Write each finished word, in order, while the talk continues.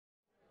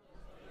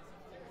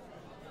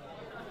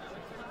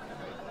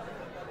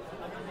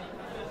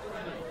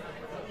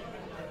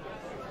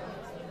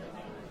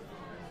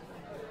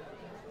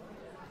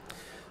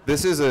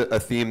This is a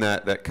theme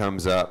that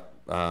comes up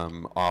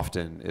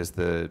often, is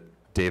the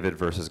David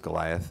versus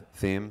Goliath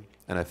theme.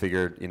 And I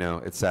figured, you know,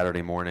 it's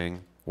Saturday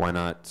morning. Why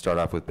not start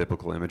off with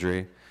biblical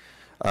imagery?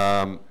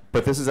 But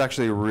this is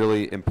actually a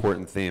really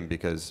important theme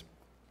because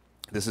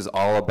this is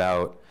all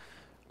about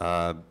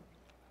a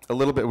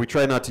little bit. We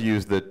try not to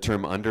use the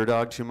term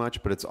underdog too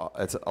much, but it's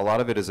a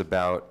lot of it is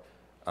about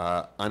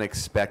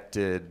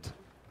unexpected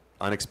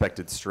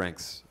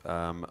strengths,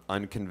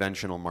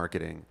 unconventional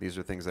marketing. These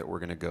are things that we're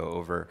going to go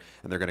over,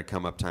 and they're going to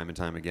come up time and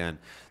time again.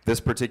 This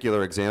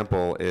particular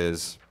example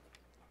is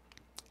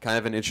kind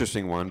of an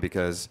interesting one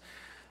because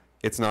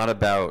it's not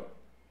about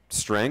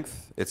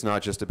strength, it's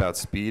not just about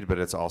speed, but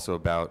it's also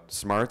about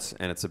smarts,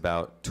 and it's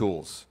about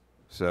tools.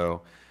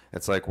 So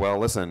it's like, well,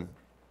 listen,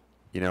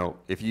 you know,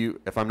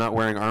 if I'm not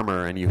wearing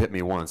armor and you hit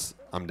me once,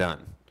 I'm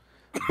done.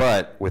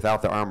 But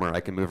without the armor, I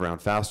can move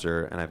around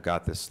faster, and I've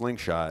got this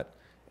slingshot,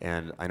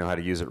 and I know how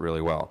to use it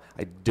really well.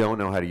 I don't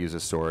know how to use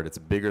a sword. It's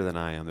bigger than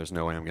I am. There's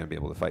no way I'm going to be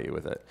able to fight you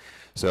with it.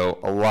 So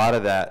a lot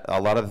of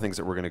the things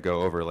that we're going to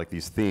go over, like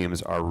these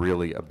themes, are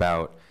really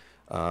about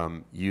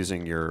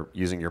using your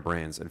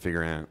brains and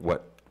figuring out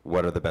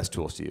what are the best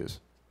tools to use.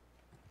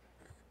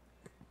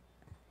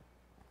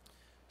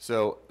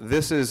 So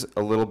this is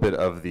a little bit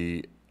of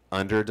the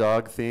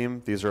underdog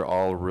theme. These are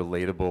all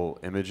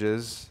relatable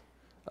images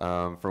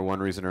for one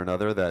reason or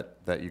another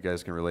that you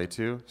guys can relate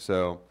to.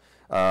 So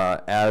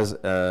as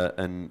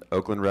an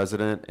Oakland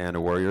resident and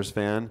a Warriors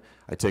fan,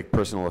 I take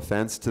personal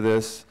offense to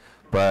this.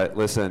 But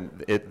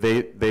listen,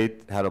 they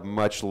had a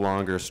much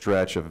longer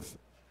stretch of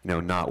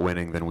not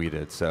winning than we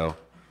did. So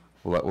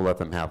we'll let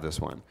them have this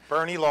one.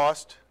 Bernie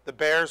lost. The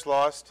Bears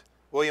lost.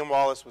 William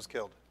Wallace was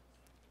killed.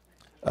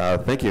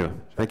 Thank you,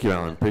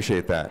 Alan.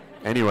 Appreciate that.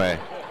 Anyway,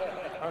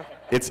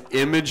 it's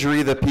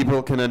imagery that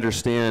people can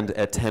understand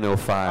at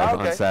 10:05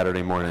 on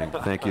Saturday morning.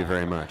 Thank you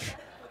very much.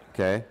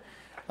 Okay.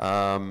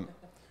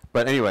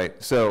 But anyway,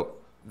 so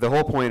the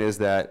whole point is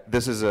that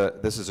this is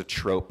a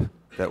trope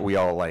that we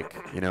all like.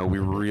 We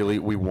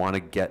want to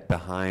get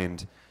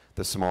behind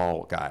the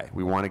small guy.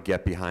 We want to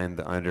get behind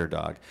the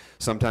underdog.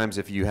 Sometimes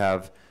if you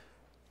have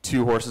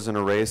two horses in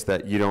a race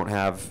that you don't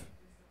have,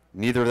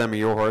 neither of them are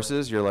your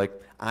horses, you're like,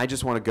 I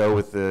just want to go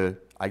with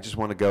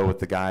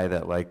the guy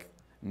that like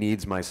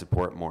needs my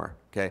support more.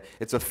 Okay,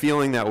 it's a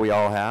feeling that we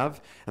all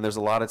have, and there's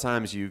a lot of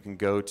times you can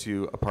go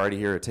to a party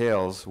here at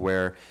Tails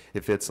where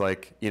if it's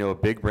like a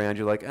big brand,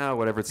 you're like,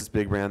 whatever, it's this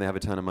big brand, they have a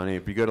ton of money.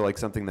 If you go to like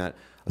something that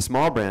a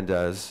small brand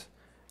does,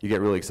 you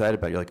get really excited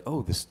about it. You're like,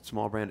 oh, this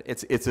small brand.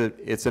 It's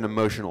an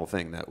emotional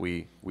thing that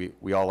we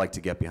all like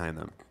to get behind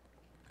them.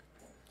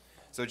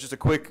 So just a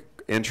quick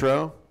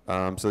intro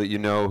so that you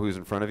know who's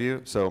in front of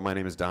you. So my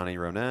name is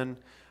Ronen.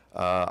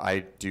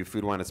 I do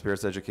food, wine, and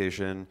spirits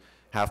education.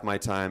 Half my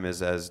time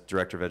is as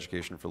director of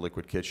education for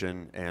Liquid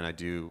Kitchen, and I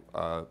do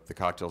the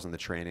cocktails and the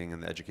training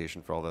and the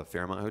education for all the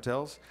Fairmont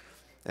hotels.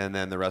 And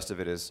then the rest of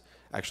it is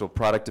actual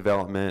product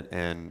development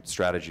and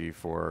strategy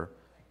for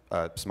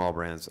small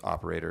brands,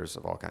 operators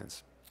of all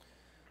kinds.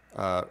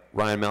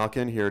 Ryan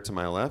Malkin, here to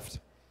my left,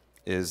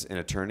 is an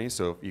attorney,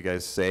 so if you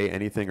guys say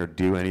anything or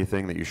do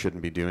anything that you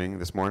shouldn't be doing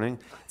this morning,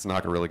 it's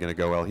not really going to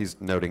go well. He's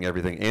noting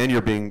everything, and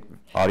you're being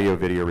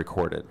audio-video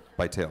recorded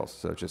by Tails,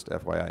 so just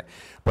FYI.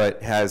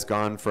 But has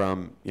gone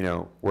from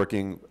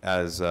working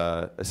as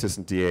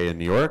assistant DA in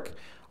New York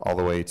all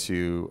the way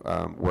to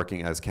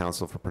working as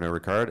counsel for Pernod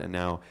Ricard, and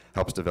now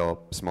helps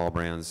develop small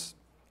brands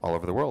all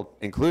over the world,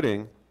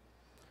 including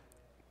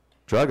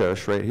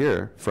Dragos right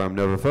here from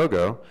Novo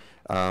Fogo.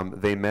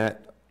 They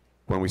met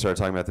when we started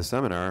talking about the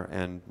seminar,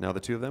 and now the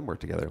two of them work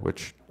together,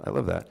 which I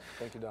love that.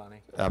 Thank you,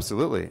 Donnie.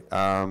 Absolutely.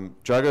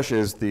 Dragos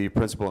is the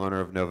principal owner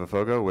of Novo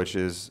Fogo, which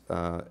is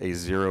a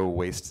zero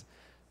waste,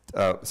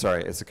 it's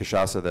a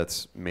cachaça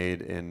that's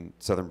made in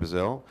southern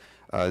Brazil,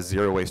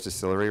 zero waste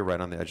distillery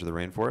right on the edge of the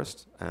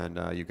rainforest, and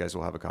you guys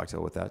will have a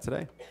cocktail with that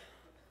today.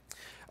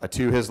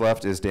 To his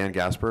left is Dan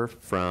Gasper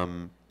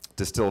from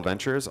Distill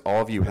Ventures.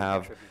 All of you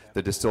have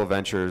the Distill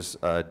Ventures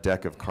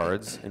deck of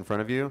cards in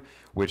front of you,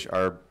 which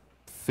are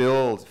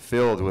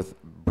filled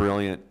with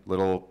brilliant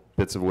little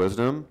bits of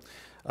wisdom,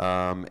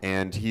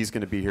 and he's going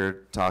to be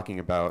here talking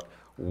about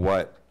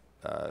what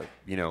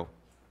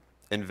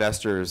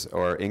investors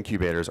or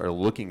incubators are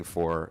looking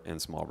for in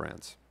small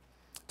brands.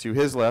 To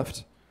his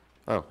left,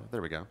 oh,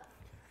 there we go.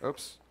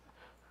 Oops.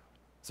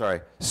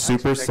 Sorry.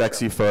 Super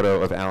sexy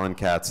photo of Alan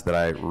Katz that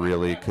I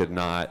really could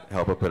not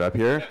help but put up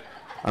here.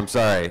 I'm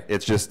sorry.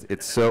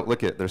 It's so,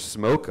 look at, there's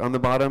smoke on the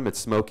bottom. It's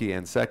smoky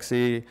and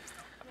sexy.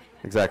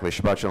 Exactly.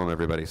 Shabbat shalom,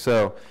 everybody.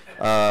 So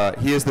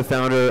he is the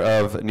founder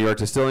of New York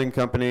Distilling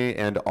Company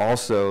and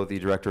also the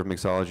director of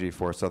mixology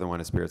for Southern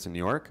Wine and Spirits in New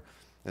York.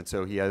 And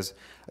so he has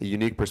a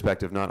unique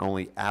perspective, not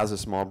only as a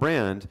small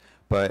brand,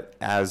 but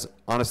as,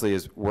 honestly,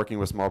 as working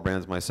with small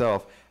brands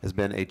myself, has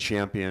been a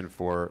champion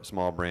for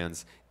small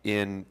brands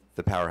in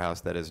the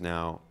powerhouse that is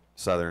now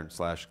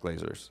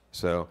Southern/Glazers.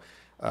 So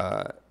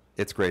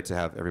it's great to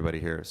have everybody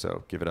here.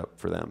 So give it up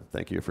for them.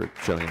 Thank you for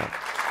showing up.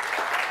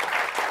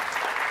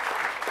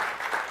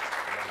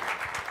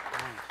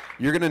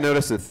 You're going to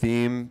notice a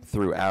theme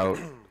throughout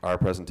our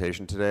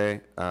presentation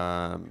today.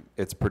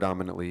 It's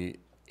predominantly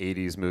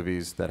 80s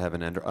movies that have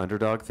an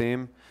underdog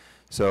theme.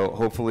 So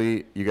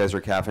hopefully you guys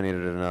are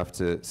caffeinated enough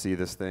to see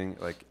this thing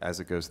like as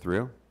it goes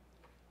through.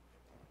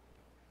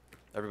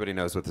 Everybody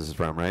knows what this is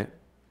from, right?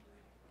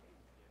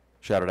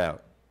 Shout it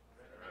out.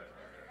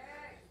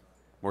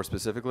 More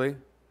specifically?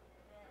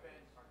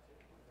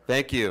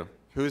 Thank you.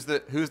 Who's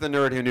the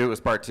nerd who knew it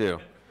was part 2?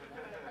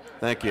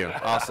 Thank you.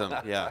 Awesome.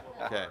 Yeah.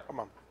 Okay. Come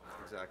on.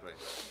 Exactly.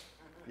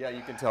 Yeah,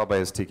 you can tell by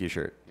his tiki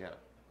shirt. Yeah.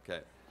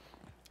 Okay.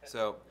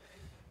 So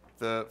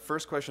the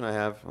first question I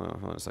have, oh,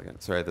 hold on a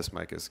second. Sorry, this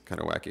mic is kind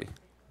of wacky.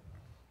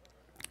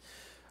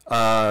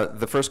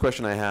 The first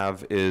question I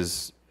have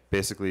is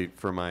basically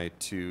for my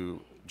 2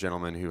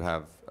 gentlemen who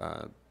have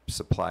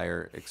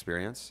supplier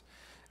experience,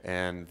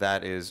 and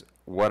that is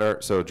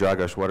so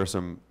Dragos, what are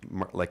some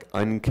like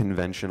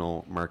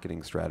unconventional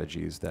marketing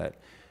strategies that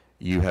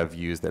you have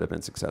used that have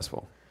been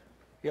successful?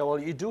 Yeah, well,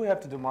 you do have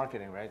to do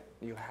marketing, right?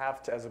 You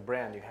have to, as a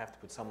brand, you have to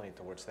put some money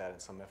towards that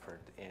and some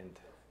effort, and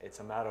it's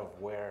a matter of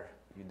where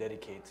you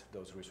dedicate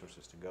those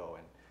resources to go.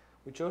 And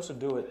we chose to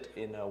do it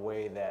in a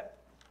way that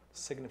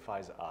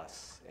signifies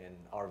us and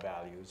our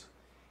values,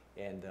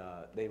 and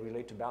they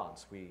relate to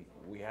balance. We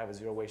have a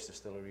zero-waste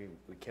distillery.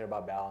 We care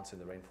about balance in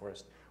the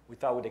rainforest. We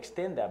thought we'd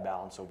extend that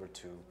balance over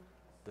to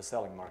the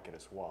selling market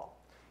as well.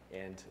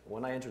 And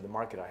when I entered the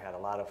market, I had a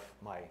lot of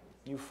my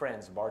new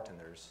friends,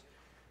 bartenders,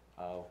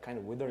 kind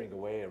of withering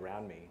away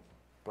around me,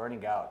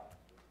 burning out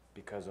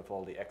because of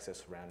all the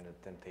excess around the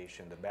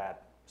temptation, the bad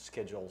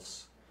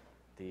schedules,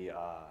 the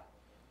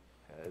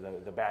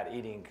bad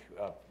eating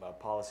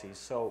policies.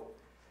 So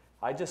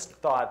I just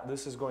thought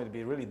this is going to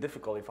be really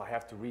difficult if I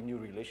have to renew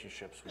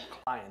relationships with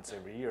clients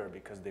every year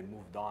because they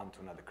moved on to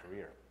another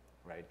career,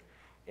 right?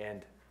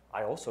 And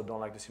I also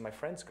don't like to see my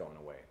friends going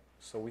away.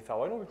 So we thought,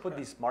 why don't we put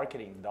these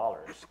marketing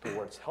dollars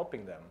towards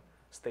helping them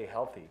stay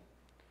healthy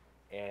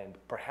and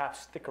perhaps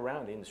stick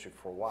around the industry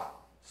for a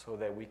while so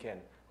that we can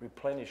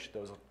replenish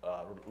those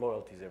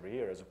loyalties every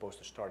year as opposed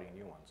to starting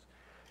new ones.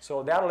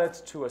 So that led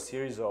to a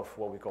series of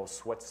what we call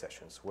sweat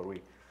sessions, where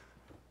we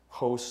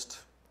host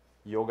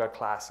yoga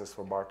classes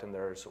for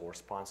bartenders or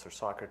sponsor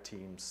soccer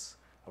teams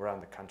around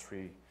the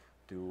country,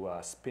 do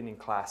spinning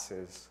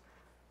classes,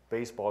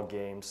 baseball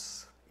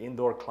games,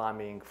 indoor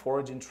climbing,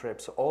 foraging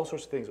trips, all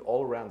sorts of things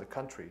all around the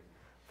country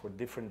for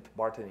different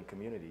bartending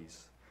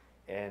communities.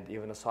 And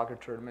even a soccer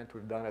tournament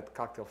we've done at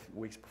Cocktail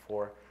Weeks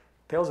before.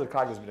 Tales of the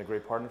Cocktail has been a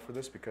great partner for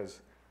this because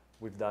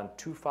we've done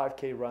 2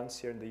 5K runs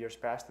here in the years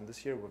past, and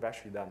this year we've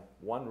actually done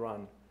 1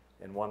 run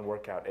and 1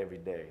 workout every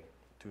day,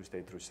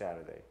 Tuesday through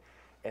Saturday.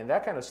 And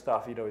that kind of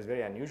stuff, you know, is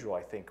very unusual.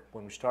 I think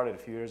when we started a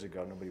few years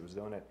ago, nobody was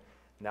doing it.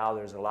 Now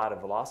there's a lot of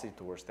velocity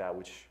towards that,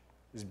 which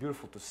is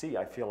beautiful to see.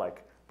 I feel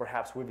like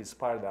perhaps we've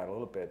inspired that a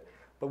little bit.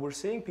 But we're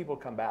seeing people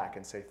come back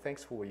and say,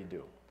 thanks for what you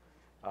do.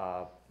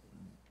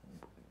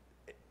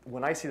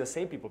 When I see the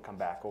same people come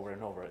back over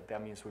and over,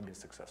 that means we've been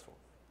successful,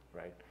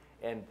 right?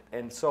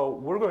 And so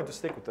we're going to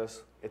stick with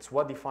this. It's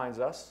what defines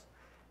us.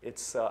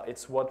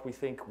 It's what we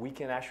think we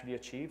can actually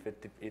achieve.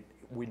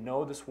 We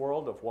know this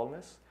world of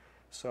wellness,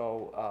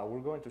 so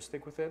we're going to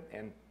stick with it.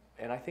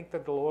 And I think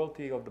that the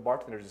loyalty of the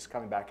bartenders is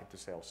coming back into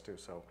sales too.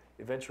 So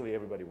eventually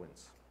everybody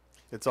wins.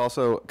 It's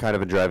also kind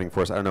of a driving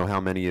force. I don't know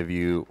how many of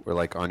you were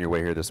like on your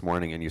way here this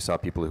morning and you saw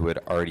people who had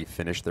already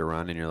finished their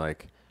run and you're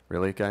like,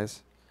 really,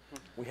 guys?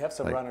 We have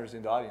some runners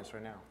in the audience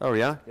right now. Oh,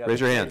 yeah? Raise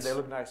your hands. They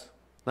look nice.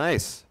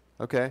 Nice.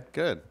 Okay,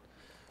 good.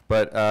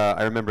 But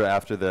I remember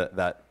after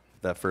the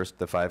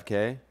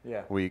 5K,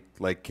 yeah, we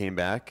like came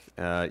back.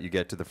 You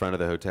get to the front of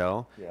the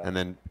hotel, and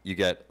then you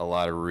get a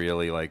lot of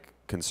really like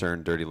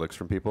concerned, dirty looks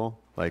from people.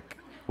 Like,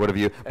 what have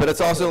you? But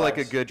it's also like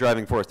a good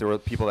driving force. There were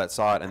people that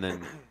saw it and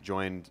then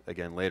joined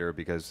again later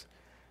because,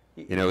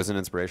 you know, it was an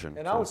inspiration.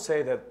 And I would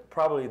say that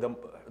probably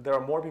there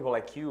are more people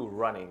like you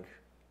running.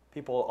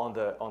 People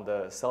on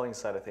the selling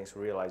side of things who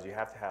realize you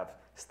have to have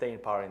staying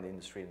power in the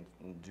industry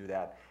and do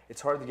that.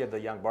 It's hard to get the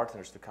young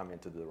bartenders to come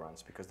into the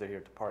runs because they're here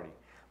to party.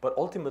 But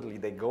ultimately,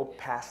 they go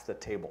past the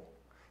table.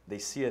 They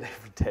see it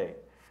every day.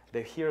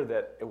 They hear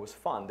that it was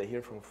fun. They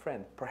hear from a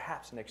friend.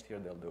 Perhaps next year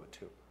they'll do it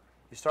too.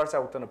 He starts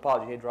out with an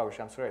apology. Hey, Dragos,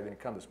 I'm sorry I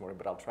didn't come this morning,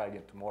 but I'll try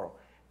again tomorrow.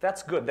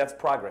 That's good. That's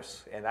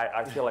progress. And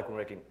I feel like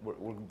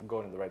we're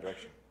going in the right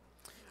direction.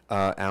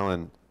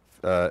 Alan,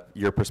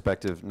 your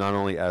perspective, not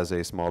only as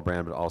a small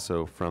brand, but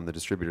also from the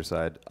distributor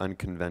side,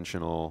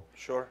 unconventional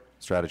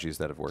strategies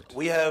that have worked.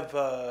 We have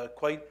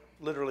quite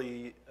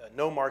literally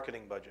no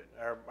marketing budget.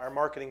 Our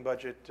marketing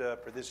budget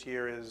for this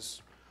year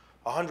is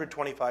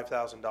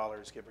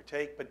 $125,000, give or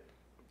take. But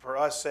for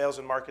us, sales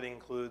and marketing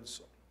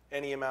includes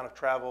any amount of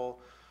travel,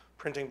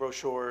 printing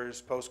brochures,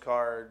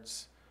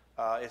 postcards.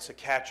 It's a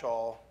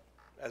catch-all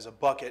as a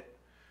bucket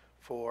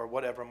for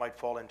whatever might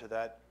fall into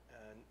that,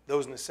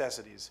 those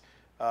necessities.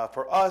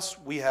 For us,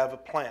 we have a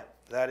plant.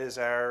 That is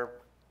our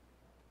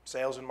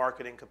sales and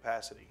marketing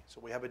capacity. So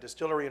we have a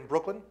distillery in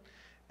Brooklyn,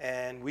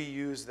 and we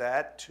use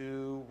that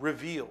to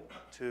reveal,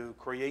 to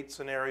create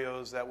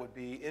scenarios that would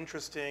be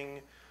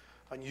interesting,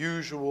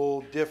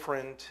 unusual,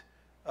 different,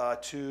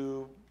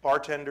 to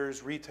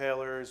bartenders,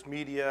 retailers,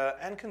 media,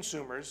 and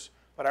consumers.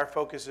 But our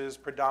focus is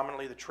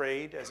predominantly the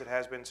trade, as it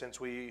has been since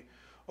we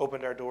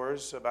opened our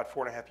doors about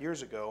 4.5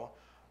 years ago.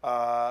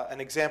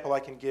 An example I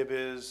can give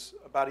is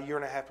about 1.5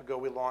 years ago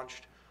we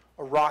launched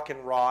a Rock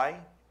and Rye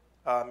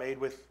made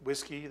with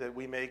whiskey that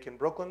we make in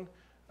Brooklyn.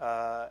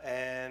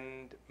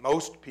 And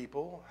most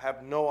people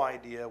have no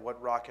idea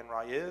what Rock and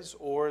Rye is,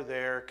 or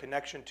their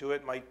connection to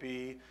it might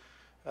be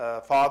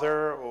a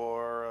father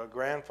or a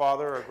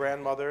grandfather or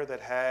grandmother that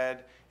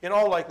had, in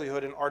all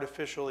likelihood, an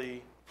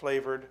artificially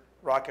flavored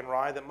Rock and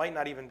Rye that might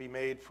not even be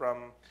made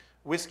from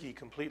whiskey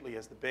completely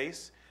as the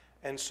base.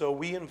 And so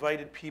we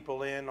invited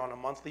people in on a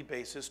monthly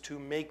basis to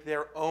make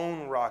their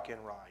own Rock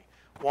and Rye.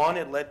 One,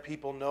 it let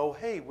people know,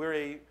 hey,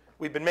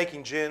 we've been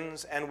making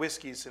gins and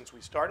whiskeys since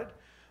we started,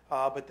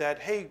 but that,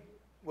 hey,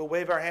 we'll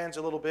wave our hands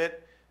a little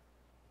bit.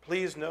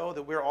 Please know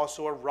that we're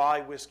also a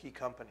rye whiskey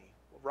company.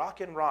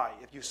 Rock and Rye,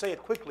 if you say it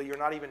quickly, you're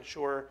not even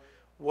sure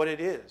what it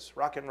is,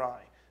 Rock and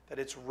Rye. That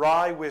it's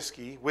rye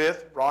whiskey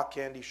with rock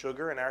candy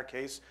sugar, in our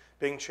case,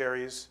 Bing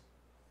cherries,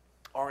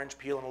 orange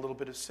peel, and a little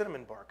bit of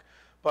cinnamon bark.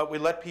 But we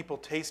let people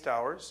taste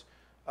ours,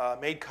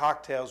 made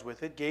cocktails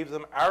with it, gave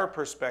them our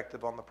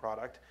perspective on the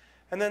product,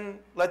 and then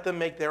let them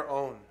make their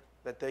own,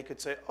 that they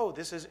could say, oh,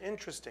 this is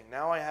interesting.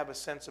 Now I have a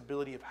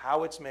sensibility of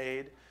how it's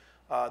made.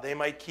 They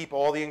might keep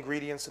all the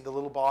ingredients in the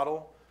little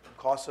bottle. It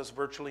costs us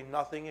virtually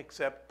nothing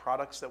except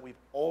products that we've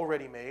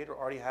already made or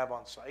already have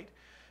on site.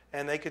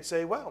 And they could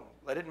say, well,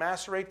 let it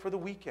macerate for the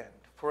weekend,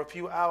 for a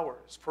few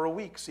hours, for a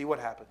week, see what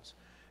happens.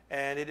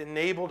 And it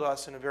enabled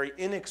us in a very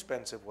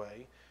inexpensive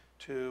way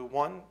to,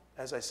 one,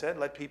 as I said,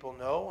 let people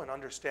know and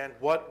understand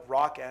what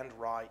Rock and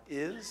Rye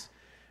is,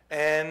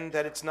 and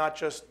that it's not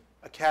just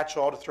a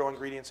catch-all to throw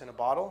ingredients in a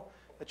bottle,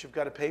 that you've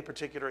got to pay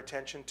particular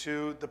attention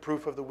to the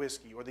proof of the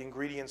whiskey or the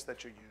ingredients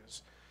that you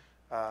use,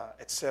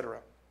 etc.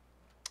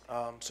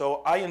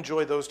 So I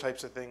enjoy those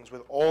types of things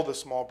with all the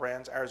small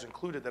brands, ours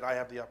included, that I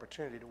have the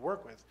opportunity to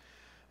work with.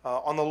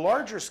 On the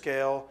larger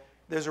scale,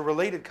 there's a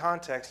related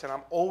context, and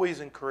I'm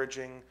always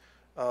encouraging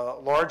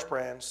large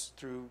brands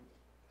through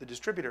the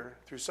distributor,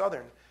 through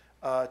Southern,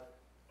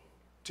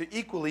 to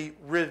equally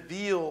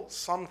reveal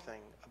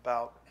something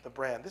about the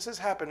brand. This has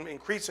happened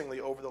increasingly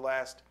over the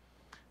last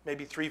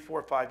maybe 3,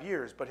 4, 5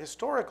 years, but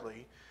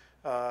historically,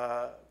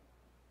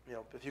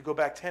 if you go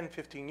back 10,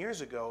 15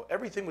 years ago,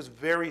 everything was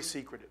very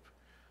secretive.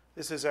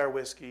 This is our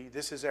whiskey,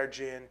 this is our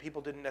gin.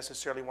 People didn't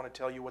necessarily want to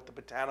tell you what the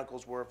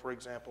botanicals were, for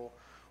example,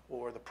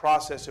 or the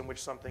process in which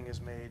something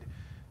is made.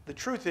 The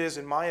truth is,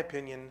 in my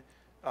opinion,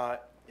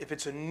 if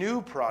it's a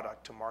new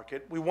product to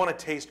market, we want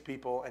to taste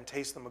people and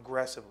taste them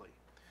aggressively.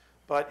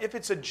 But if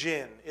it's a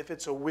gin, if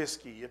it's a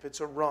whiskey, if it's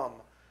a rum,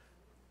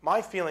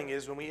 my feeling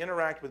is when we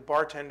interact with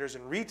bartenders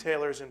and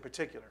retailers in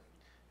particular,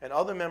 and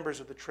other members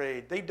of the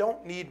trade, they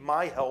don't need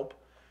my help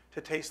to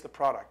taste the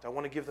product. I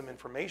want to give them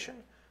information.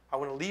 I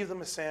want to leave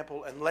them a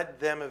sample and let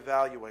them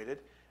evaluate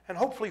it, and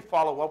hopefully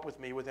follow up with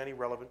me with any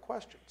relevant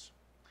questions.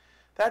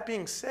 That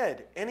being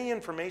said, any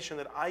information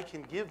that I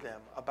can give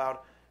them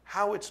about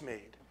how it's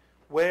made,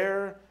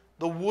 where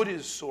the wood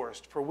is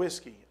sourced for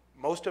whiskey.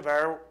 Most of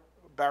our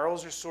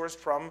barrels are sourced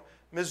from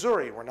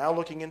Missouri. We're now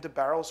looking into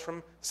barrels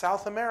from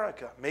South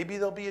America. Maybe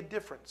there'll be a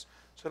difference,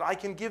 so that I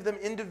can give them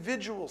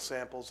individual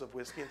samples of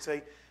whiskey and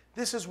say,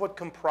 this is what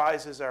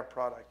comprises our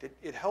product.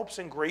 It helps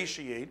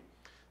ingratiate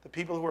the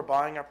people who are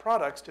buying our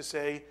products to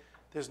say,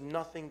 there's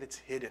nothing that's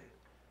hidden.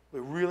 We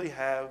really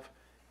have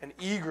an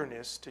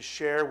eagerness to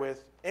share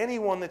with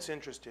anyone that's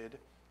interested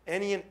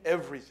any and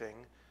everything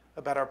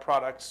about our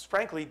products,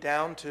 frankly,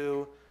 down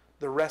to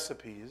the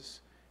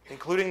recipes,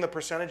 including the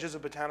percentages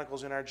of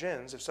botanicals in our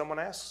gins. If someone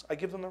asks, I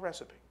give them the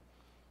recipe.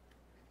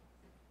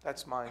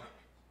 That's my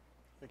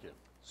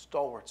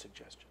stalwart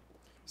suggestion.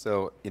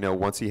 So,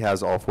 once he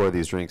has all 4 of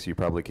these drinks, you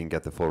probably can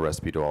get the full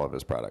recipe to all of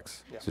his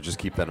products. Yeah. So just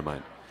keep that in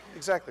mind.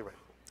 Exactly right.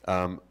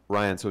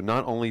 Ryan, so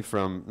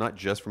not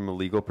just from a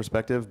legal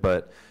perspective,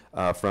 but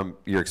from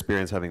your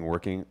experience having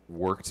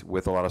worked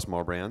with a lot of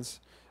small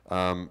brands,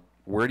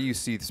 where do you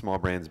see the small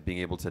brands being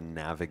able to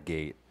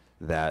navigate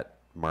that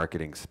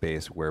marketing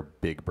space where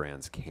big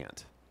brands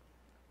can't?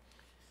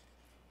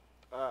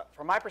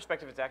 From my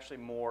perspective, it's actually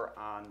more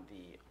on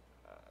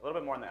a little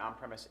bit more on the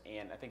on-premise,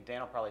 and I think Dan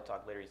will probably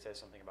talk later. He says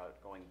something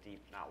about going deep,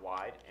 not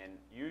wide, and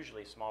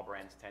usually small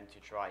brands tend to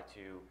try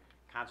to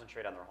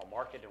concentrate on their home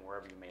market and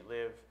wherever you may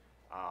live.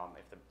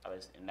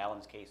 In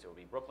Alan's case, it would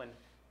be Brooklyn,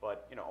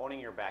 but owning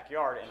your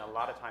backyard, and a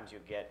lot of times you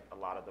get a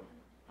lot of the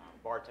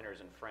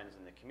bartenders and friends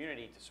in the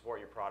community to support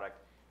your product,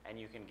 and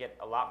you can get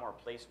a lot more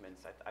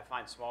placements. I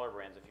find smaller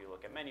brands, if you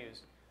look at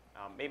menus,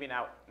 maybe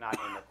not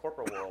in the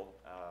corporate world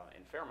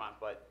in Fairmont,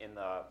 but in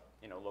the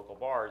local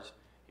bars,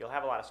 you'll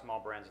have a lot of small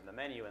brands in the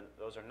menu, and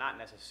those are not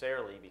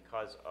necessarily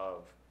because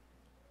of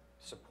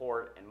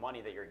support and money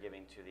that you're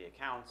giving to the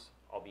accounts,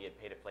 albeit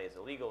pay-to-play is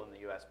illegal in the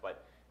U.S.,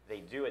 but they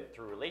do it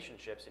through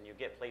relationships, and you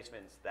get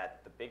placements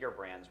that the bigger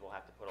brands will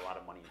have to put a lot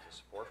of money into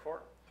support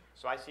for.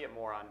 So I see it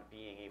more on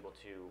being able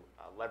to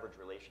leverage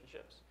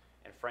relationships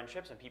and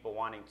friendships and people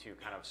wanting to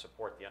kind of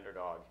support the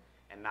underdog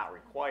and not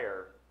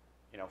require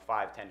you know,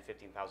 $5,000, $10,000,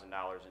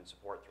 $15,000 in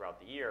support throughout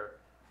the year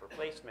for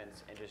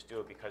placements, and just do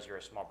it because you're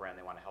a small brand.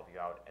 They want to help you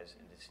out and to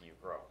see you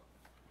grow.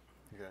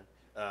 Okay.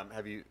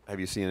 Have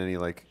you seen any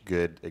like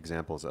good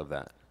examples of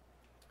that?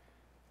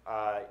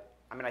 I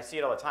mean, I see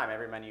it all the time.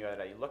 Every menu that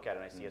I look at,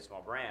 and I see a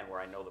small brand where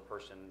I know the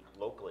person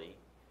locally,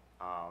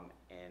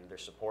 and they're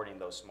supporting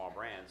those small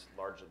brands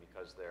largely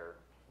because they're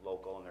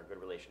local and they're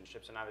good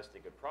relationships and obviously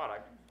a good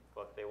product,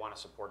 but they want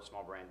to support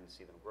small brands and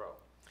see them grow.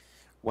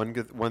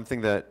 One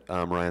thing that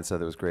Ryan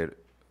said that was great,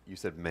 you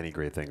said many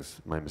great things,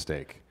 my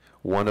mistake.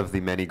 One of the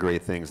many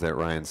great things that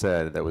Ryan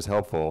said that was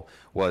helpful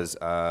was,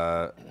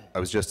 I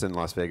was just in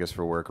Las Vegas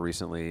for work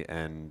recently,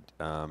 and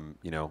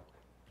you know,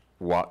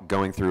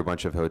 going through a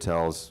bunch of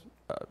hotels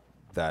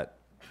that,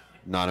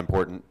 not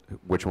important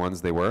which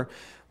ones they were,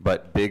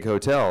 but big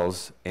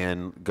hotels,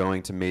 and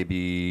going to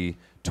maybe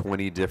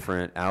 20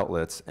 different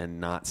outlets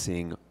and not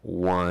seeing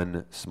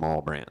one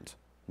small brand,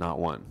 not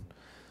one.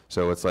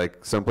 So it's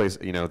like someplace,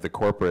 you know, the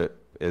corporate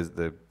is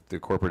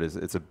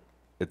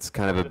it's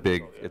kind of a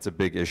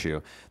big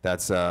issue.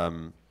 That's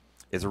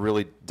it's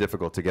really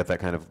difficult to get that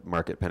kind of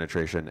market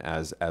penetration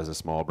as a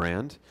small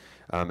brand,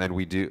 and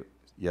we do.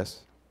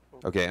 Yes,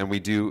 okay, and we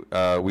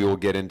will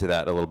get into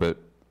that a little bit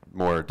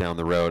more down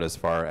the road as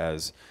far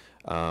as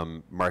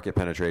market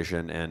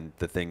penetration and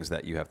the things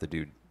that you have to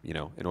do, you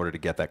know, in order to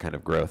get that kind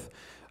of growth.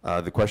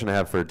 The question I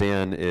have for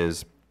Dan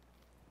is,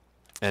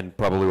 and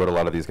probably what a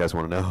lot of these guys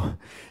want to know,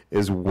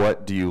 is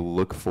what do you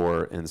look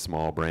for in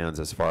small brands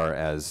as far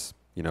as,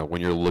 you know,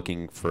 when you're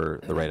looking for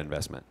the right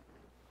investment?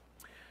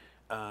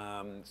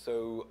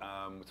 So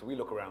we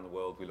look around the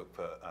world. We look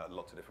for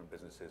lots of different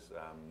businesses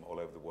all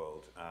over the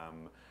world.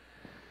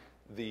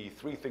 The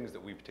three things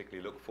that we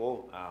particularly look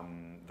for,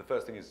 the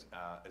first thing is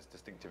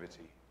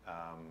distinctivity.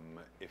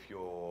 If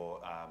you're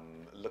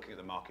looking at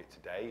the market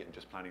today and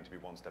just planning to be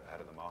one step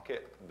ahead of the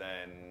market,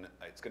 then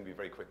it's going to be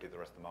very quickly the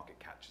rest of the market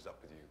catches up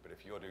with you. But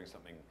if you're doing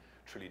something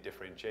truly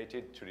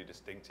differentiated, truly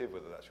distinctive,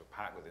 whether that's your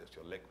pack, whether it's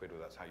your liquid,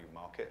 whether that's how you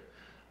market,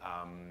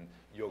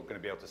 you're going to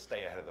be able to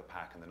stay ahead of the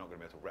pack, and they're not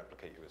going to be able to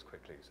replicate you as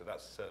quickly. So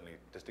that's certainly,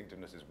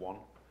 distinctiveness is one.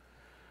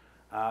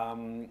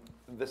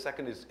 The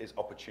second is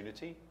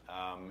opportunity.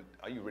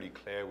 Are you really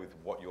clear with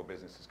what your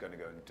business is going to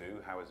go and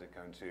do? How is it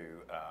going to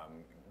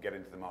get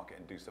into the market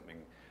and do something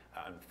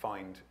and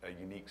find a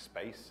unique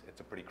space? It's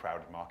a pretty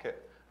crowded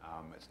market.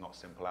 It's not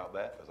simple out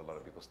there. There's a lot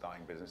of people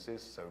starting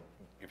businesses. So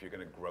if you're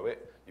going to grow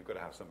it, you've got to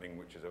have something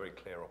which is a very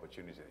clear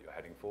opportunity that you're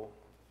heading for.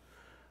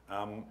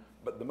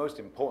 But the most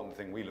important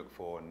thing we look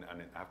for, and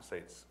I have to say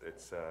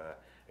it's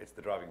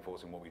the driving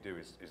force in what we do,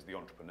 is the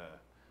entrepreneur.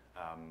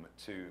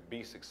 To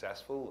be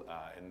successful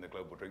in the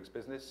global drinks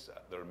business,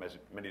 there are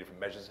many different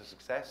measures of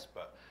success,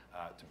 but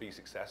to be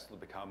successful,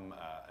 to become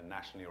a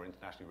nationally or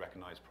internationally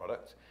recognized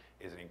product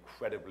is an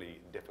incredibly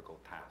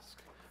difficult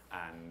task.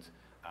 And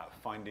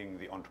finding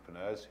the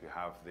entrepreneurs who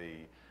have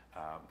the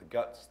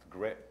guts, the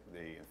grit,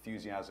 the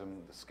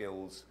enthusiasm, the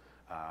skills,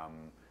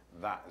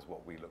 that is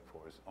what we look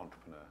for as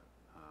entrepreneur.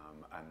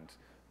 And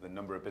the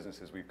number of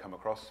businesses we've come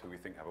across who we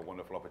think have a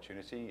wonderful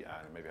opportunity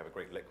and maybe have a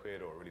great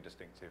liquid or a really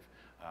distinctive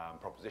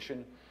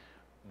proposition,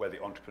 where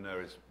the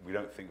entrepreneur is, we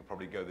don't think will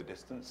probably go the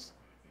distance.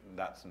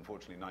 That's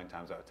unfortunately 9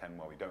 times out of 10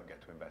 where we don't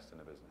get to invest in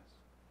a business.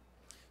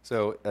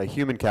 So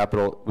human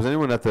capital, was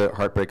anyone at the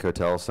Heartbreak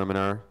Hotel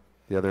seminar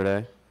the other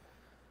day?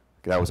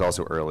 That was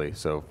also early,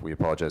 so we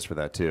apologize for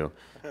that too.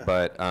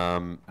 But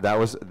that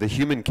was, the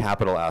human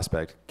capital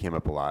aspect came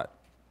up a lot.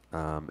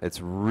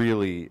 It's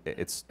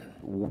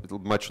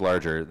much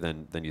larger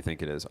than you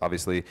think it is.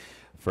 Obviously,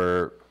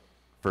 for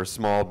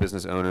small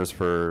business owners,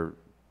 for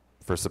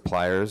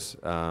suppliers,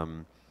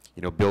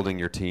 you know, building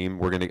your team.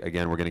 We're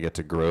gonna get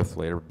to growth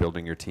later.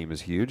 Building your team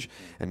is huge.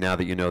 And now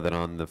that you know that,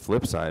 on the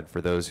flip side,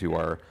 for those who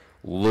are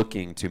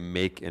looking to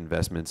make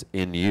investments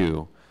in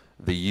you,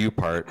 the you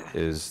part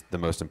is the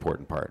most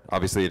important part.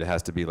 Obviously, it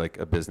has to be like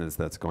a business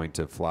that's going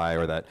to fly,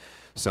 or that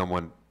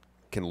someone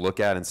can look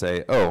at and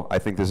say, oh, I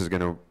think this is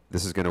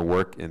gonna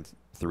work in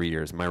 3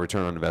 years. My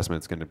return on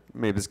investment is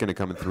gonna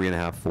come in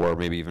 3.5, 4,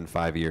 maybe even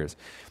 5 years.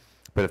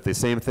 But if the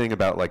same thing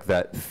about like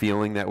that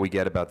feeling that we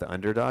get about the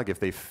underdog, if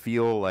they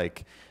feel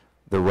like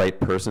the right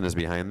person is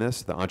behind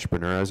this, the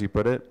entrepreneur, as you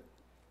put it,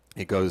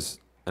 it goes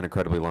an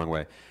incredibly long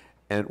way,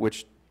 and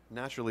which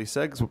naturally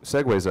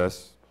segues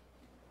us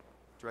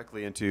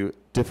directly into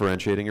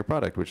differentiating your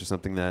product, which is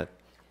something that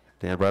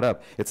Dan brought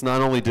up. It's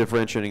not only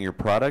differentiating your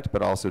product,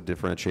 but also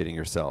differentiating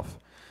yourself.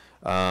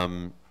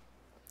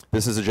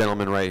 This is a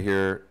gentleman right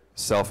here,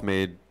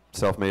 self-made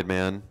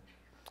man,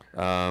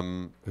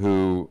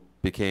 who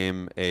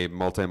became a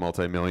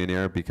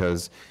multi-millionaire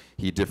because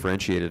he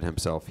differentiated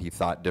himself. He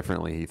thought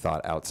differently. He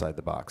thought outside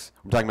the box.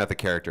 I'm talking about the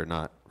character,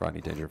 not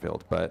Rodney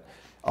Dangerfield, but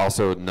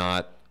also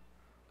not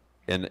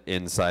an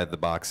inside the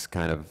box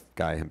kind of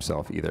guy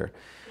himself either.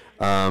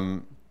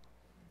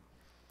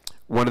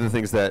 One of the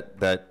things that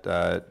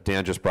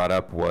Dan just brought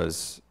up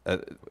was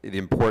the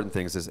important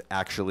things is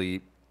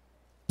actually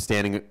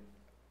standing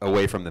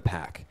away from the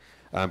pack.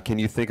 Can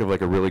you think of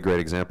like a really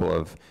great example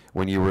of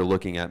when you were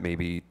looking at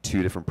maybe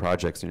 2 different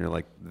projects and you're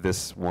like,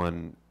 this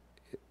one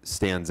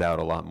stands out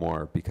a lot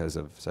more because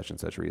of such and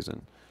such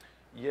reason?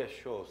 Yeah,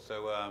 sure.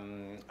 So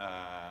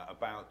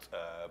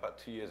about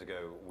 2 years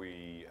ago,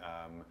 we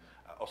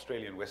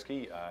Australian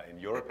whiskey in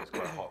Europe is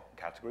quite a hot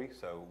category,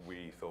 so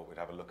we thought we'd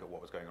have a look at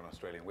what was going on in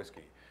Australian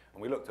whiskey.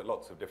 And we looked at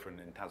lots of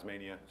different, in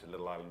Tasmania, which is a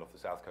little island off the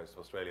south coast of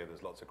Australia,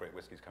 there's lots of great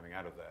whiskies coming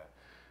out of there.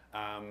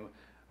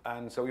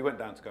 And so we went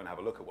down to go and have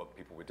a look at what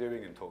people were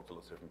doing and talked to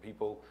lots of different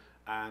people.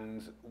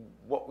 And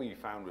what we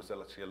found was that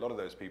actually a lot of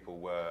those people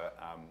were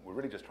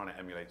really just trying to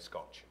emulate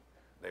Scotch.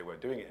 They were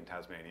doing it in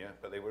Tasmania,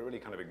 but they were really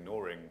kind of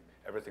ignoring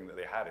everything that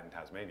they had in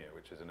Tasmania,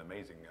 which is an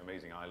amazing,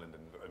 amazing island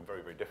and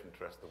very, very different to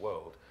the rest of the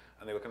world.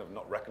 And they were kind of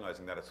not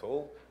recognizing that at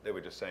all. They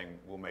were just saying,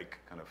 we'll make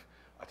kind of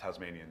a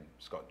Tasmanian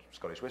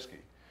Scottish whiskey.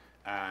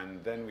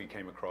 And then we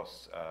came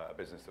across a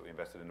business that we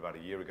invested in about a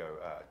year ago,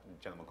 a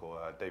gentleman called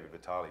David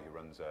Vitale, who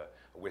runs a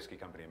whiskey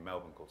company in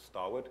Melbourne called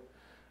Starward.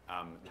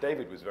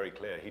 David was very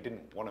clear. He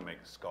didn't want to make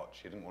Scotch.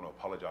 He didn't want to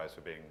apologize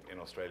for being in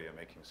Australia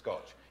making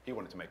Scotch. He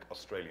wanted to make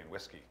Australian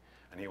whiskey.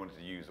 And he wanted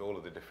to use all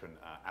of the different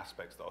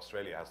aspects that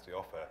Australia has to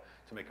offer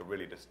to make a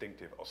really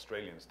distinctive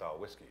Australian-style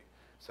whiskey.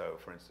 So,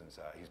 for instance,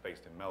 he's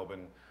based in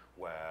Melbourne,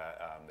 where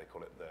they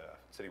call it the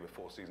city with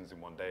 4 seasons in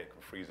one day. It can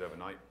freeze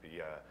overnight, be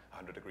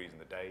 100 degrees in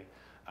the day.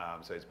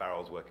 So his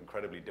barrels work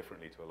incredibly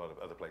differently to a lot of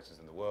other places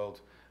in the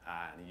world.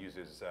 And he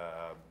uses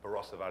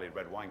Barossa Valley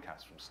red wine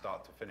casks from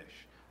start to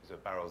finish. These are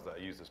barrels that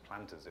are used as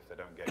planters if they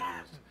don't get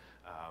used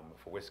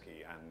for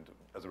whiskey. And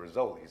as a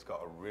result, he's got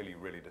a really,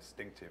 really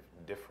distinctive,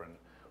 different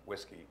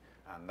whiskey.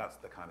 And that's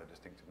the kind of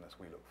distinctiveness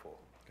we look for.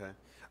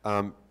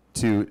 Okay.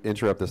 To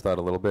interrupt this thought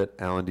a little bit,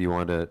 Alan, do you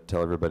want to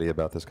tell everybody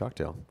about this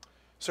cocktail?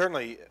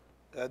 Certainly.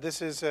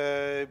 This is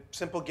a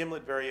simple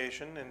gimlet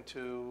variation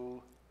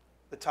into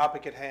the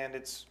topic at hand.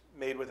 It's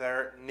made with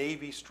our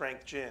Navy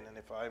strength gin. And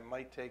if I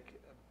might take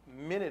a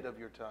minute of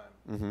your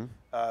time.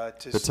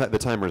 The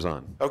timer's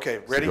on. Okay,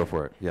 ready? So go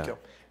for it. Yeah.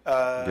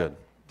 Good.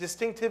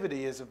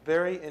 Distinctivity is a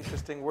very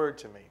interesting word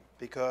to me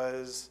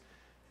because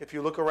if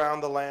you look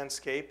around the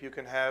landscape, you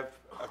can have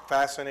a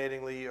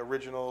fascinatingly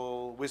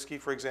original whiskey,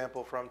 for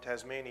example, from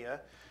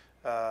Tasmania,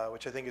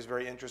 which I think is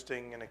very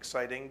interesting and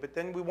exciting. But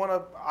then we want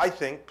to, I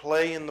think,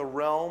 play in the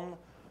realm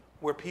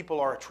where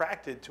people are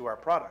attracted to our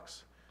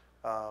products.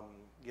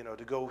 You know,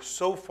 to go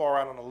so far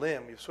out on a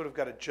limb, you've sort of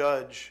got to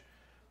judge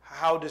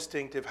how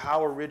distinctive,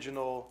 how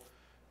original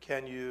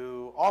can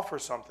you offer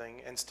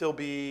something and still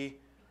be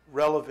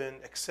relevant,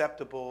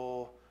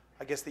 acceptable,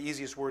 I guess the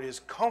easiest word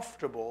is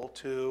comfortable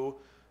to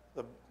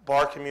the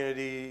bar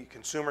community,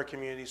 consumer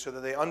community, so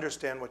that they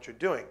understand what you're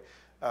doing.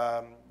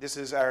 This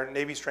is our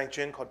Navy strength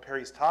gin called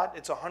Perry's Tot.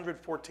 It's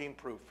 114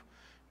 proof.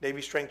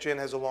 Navy strength gin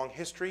has a long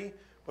history.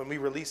 When we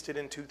released it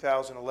in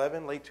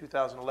 2011, late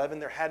 2011,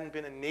 there hadn't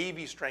been a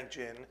Navy strength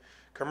gin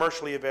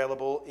commercially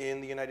available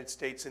in the United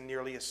States in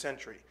nearly a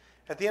century.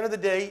 At the end of the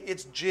day,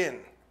 it's gin.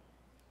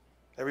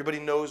 Everybody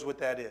knows what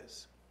that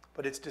is.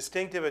 But it's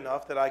distinctive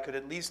enough that I could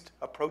at least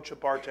approach a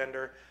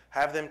bartender,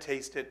 have them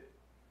taste it,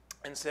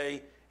 and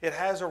say, it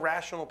has a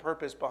rational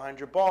purpose behind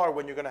your bar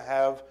when you're going to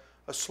have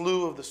a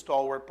slew of the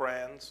stalwart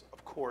brands,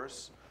 of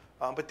course,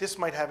 but this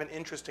might have an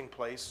interesting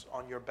place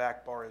on your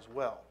back bar as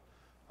well.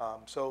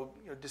 So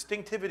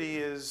distinctivity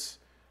is,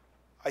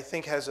 I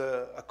think, has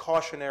a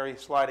cautionary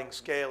sliding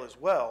scale as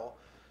well,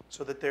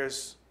 so that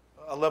there's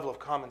a level of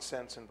common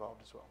sense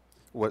involved as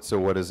well. So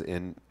what is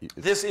in?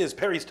 This is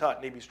Perry's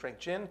Tot Navy Strength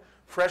Gin,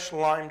 fresh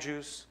lime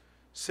juice,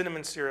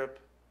 cinnamon syrup,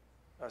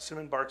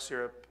 cinnamon bark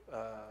syrup,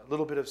 a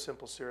little bit of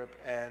simple syrup,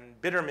 and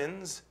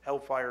Bitterman's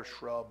Hellfire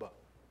Shrub.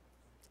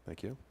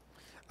 Thank you.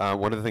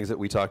 One of the things that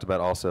we talked about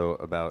also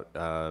about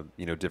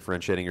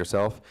differentiating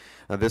yourself.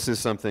 This is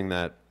something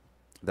that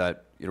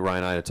Ryan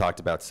and I had talked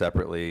about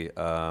separately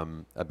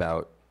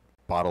about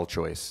bottle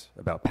choice,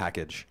 about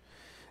package,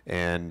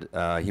 and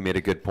he made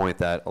a good point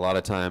that a lot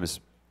of times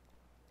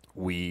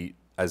we,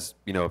 as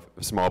a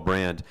small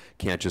brand,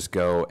 can't just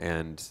go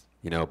and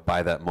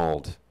buy that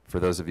mold. For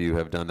those of you who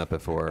have done that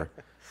before,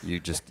 you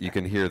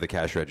can hear the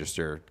cash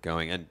register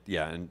going, and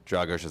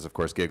Dragos is of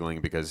course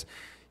giggling because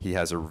he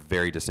has a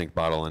very distinct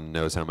bottle and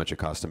knows how much it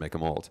costs to make a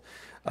mold.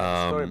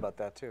 Story about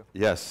that too.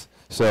 Yes.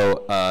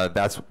 So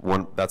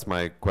that's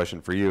my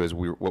question for you is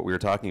what we were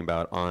talking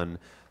about on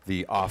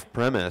the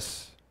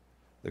off-premise.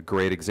 The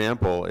great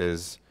example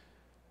is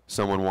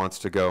someone wants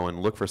to go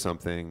and look for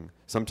something.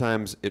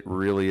 Sometimes it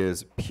really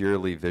is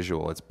purely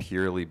visual. It's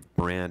purely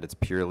brand. It's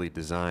purely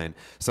design.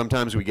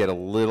 Sometimes we get a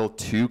little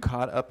too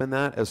caught up in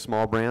that as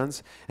small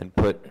brands and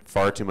put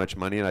far too much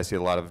money in. I see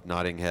a lot of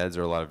nodding heads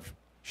or a lot of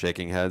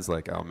shaking heads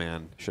like, oh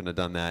man, shouldn't have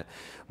done that.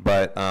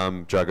 But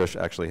Dragos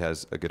actually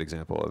has a good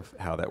example of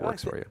how that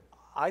works for you.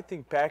 I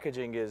think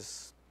packaging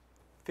is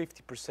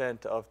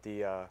 50% of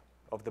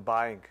the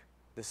buying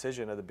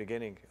decision at the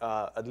beginning,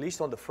 at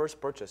least on the first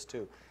purchase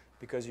too.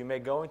 Because you may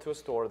go into a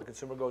store, the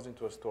consumer goes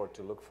into a store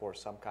to look for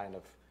some kind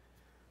of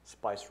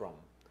spice rum.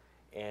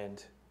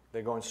 And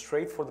they're going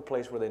straight for the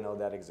place where they know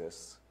that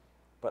exists.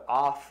 But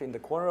off in the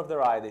corner of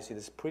their eye, they see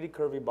this pretty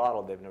curvy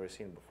bottle they've never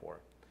seen before.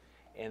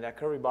 And that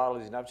curvy bottle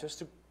is enough just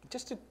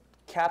to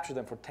capture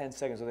them for 10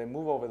 seconds, so they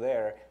move over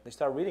there, they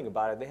start reading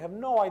about it. They have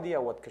no idea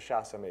what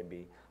cachaça may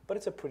be, but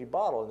it's a pretty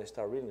bottle, and they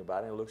start reading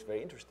about it, and it looks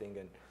very interesting,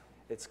 and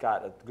it's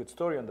got a good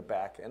story on the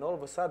back, and all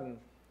of a sudden,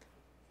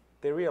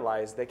 they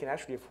realize they can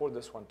actually afford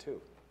this one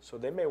too. So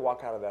they may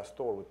walk out of that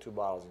store with 2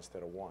 bottles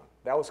instead of 1.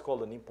 That was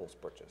called an impulse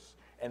purchase,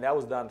 and that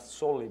was done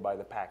solely by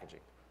the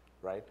packaging,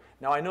 right?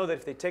 Now, I know that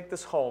if they take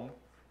this home,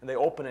 and they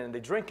open it and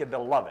they drink it,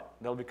 they'll love it.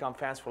 They'll become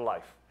fans for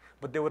life.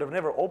 But they would have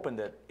never opened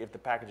it if the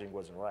packaging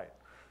wasn't right.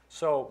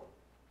 So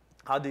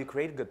how do you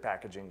create good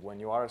packaging when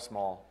you are a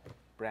small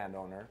brand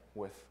owner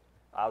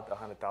without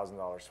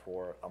 $100,000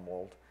 for a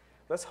mold?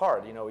 That's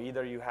hard. You know,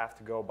 either you have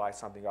to go buy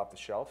something off the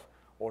shelf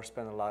or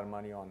spend a lot of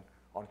money on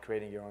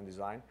creating your own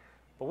design.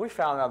 But we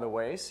found other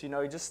ways. You know,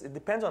 it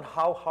depends on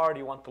how hard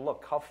you want to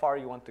look, how far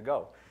you want to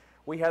go.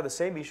 We had the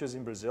same issues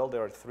in Brazil.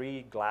 There are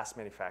 3 glass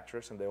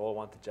manufacturers, and they all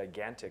wanted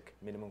gigantic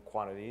minimum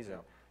quantities and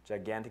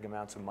gigantic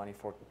amounts of money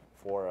for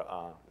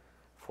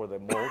the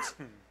molds.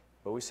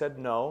 But we said,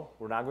 no,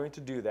 we're not going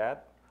to do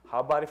that. How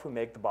about if we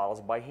make the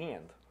bottles by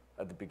hand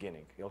at the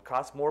beginning? It'll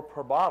cost more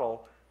per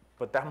bottle,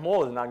 but that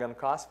mold is not going to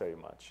cost very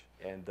much.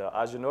 And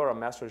Agenor, our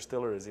master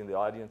distiller, is in the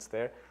audience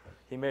there.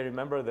 He may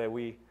remember that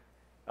we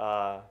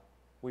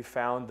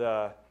found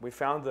a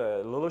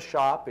little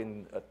shop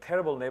in a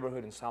terrible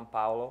neighborhood in São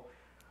Paulo.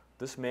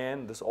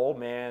 This old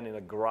man in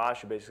a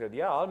garage, basically said,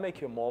 yeah, I'll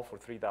make you a mold for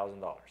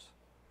 $3,000.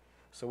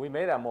 So we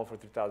made that mold for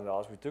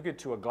 $3,000. We took it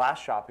to a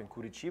glass shop in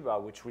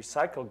Curitiba, which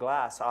recycled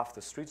glass off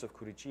the streets of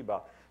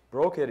Curitiba,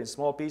 broke it in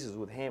small pieces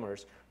with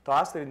hammers,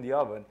 tossed it in the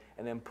oven,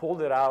 and then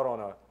pulled it out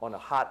on a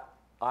hot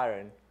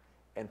iron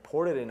and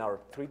poured it in our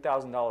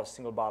 $3,000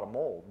 single bottle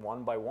mold,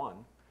 1 by 1,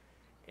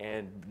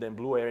 and then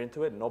blew air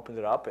into it and opened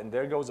it up, and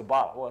there goes a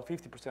bottle. Well,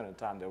 50% of the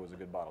time there was a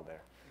good bottle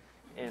there.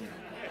 And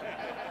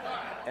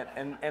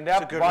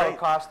that bottle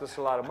cost us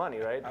a lot of money,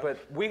 right? But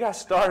we got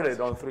started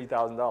on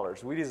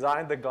 $3,000. We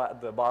designed the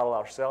bottle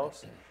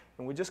ourselves,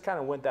 and we just kind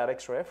of went that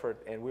extra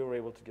effort, and we were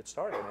able to get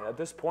started. And at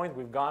this point,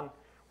 we've gone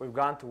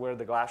to where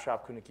the glass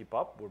shop couldn't keep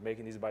up. We're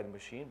making these by the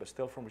machine, but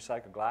still from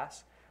recycled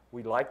glass.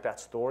 We like that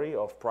story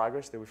of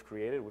progress that we've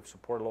created. We've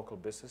supported local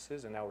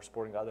businesses, and now we're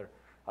supporting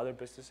other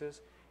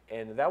businesses,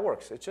 and that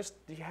works. It's just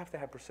you have to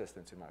have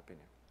persistence, in my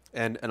opinion.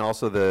 And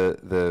also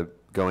the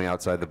going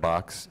outside the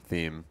box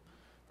theme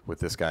with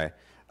this guy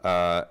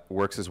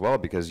works as well,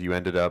 because you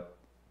ended up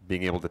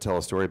being able to tell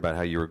a story about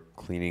how you were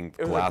cleaning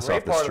glass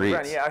off the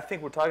streets. Yeah, I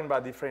think we're talking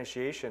about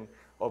differentiation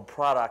of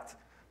product,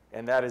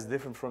 and that is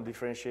different from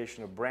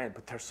differentiation of brand,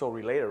 but they're so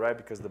related, right?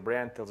 Because the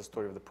brand tells the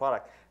story of the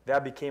product.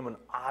 That became an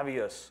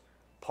obvious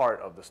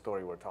part of the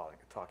story we're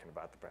talking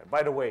about the brand.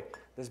 By the way,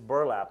 this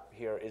burlap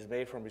here is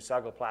made from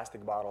recycled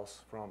plastic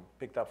bottles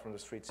picked up from the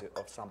streets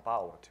of São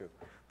Paulo, too.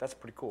 That's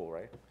pretty cool,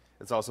 right?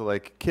 It's also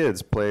like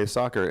kids play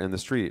soccer in the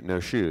street, no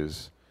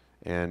shoes,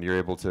 and you're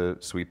able to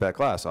sweep that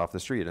glass off the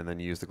street and then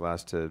use the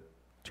glass to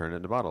turn it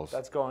into bottles.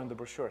 That's going in the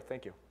brochure.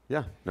 Thank you.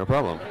 Yeah, no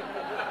problem.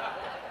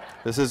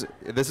 This is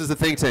the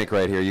think tank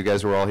right here. You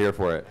guys were all here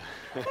for it.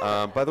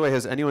 By the way,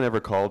 has anyone ever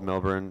called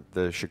Melbourne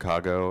the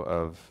Chicago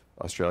of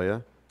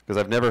Australia? Because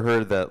I've never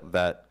heard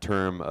that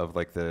term of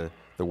like the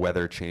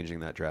weather changing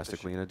that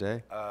drastically in a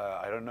day.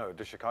 I don't know.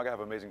 Does Chicago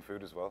have amazing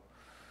food as well?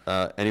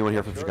 Anyone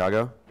here from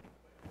Chicago?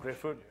 Great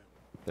food.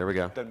 There we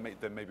go. Then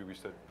maybe we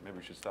should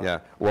start. Yeah.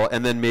 Well,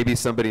 and then maybe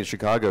somebody in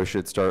Chicago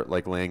should start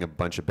like laying a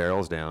bunch of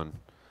barrels down.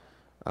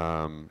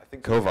 I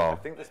think Koval. I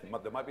think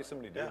there might be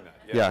somebody doing that.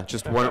 Yeah,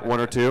 just one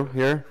or two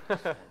here.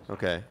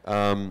 Okay.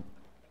 And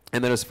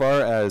then as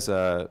far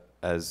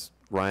as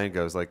Ryan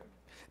goes, like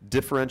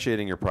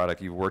differentiating your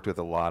product, you've worked with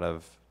a lot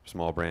of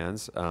small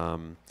brands.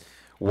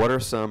 What are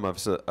some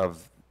of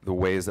the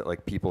ways that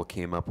like people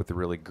came up with the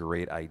really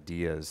great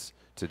ideas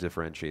to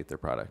differentiate their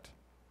product?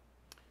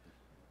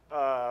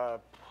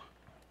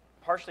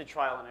 Partially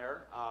trial and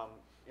error.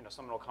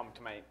 Someone will come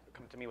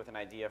to me with an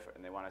idea,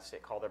 and they want to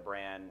call their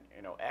brand,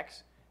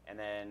 X, and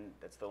then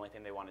that's the only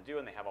thing they want to do,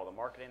 and they have all the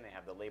marketing, they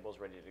have the labels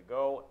ready to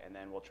go, and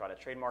then we'll try to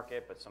trademark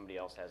it, but somebody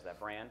else has that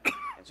brand,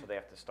 and so they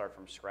have to start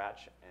from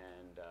scratch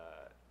and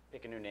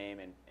pick a new name,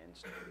 and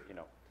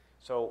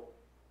So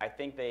I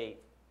think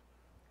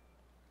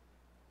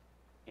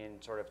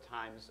in sort of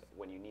times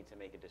when you need to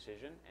make a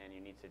decision and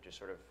you need to just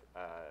sort of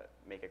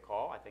make a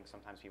call, I think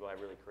sometimes people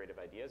have really creative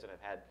ideas, and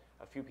I've had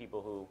a few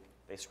people who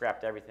they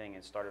scrapped everything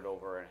and started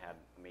over and had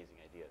amazing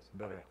ideas.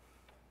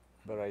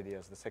 Better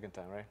ideas the second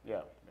time, right?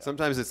 Yeah.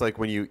 Sometimes it's like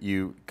when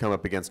you come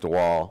up against a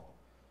wall,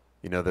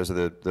 those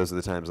are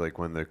the times like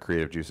when the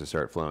creative juices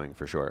start flowing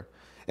for sure.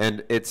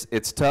 And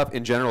it's tough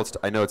in general.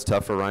 I know it's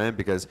tough for Ryan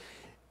because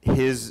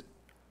his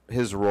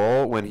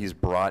role when he's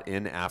brought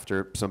in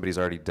after somebody's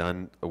already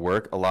done a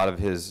work, a lot of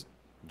his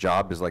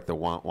job is like the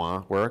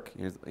wah work.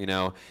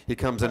 He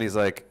comes in, he's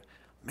like,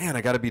 man,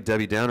 I got to be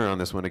Debbie Downer on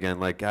this one again.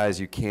 Like, guys,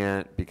 you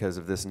can't because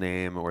of this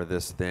name or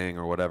this thing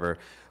or whatever.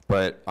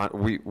 But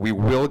we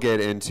will get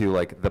into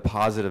like the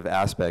positive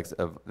aspects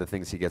of the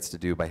things he gets to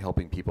do by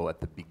helping people at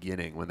the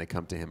beginning when they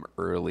come to him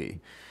early,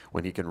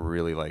 when he can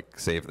really like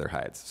save their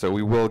hides. So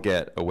we will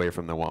get away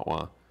from the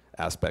wah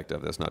aspect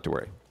of this, not to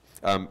worry.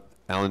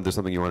 Alan, there's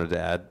something you wanted to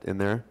add in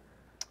there?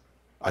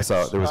 I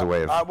saw there was a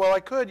wave. Well,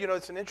 I could. You know,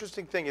 it's an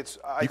interesting thing.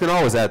 You can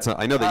always add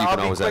something. I know that you can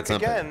always add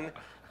something. Again,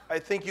 I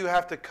think you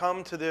have to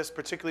come to this,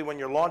 particularly when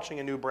you're launching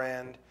a new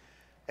brand,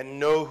 and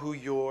know who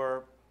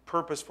your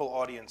purposeful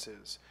audience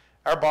is.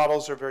 Our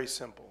bottles are very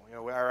simple. You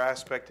know, our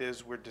aspect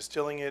is we're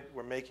distilling it,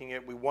 we're making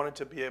it. We wanted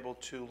to be able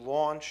to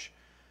launch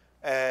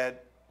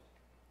at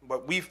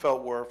what we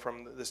felt were,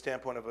 from the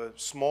standpoint of a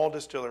small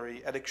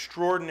distillery, at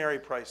extraordinary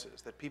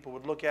prices, that people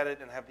would look at it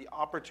and have the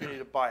opportunity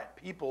to buy it.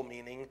 People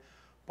meaning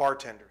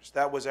bartenders.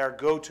 That was our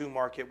go-to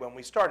market when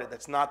we started.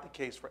 That's not the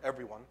case for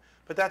everyone,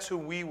 but that's who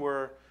we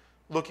were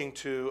looking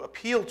to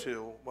appeal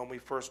to when we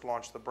first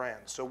launched the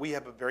brand. So we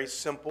have a very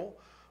simple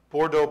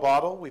Bordeaux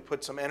bottle. We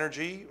put some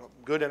energy,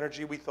 good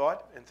energy we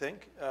thought and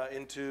think,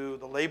 into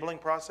the labeling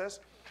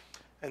process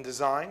and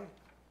design.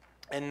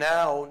 And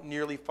now,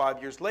 nearly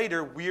 5 years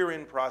later, we're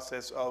in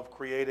process of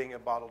creating a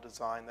bottle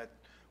design that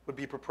would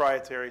be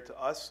proprietary to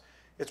us.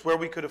 It's where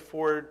we could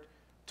afford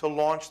to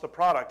launch the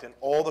product, and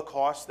all the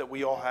costs that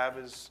we all have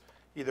as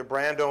either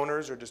brand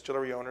owners or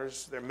distillery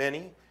owners. There are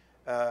many,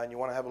 and you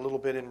want to have a little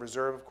bit in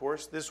reserve, of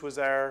course. This was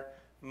our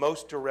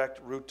most direct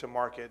route to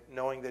market,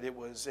 knowing that it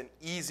was an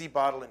easy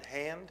bottle in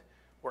hand,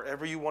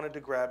 wherever you wanted to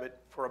grab it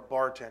for a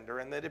bartender,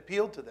 and that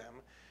appealed to them.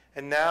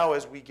 And now,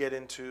 as we get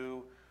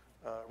into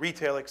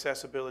retail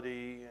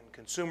accessibility and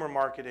consumer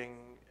marketing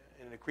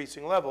at an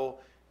increasing level,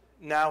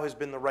 now has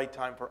been the right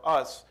time for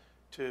us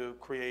to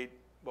create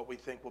what we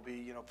think will be,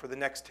 you know, for the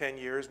next 10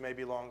 years,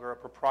 maybe longer, a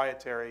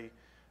proprietary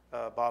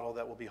bottle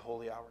that will be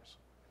wholly ours.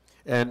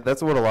 And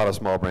that's what a lot of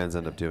small brands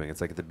end up doing.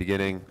 It's like at the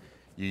beginning,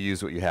 you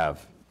use what you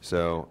have.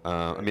 So,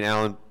 I mean,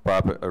 Alan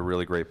brought up a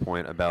really great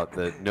point about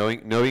the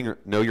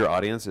know your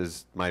audience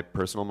is my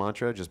personal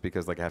mantra, just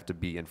because like I have to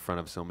be in front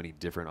of so many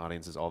different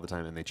audiences all the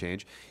time, and they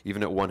change.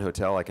 Even at one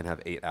hotel, I can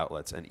have 8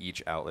 outlets, and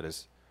each outlet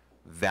is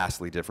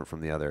vastly different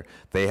from the other.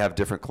 They have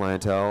different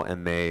clientele,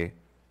 and they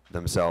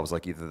themselves,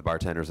 like either the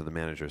bartenders or the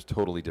managers,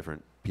 totally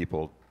different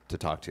people to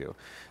talk to.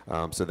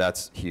 So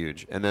that's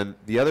huge. And then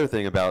the other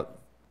thing about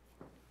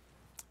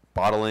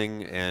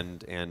bottling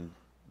and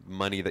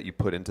money that you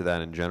put into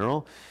that in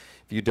general,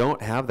 if you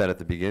don't have that at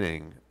the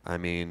beginning, I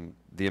mean,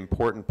 the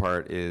important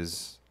part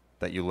is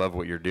that you love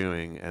what you're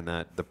doing and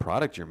that the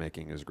product you're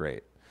making is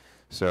great.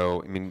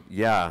 So, I mean,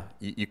 yeah,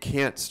 you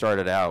can't start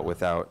it out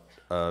without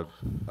a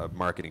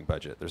marketing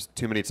budget. There's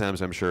too many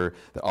times, I'm sure,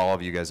 that all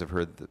of you guys have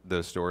heard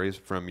those stories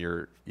from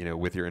your, you know,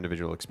 with your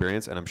individual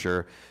experience, and I'm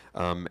sure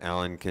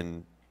Alan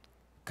can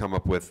come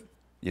up with,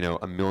 you know,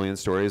 a million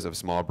stories of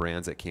small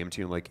brands that came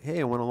to you and like, hey,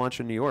 I want to launch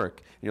in New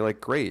York. And you're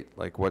like, great.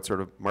 Like, what sort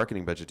of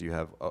marketing budget do you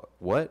have?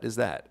 What is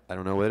that? I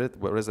don't know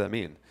what does that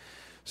mean?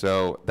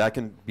 So that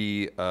can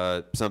be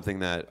something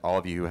that all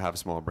of you who have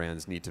small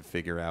brands need to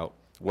figure out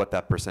what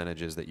that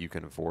percentage is that you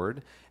can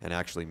afford, and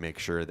actually make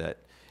sure that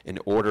in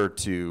order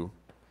to,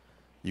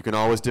 you can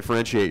always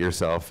differentiate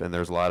yourself, and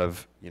there's a lot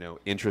of, you know,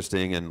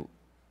 interesting and,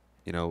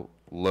 you know,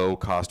 low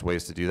cost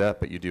ways to do that,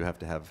 but you do have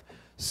to have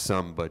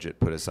some budget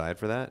put aside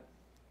for that.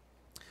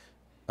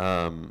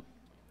 One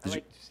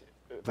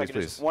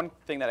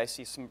thing that I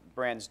see some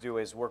brands do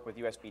is work with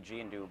USBG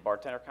and do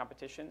bartender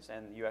competitions,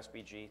 and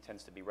USBG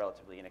tends to be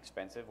relatively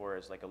inexpensive,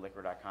 whereas like a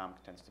liquor.com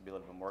tends to be a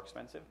little bit more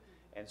expensive.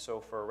 And so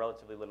for a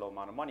relatively little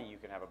amount of money, you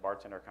can have a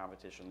bartender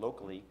competition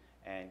locally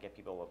and get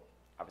people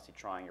obviously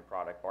trying your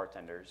product,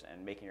 bartenders,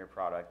 and making your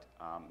product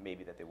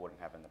maybe that they wouldn't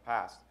have in the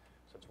past.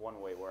 So it's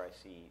one way where I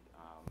see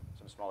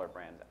some smaller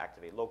brands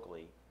activate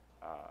locally,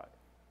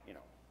 you know,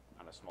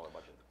 on a smaller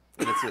budget.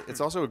 And it's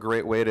also a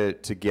great way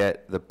to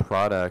get the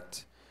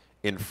product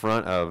in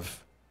front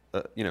of,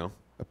 you know,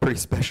 a pretty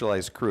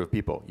specialized crew of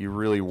people. You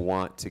really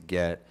want to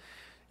get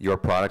your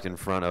product in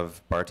front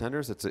of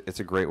bartenders.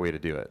 It's a great way to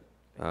do it.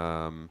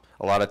 A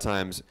lot of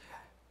times,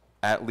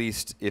 at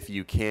least if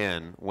you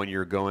can, when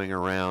you're going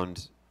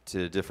around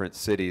to different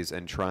cities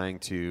and trying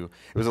to,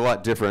 it was a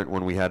lot different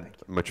when we had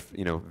much,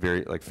 you know,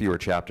 very like fewer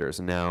chapters.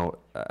 And now,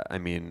 I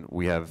mean,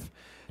 we have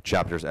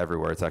chapters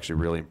everywhere. It's actually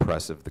really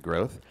impressive, the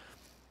growth.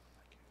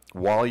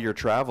 While you're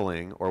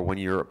traveling, or when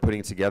you're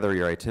putting together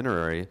your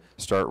itinerary,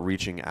 start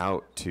reaching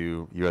out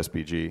to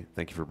USBG.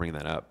 Thank you for bringing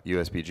that up.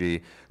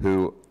 USBG,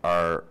 who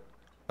are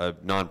a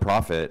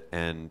nonprofit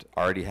and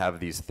already have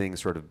these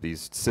things, sort of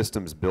these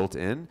systems built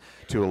in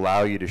to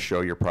allow you to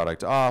show your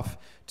product off,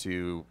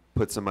 to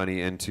put some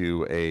money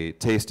into a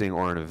tasting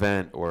or an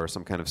event or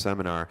some kind of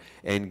seminar,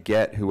 and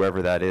get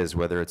whoever that is,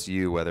 whether it's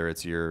you, whether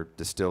it's your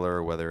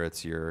distiller, whether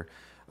it's your,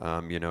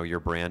 you know, your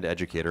brand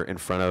educator, in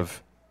front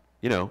of,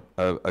 you know,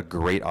 a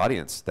great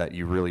audience that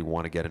you really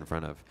want to get in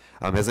front of.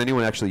 Has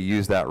anyone actually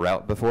used that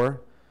route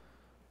before?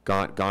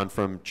 Gone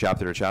from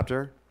chapter to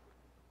chapter?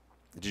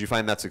 Did you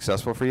find that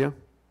successful for you?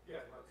 Yeah,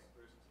 that's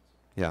very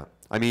successful. Yeah.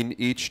 I mean,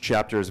 each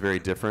chapter is very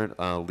different.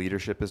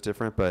 Leadership is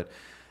different, but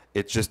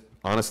it's just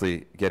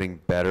honestly getting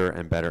better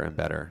and better and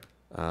better.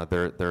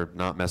 They're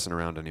not messing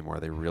around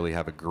anymore. They really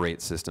have a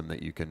great system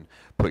that you can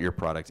put your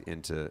product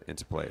into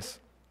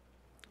place.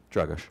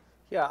 Dragos.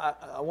 Yeah,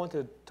 I want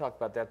to talk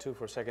about that too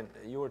for a second.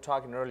 You were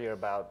talking earlier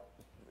about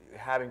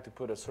having to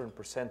put a certain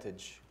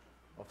percentage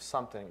of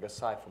something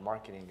aside from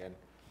marketing. And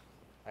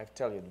I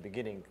tell you, at the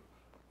beginning,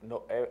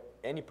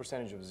 any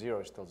percentage of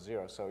 0 is still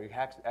 0. So you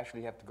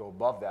actually have to go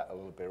above that a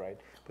little bit, right?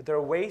 But there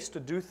are ways to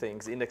do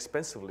things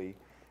inexpensively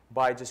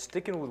by just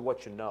sticking with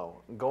what you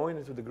know, going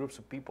into the groups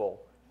of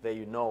people that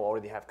you know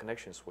already have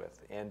connections with.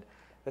 And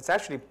that's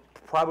actually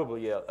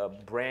probably a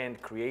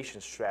brand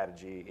creation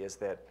strategy, is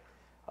that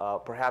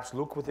perhaps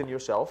look within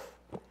yourself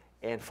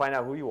and find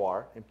out who you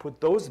are and put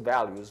those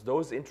values,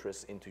 those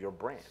interests into your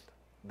brand.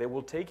 They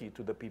will take you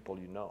to the people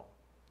you know.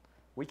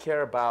 We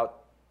care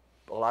about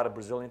a lot of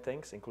Brazilian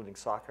things, including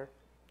soccer.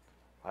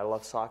 I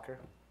love soccer.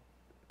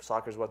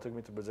 Soccer is what took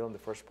me to Brazil in the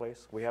first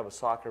place. We have a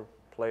soccer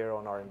player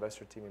on our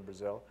investor team in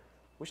Brazil.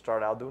 We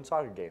started out doing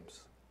soccer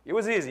games. It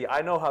was easy.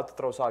 I know how to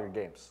throw soccer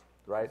games,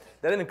 right?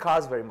 That didn't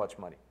cost very much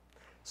money.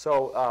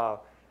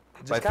 So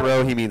by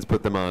throw, he means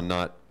put them on,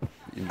 not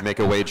make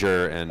a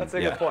wager. And that's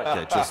a good point.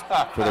 Okay, just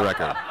for the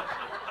record.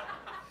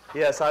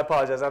 Yes, I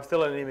apologize. I'm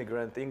still an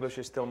immigrant. English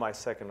is still my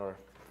second or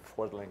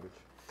fourth language.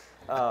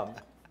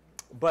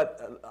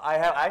 But I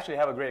actually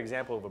have a great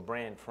example of a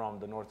brand from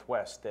the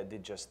Northwest that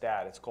did just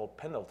that. It's called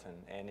Pendleton,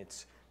 and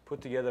it's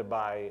put together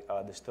by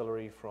a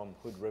distillery from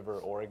Hood River,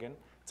 Oregon.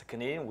 It's a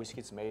Canadian whiskey.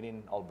 It's made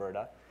in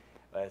Alberta.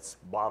 It's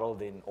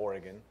bottled in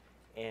Oregon,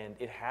 and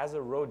it has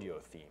a rodeo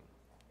theme.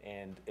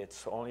 And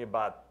it's only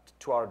about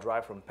a 2-hour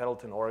drive from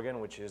Pendleton, Oregon,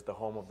 which is the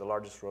home of the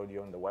largest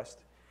rodeo in the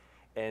West.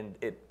 And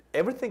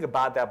everything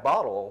about that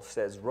bottle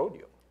says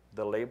rodeo.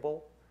 The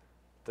label,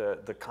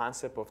 the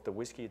concept of the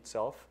whiskey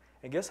itself.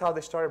 And guess how they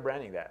started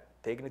branding that?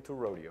 Taking it to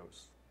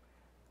rodeos,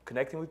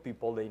 connecting with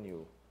people they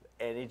knew.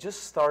 And it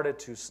just started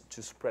to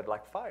spread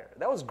like fire.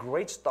 That was a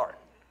great start.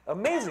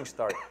 Amazing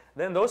start.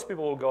 Then those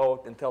people will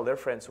go and tell their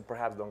friends who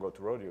perhaps don't go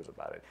to rodeos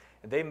about it.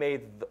 And they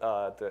made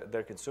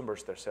their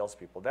consumers their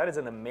salespeople. That is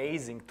an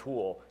amazing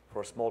tool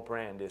for a small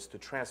brand, is to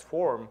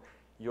transform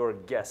your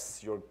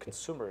guests, your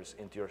consumers,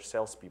 into your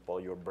salespeople,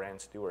 your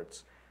brand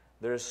stewards.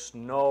 There's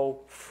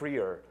no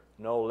freer,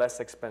 no less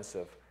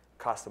expensive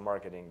cost of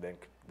marketing than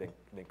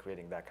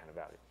creating that kind of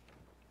value.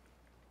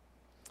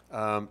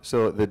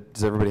 So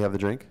does everybody have the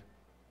drink?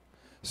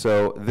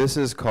 So this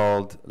is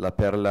called La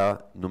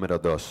Perla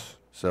Número 2.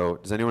 So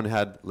does anyone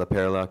had La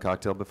Perla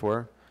cocktail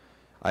before?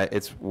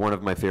 It's one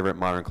of my favorite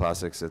modern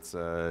classics. It's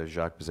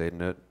Jacques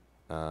Bezuidenhout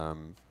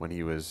when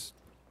he was,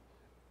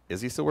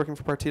 is he still working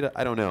for Partida?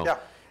 I don't know. Yeah.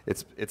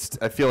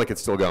 I feel like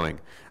it's still going.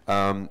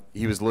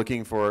 He was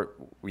looking for,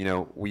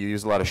 we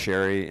use a lot of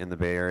sherry in the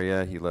Bay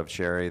Area. He loved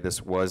sherry.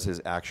 This was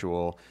his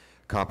actual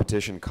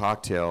competition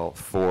cocktail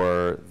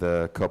for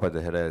the Copa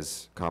de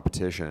Jerez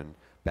competition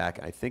back,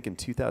 I think, in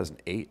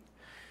 2008.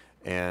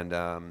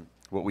 And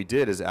what we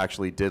did is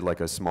actually did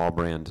like a small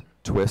brand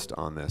twist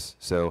on this.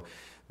 So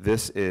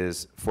this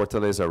is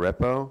Fortaleza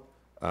Repo,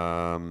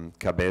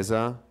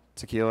 Cabeza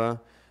tequila,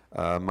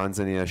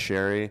 Manzanilla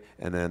sherry,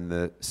 and then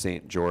the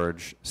St.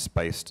 George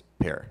spiced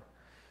pear.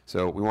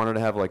 So we wanted to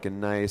have like a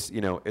nice,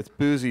 it's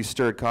boozy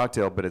stirred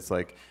cocktail, but it's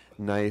like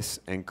nice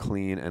and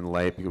clean and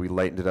light because we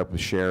lightened it up with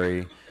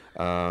sherry.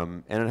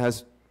 And it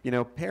has,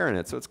 pear in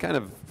it. So it's kind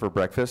of for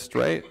breakfast,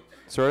 right?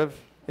 Sort of?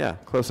 Yeah,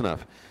 close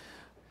enough.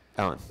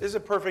 Alan. This is a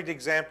perfect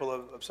example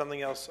of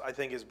something else I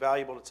think is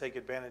valuable to take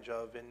advantage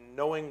of in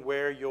knowing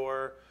where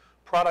your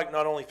product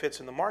not only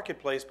fits in the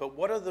marketplace, but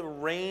what are the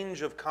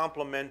range of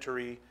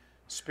complementary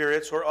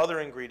spirits or other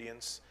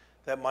ingredients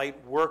that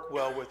might work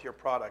well with your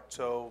product.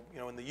 So,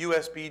 in the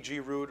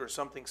USBG route or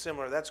something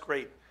similar, that's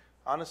great.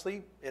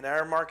 Honestly, in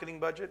our marketing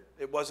budget,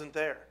 it wasn't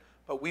there.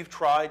 But we've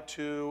tried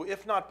to,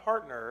 if not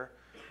partner,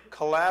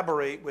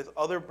 collaborate with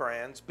other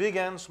brands, big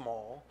and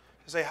small,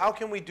 to say, how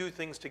can we do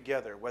things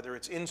together, whether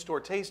it's in-store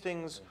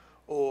tastings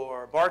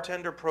or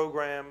bartender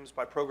programs.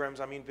 By programs,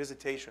 I mean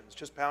visitations,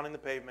 just pounding the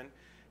pavement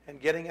and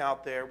getting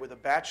out there with a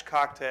batch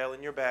cocktail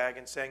in your bag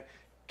and saying,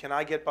 can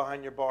I get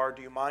behind your bar?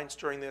 Do you mind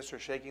stirring this or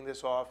shaking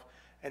this off?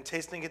 And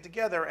tasting it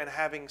together and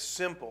having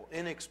simple,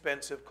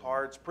 inexpensive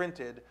cards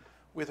printed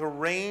with a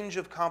range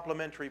of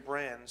complementary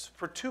brands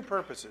for two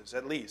purposes,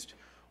 at least.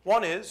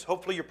 One is,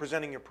 hopefully you're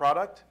presenting your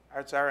product,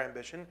 that's our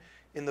ambition,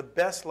 in the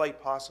best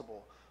light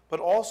possible, but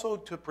also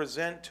to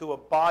present to a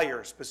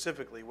buyer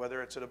specifically,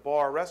 whether it's at a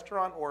bar,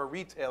 restaurant, or a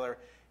retailer,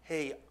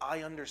 hey,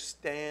 I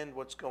understand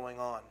what's going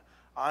on.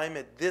 I'm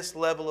at this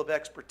level of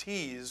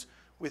expertise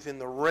within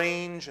the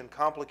range and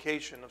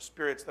complication of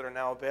spirits that are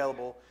now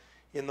available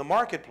in the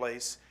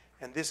marketplace,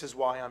 and this is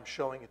why I'm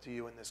showing it to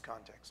you in this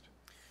context.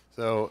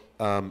 So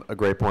a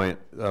great point.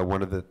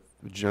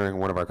 During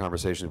one of our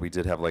conversations, we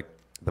did have like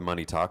the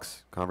money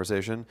talks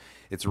conversation.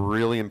 It's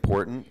really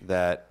important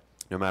that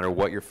no matter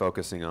what you're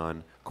focusing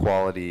on,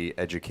 quality,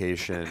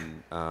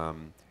 education,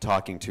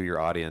 talking to your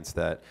audience,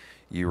 that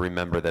you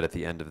remember that at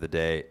the end of the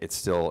day, it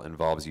still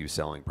involves you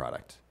selling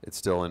product. It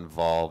still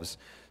involves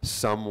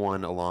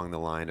someone along the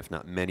line, if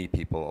not many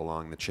people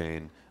along the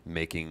chain,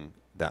 making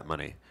that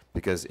money.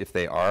 Because if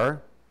they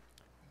are,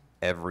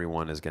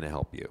 everyone is going to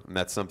help you. And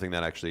that's something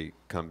that actually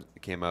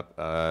came up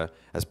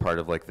as part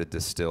of like the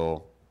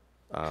Distill,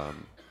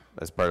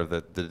 as part of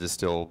the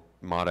Distill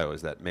motto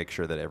is that make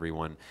sure that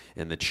everyone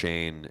in the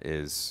chain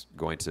is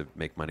going to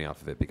make money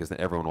off of it, because then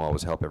everyone will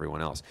always help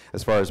everyone else.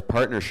 As far as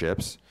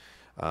partnerships,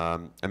 I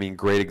mean,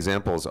 great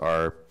examples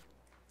are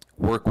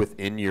work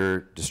within your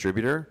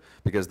distributor,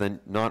 because then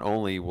not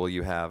only will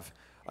you have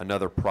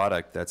another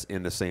product that's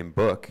in the same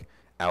book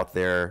out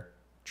there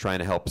trying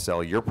to help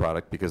sell your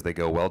product because they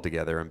go well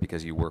together and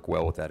because you work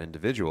well with that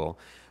individual,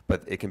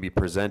 but it can be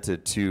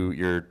presented to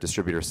your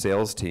distributor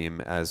sales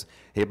team as,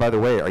 hey, by the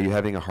way, are you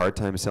having a hard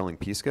time selling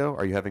Pisco?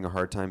 Are you having a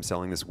hard time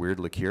selling this weird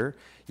liqueur?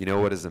 You know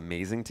what is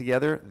amazing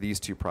together? These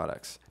two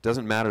products. It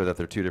doesn't matter that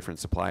they're two different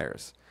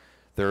suppliers.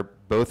 They're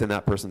both in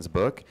that person's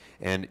book,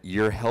 and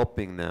you're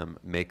helping them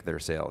make their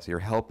sales. You're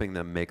helping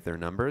them make their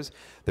numbers.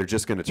 They're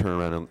just going to turn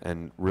around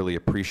and really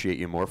appreciate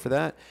you more for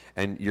that,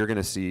 and you're going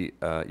to see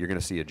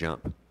a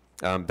jump.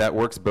 That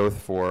works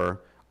both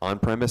for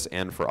on-premise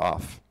and for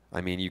off. I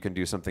mean, you can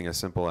do something as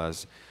simple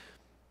as,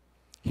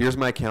 here's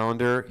my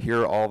calendar.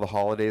 Here are all the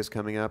holidays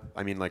coming up.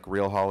 I mean, like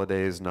real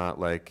holidays, not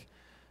like,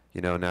 you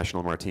know,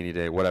 National Martini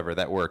Day, whatever.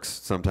 That works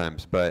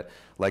sometimes, but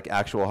like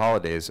actual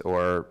holidays,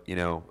 or you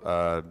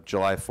know,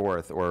 July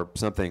 4th or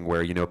something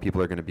where you know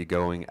people are going to be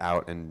going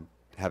out and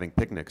having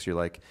picnics. You're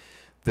like,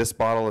 this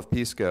bottle of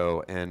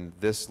Pisco and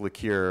this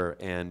liqueur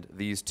and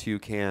these 2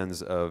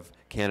 cans of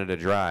Canada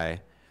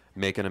Dry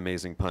make an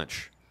amazing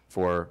punch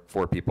for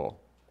 4 people.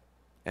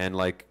 And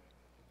like,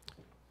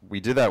 we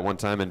did that one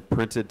time and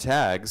printed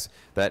tags,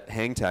 that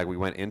hang tag. We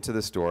went into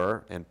the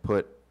store and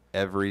put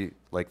every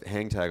like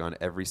hang tag on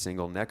every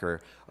single necker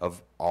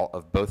of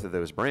both of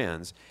those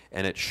brands,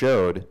 and it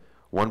showed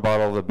 1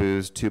 bottle of the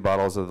booze, 2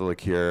 bottles of the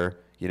liqueur,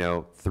 you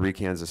know, 3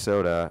 cans of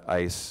soda,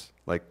 ice.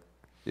 Like,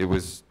 it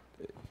was,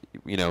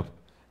 you know,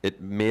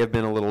 it may have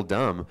been a little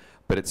dumb,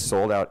 but it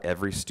sold out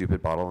every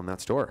stupid bottle in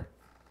that store.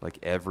 Like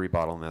every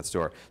bottle in that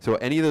store. So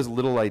any of those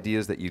little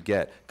ideas that you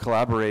get,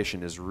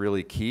 collaboration is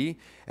really key,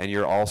 and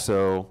you're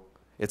also,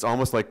 it's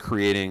almost like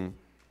creating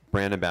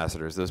brand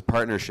ambassadors. Those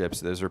partnerships,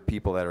 those are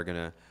people that are going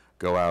to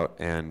go out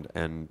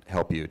and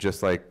help you.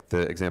 Just like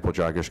the example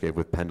Dragos gave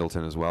with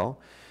Pendleton as well.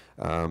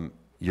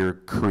 You're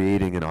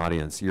creating an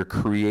audience. You're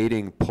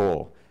creating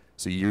pull.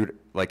 So you're,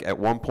 like, at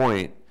one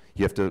point,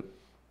 you have to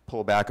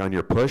pull back on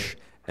your push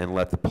and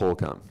let the pull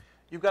come.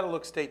 You've got to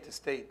look state to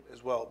state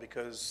as well,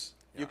 because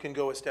you can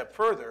go a step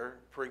further.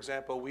 For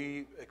example,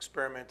 we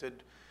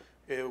experimented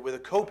with a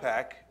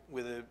co-pack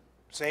with the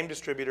same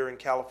distributor in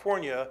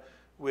California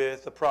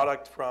with a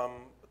product from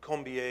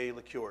Combier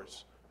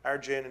Liqueurs. Our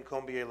gin and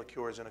Combier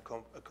Liqueurs in a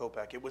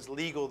co-pack. It was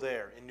legal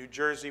there. In New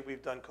Jersey,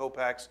 we've done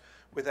co-packs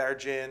with our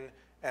gin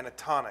and a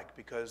tonic,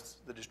 because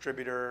the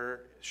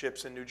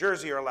distributorships in New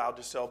Jersey are allowed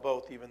to sell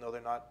both, even though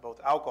they're not both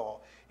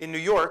alcohol. In New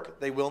York,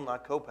 they will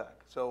not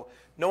co-pack. So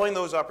knowing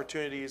those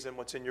opportunities and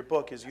what's in your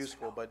book is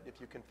useful, but if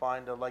you can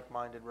find a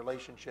like-minded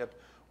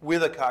relationship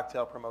with a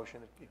cocktail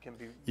promotion, it can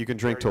be. You can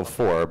drink till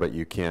 4, but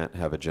you can't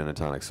have a gin and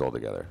tonic sold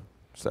together.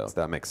 So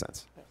that makes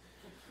sense.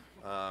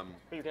 But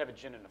you could have a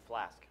gin in a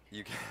flask.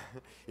 You can,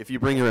 if you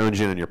bring your own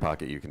gin in your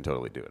pocket, you can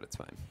totally do it. It's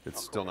fine.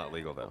 It's still not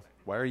legal, though.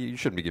 Why are you? You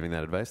shouldn't be giving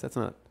that advice. That's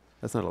not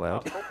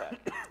allowed.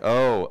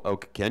 Oh,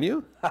 can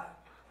you?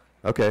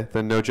 Okay,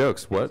 then no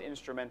jokes. What? It's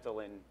instrumental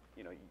in,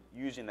 you know,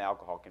 using the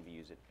alcohol can be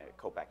used at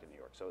co-pack in New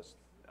York. So it's,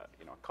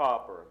 you know, a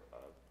cup or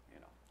you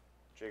know,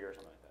 jig or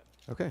something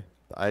like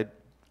that.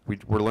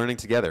 Okay, we're learning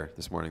together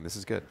this morning. This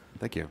is good.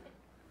 Thank you.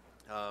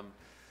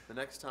 The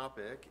next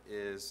topic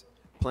is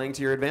playing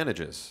to your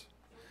advantages.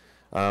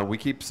 We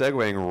keep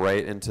segueing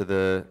right into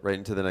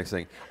the next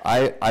thing.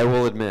 I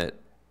will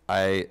admit,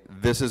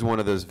 this is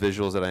one of those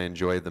visuals that I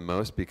enjoyed the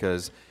most,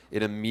 because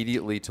it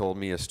immediately told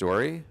me a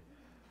story,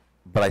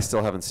 but I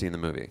still haven't seen the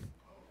movie.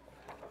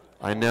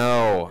 I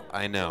know.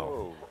 I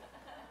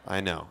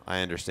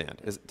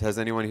understand. Has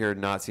anyone here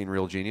not seen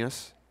Real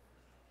Genius?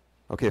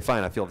 Okay,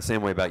 fine. I feel the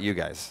same way about you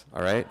guys.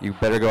 All right, you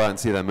better go out and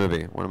see that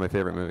movie. One of my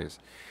favorite movies.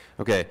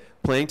 Okay,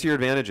 playing to your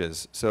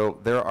advantages. So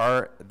there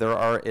are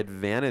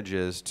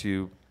advantages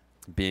to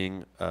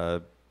being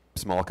a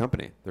small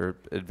company. There are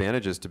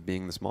advantages to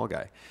being the small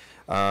guy.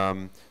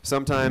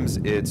 Sometimes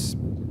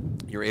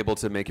you're able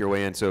to make your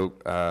way in. So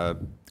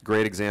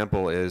great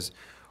example is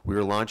we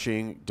were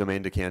launching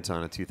Domaine de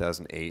Canton in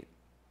 2008.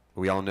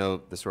 We all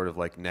know the sort of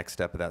like next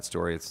step of that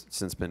story. It's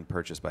since been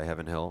purchased by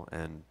Heaven Hill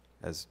and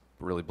has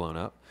really blown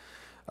up.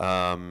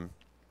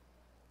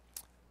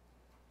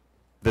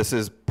 This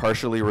is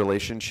partially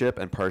relationship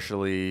and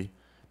partially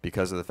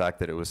because of the fact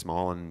that it was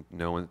small and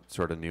no one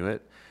sort of knew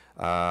it.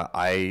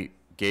 I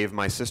gave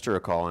my sister a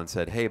call and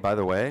said, hey, by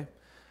the way,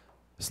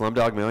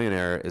 Slumdog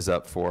Millionaire is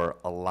up for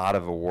a lot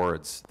of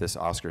awards this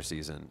Oscar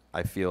season.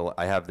 I feel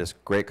I have this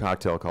great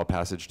cocktail called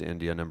Passage to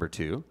India No.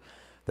 2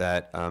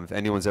 that if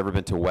anyone's ever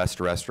been to West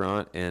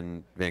Restaurant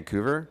in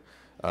Vancouver,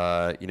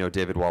 you know,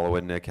 David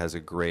Walowidnik has a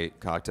great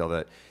cocktail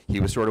that he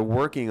was sort of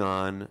working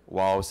on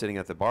while I was sitting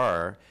at the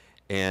bar.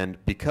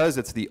 And because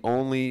it's the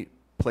only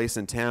place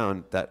in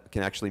town that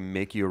can actually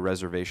make you a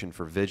reservation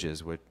for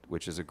Vidges,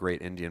 which is a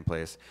great Indian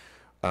place,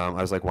 I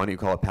was like, why don't you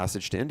call it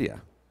Passage to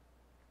India?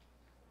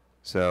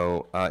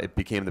 So it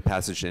became the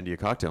Passage to India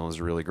cocktail and it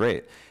was really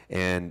great.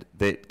 And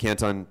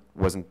Canton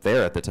wasn't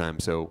there at the time,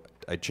 so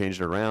I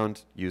changed it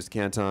around, used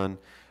Canton.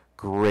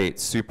 Great,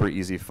 super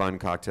easy, fun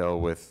cocktail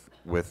with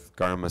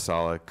garam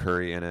masala,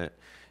 curry in it.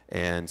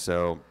 And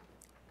so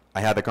I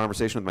had the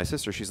conversation with my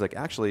sister. She's like,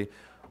 actually,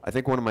 I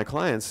think one of my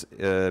clients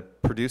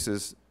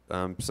produces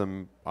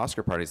some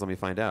Oscar parties. Let me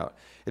find out.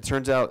 It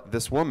turns out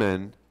this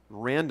woman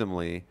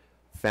randomly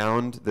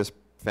found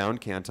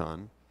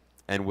Canton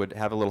and would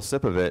have a little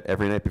sip of it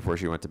every night before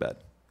she went to bed.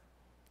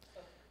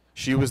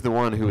 She was the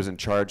one who was in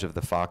charge of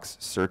the Fox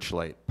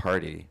Searchlight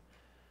party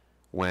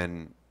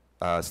when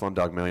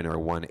Slumdog Millionaire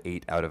won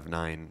 8 out of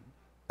 9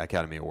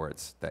 Academy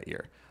Awards that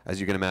year. As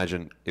you can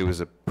imagine, it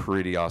was a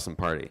pretty awesome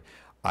party.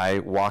 I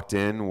walked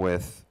in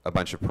with a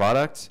bunch of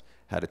product,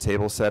 had a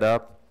table set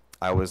up.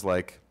 I was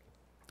like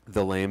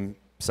the lame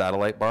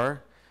satellite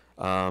bar.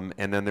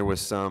 And then there was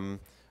some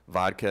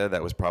vodka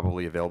that was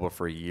probably available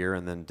for a year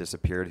and then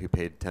disappeared who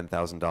paid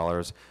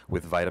 $10,000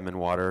 with vitamin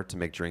water to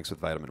make drinks with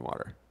vitamin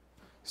water.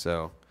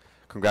 So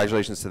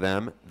congratulations to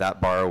them.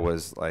 That bar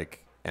was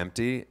like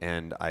empty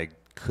and I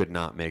could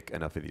not make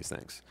enough of these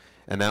things.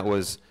 And that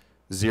was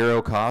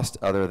zero cost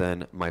other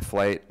than my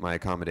flight, my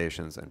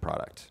accommodations, and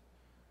product.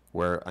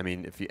 Where, I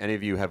mean, if any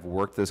of you have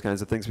worked those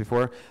kinds of things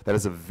before, that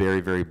is a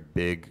very, very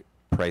big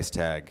price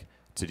tag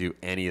to do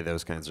any of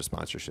those kinds of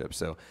sponsorships.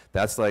 So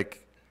that's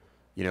like,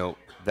 you know,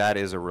 that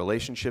is a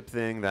relationship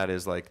thing. That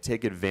is like,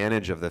 take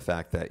advantage of the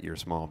fact that you're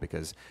small,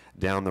 because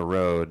down the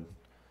road,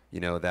 you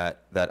know,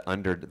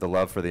 the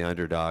love for the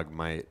underdog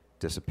might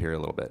disappear a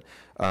little bit.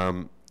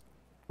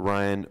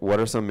 Ryan, what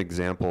are some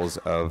examples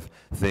of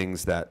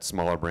things that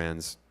smaller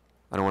brands,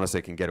 I don't want to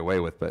say can get away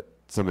with, but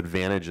some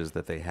advantages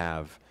that they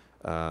have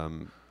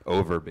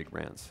over big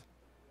brands?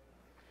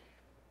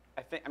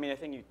 I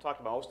think you talked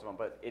about most of them,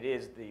 but it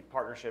is the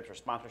partnerships or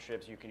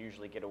sponsorships you can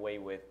usually get away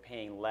with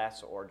paying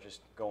less or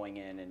just going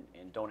in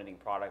and donating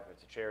product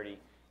to charity.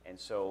 And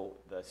so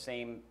the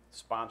same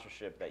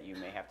sponsorship that you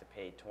may have to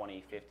pay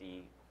 $20,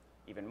 $50,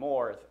 even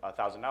more,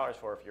 $1,000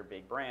 for if you're a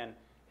big brand,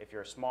 if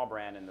you're a small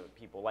brand and the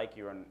people like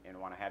you and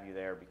want to have you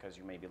there because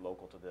you may be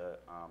local to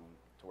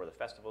to where the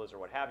festival is or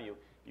what have you,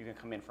 you can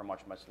come in for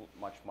much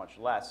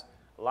less.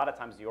 A lot of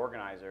times the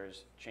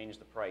organizers change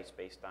the price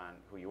based on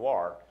who you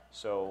are.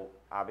 So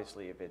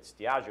obviously if it's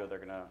Diageo, they're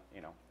going to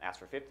ask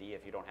for 50.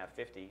 If you don't have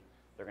 50,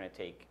 they're going to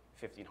take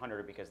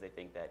 1,500 because they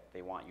think that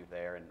they want you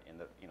there and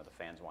the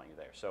fans want you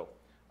there. So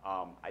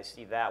I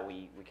see that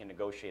we can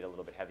negotiate a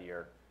little bit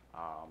heavier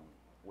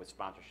with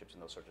sponsorships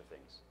and those sorts of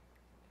things.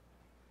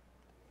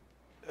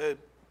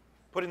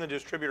 Putting the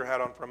distributor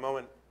hat on for a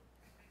moment,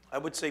 I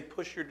would say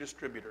push your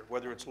distributor,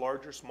 whether it's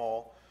large or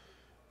small.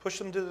 Push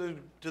them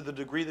to the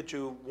degree that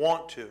you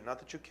want to, not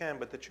that you can,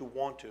 but that you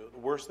want to. The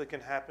worst that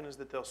can happen is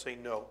that they'll say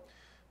no.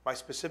 My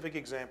specific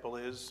example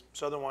is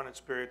Southern Wine and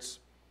Spirits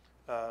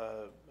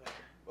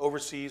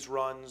overseas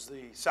runs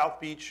the South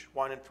Beach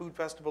Wine and Food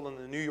Festival and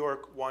the New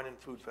York Wine and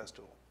Food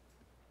Festival.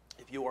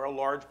 If you are a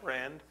large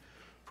brand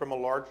from a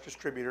large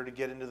distributor to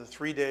get into the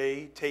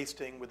 3-day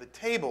tasting with a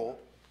table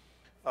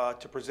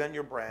to present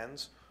your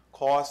brands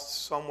costs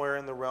somewhere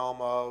in the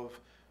realm of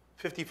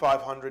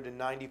 $5,500 to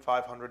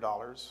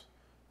 $9,500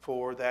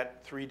 for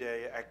that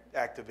 3-day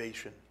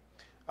activation.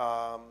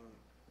 Ask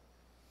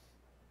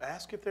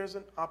if there's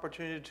an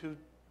opportunity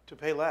to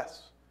pay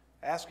less.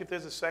 Ask if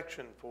there's a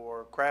section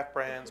for craft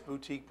brands,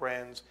 boutique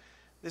brands.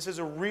 This is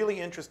a really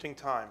interesting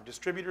time.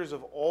 Distributors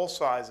of all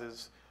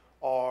sizes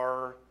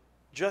are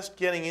just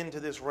getting into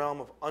this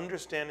realm of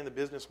understanding the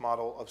business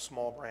model of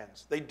small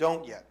brands. They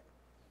don't yet.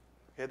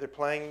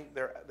 Okay,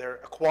 they're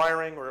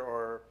acquiring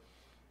or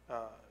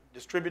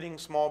distributing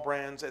small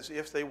brands as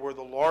if they were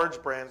the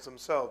large brands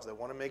themselves. They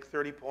want to make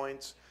 30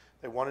 points.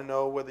 They want to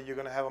know whether you're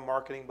going to have a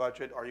marketing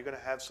budget. Are you going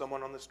to have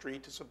someone on the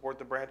street to support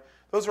the brand?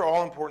 Those are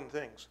all important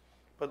things.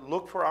 But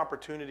look for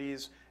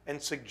opportunities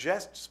and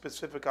suggest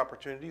specific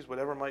opportunities,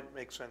 whatever might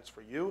make sense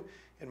for you.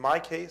 In my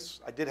case,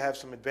 I did have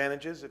some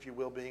advantages, if you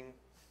will, being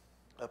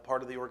a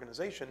part of the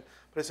organization.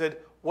 But I said,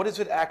 what does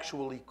it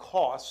actually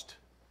cost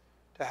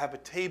to have a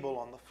table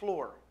on the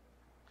floor?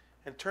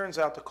 And it turns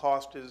out the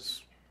cost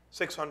is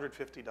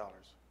 $650.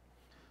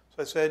 So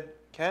I said,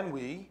 can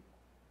we,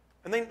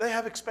 and they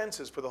have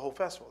expenses for the whole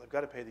festival. They've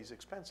got to pay these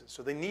expenses.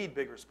 So they need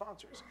bigger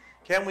sponsors.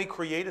 Can we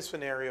create a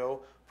scenario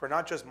for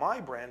not just my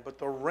brand, but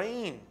the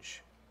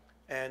range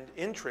and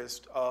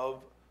interest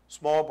of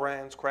small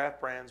brands, craft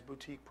brands,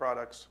 boutique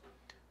products,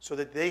 so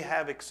that they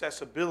have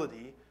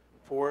accessibility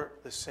for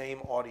the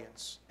same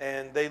audience?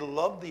 And they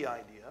love the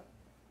idea.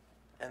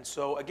 And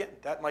so, again,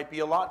 that might be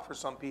a lot for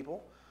some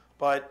people,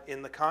 but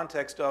in the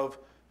context of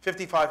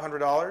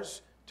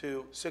 $5,500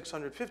 to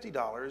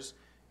 $650,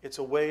 it's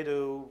a way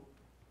to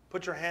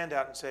put your hand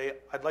out and say,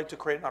 I'd like to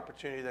create an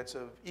opportunity that's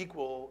of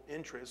equal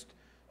interest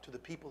to the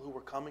people who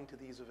are coming to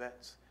these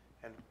events,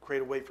 and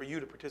create a way for you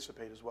to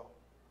participate as well.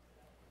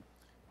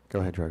 Go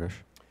ahead, Dragos.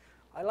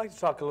 I'd like to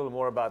talk a little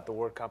more about the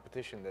word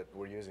competition that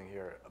we're using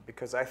here,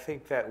 because I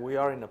think that we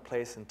are in a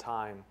place and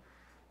time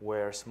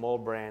where small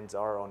brands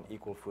are on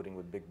equal footing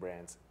with big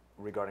brands,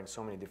 regarding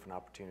so many different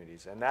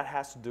opportunities. And that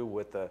has to do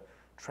with the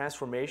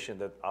transformation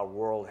that our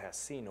world has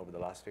seen over the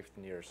last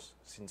 15 years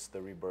since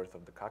the rebirth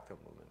of the cocktail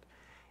movement.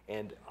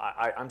 And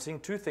I'm seeing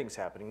two things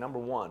happening. Number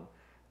one,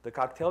 the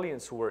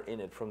cocktailians who were in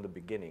it from the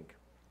beginning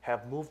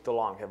have moved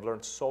along, have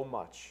learned so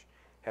much,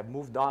 have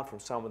moved on from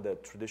some of the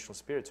traditional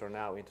spirits, are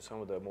now into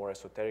some of the more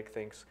esoteric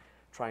things,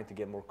 trying to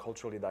get more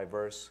culturally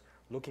diverse,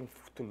 looking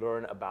to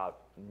learn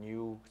about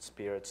new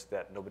spirits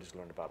that nobody's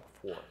learned about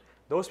before.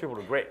 Those people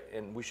are great,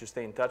 and we should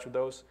stay in touch with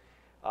those.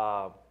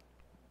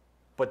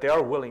 But they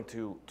are willing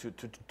to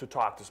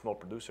talk to small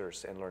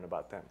producers and learn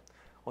about them.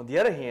 On the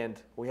other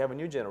hand, we have a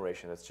new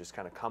generation that's just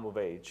kind of come of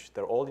age.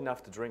 They're old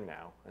enough to drink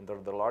now, and they're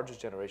the largest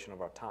generation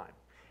of our time.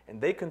 And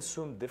they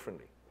consume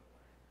differently.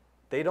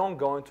 They don't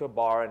go into a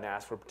bar and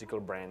ask for a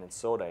particular brand and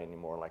soda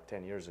anymore like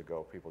 10 years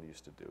ago people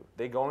used to do.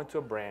 They go into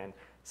a brand,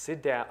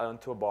 sit down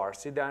into a bar,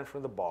 sit down in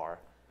front of the bar,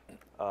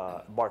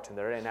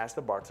 bartender, and ask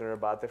the bartender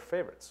about their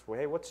favorites. Well,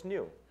 hey, what's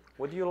new?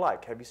 What do you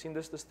like? Have you seen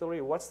this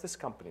distillery? What's this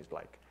company's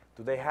like?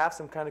 Do they have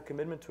some kind of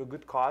commitment to a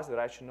good cause that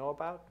I should know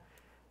about?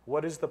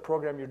 What is the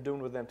program you're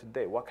doing with them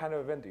today? What kind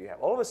of event do you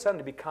have? All of a sudden,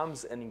 it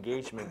becomes an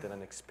engagement and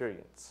an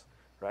experience,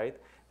 right?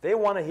 They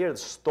want to hear the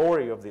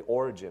story of the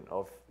origin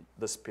of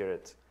the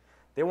spirit.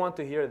 They want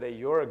to hear that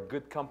you're a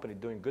good company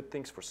doing good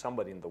things for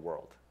somebody in the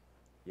world,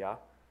 yeah?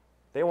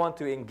 They want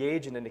to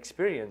engage in an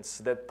experience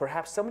that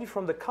perhaps somebody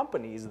from the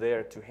company is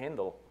there to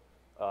handle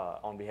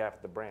on behalf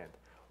of the brand.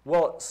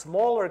 Well,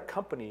 smaller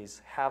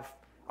companies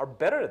are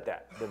better at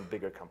that than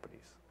bigger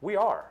companies. We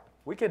are.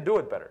 We can do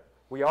it better.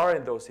 We are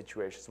in those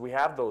situations. We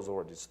have those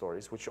origin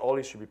stories, which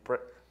always should be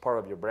part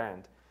of your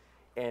brand.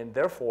 And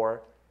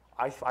therefore,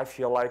 I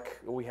feel like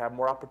we have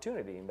more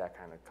opportunity in that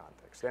kind of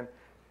context. And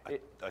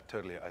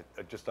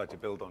I'd just like to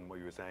build on what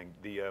you were saying.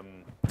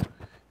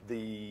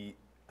 The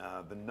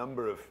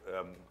number of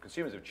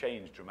consumers have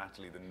changed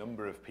dramatically. The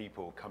number of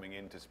people coming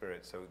into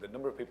spirits. So the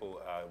number of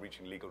people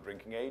reaching legal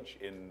drinking age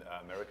in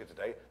America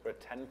today, there are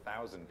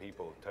 10,000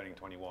 people turning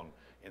 21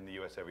 in the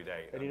US every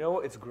day. And you know,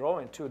 it's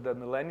growing too. The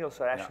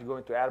millennials are actually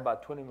going to add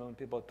about 20 million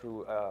people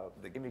to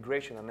the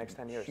immigration in the next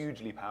 10 years.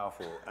 Hugely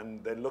powerful.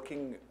 And they're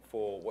looking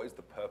for what is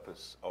the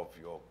purpose of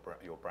your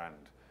brand.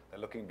 They're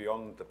looking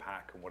beyond the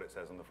pack and what it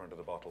says on the front of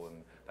the bottle,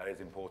 and that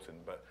is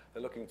important. But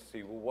they're looking to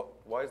see, well,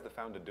 why is the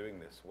founder doing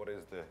this? What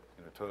is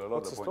to a lot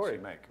of the points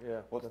you make,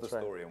 what's the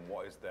story and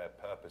what is their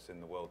purpose in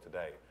the world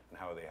today, and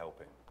how are they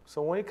helping?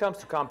 So when it comes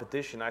to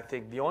competition, I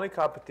think the only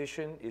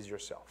competition is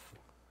yourself.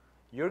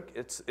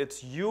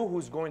 It's you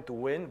who's going to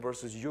win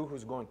versus you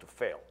who's going to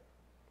fail,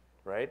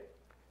 right?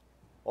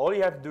 All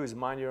you have to do is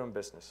mind your own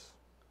business.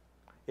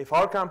 If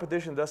our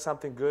competition does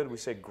something good, we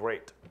say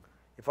great.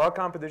 If our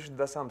competition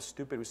does something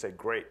stupid, we say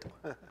great.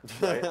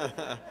 Right?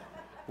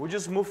 We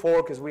just move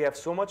forward because we have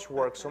so much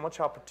work, so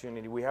much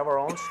opportunity. We have our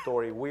own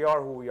story. We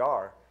are who we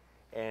are,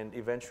 and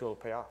eventually it'll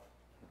pay off.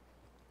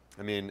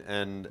 I mean,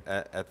 and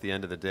at the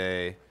end of the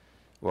day,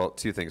 well,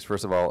 two things.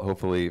 First of all,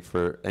 hopefully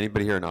for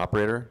anybody here an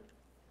operator,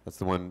 that's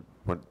the one,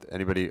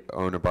 anybody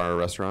own a bar or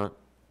restaurant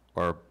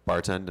or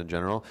bartend in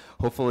general,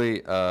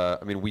 hopefully, I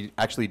mean, we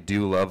actually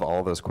do love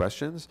all those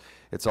questions.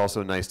 It's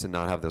also nice to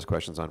not have those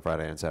questions on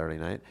Friday and Saturday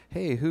night.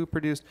 Hey, who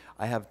produced?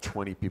 I have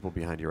 20 people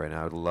behind you right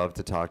now. I would love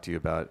to talk to you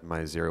about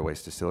my zero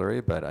waste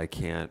distillery, but I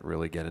can't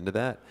really get into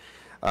that.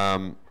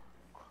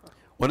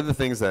 One of the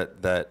things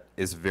that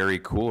is very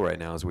cool right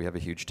now is we have a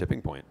huge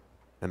tipping point.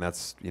 And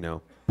that's,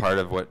 part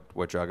of what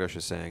Dragos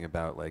is saying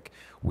about, like,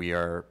 we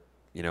are,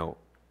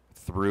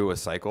 through a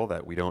cycle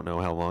that we don't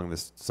know how long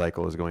this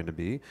cycle is going to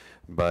be,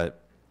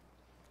 but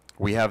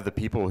we have the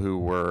people who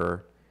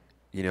were,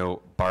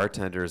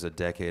 bartenders a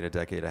decade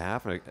and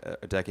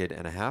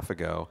a half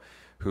ago,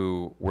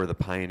 who were the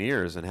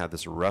pioneers and had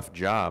this rough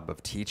job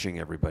of teaching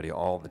everybody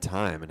all the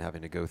time and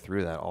having to go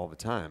through that all the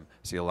time.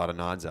 See a lot of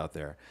nods out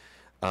there.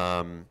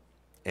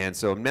 And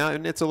so now,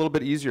 and it's a little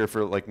bit easier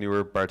for like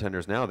newer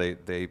bartenders now.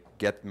 They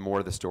get more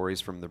of the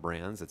stories from the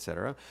brands, et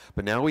cetera.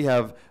 But now we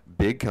have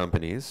big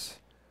companies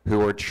who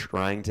are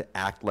trying to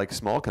act like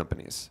small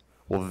companies.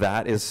 Well,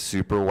 that is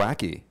super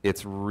wacky.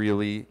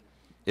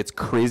 It's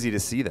crazy to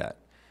see that.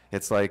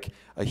 It's like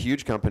a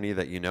huge company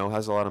that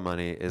has a lot of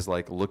money is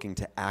like looking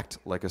to act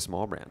like a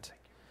small brand.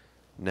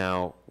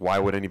 Now, why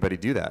would anybody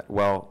do that?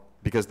 Well,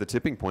 because the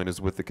tipping point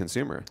is with the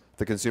consumer.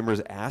 The consumer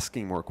is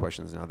asking more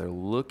questions now. They're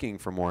looking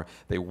for more.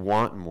 They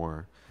want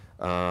more.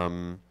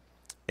 And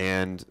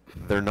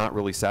they're not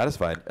really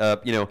satisfied.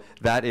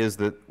 That is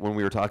when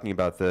we were talking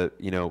about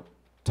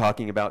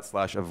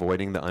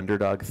avoiding the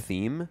underdog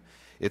theme,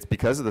 it's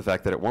because of the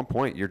fact that at one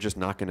point you're just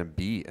not going to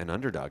be an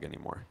underdog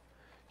anymore.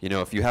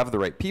 If you have the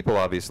right people,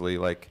 obviously,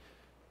 like,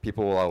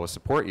 people will always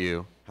support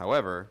you.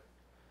 However,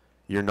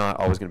 you're not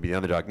always going to be the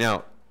underdog.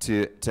 Now,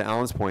 to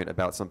Alan's point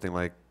about something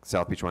like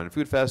South Beach Wine and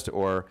Food Fest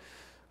or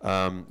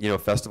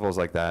festivals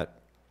like that,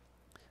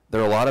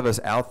 there are a lot of us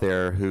out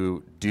there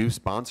who do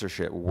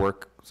sponsorship,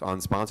 work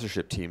on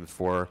sponsorship teams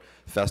for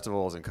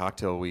festivals and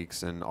cocktail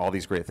weeks and all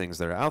these great things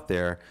that are out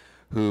there,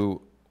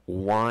 who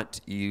want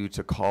you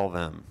to call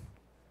them.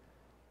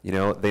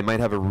 They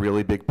might have a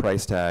really big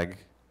price tag,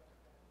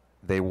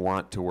 they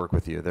want to work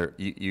with you.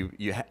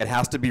 It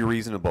has to be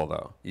reasonable,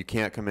 though. You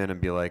can't come in and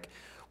be like,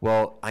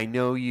 well, I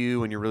know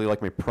you and you really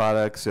like my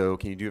product, so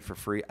can you do it for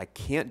free? I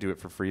can't do it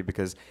for free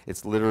because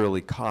it's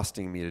literally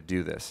costing me to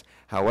do this.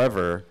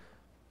 However,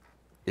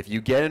 if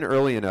you get in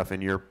early enough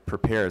and you're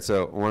prepared,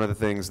 so one of the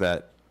things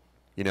that,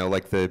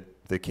 like the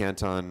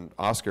Canton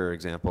Oscar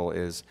example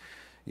is,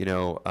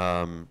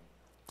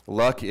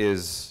 luck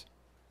is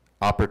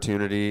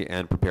opportunity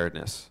and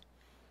preparedness.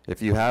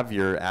 If you have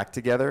your act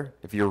together,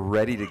 if you're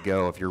ready to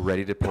go, if you're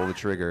ready to pull the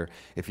trigger,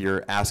 if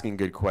you're asking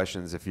good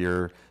questions, if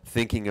you're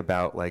thinking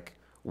about like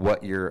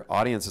what your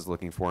audience is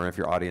looking for, and if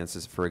your audience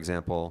is, for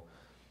example,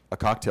 a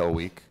cocktail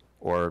week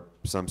or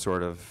some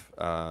sort of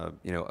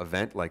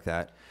event like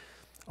that,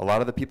 a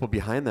lot of the people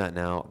behind that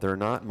now, they're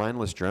not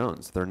mindless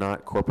drones. They're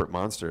not corporate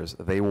monsters.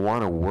 They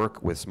want to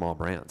work with small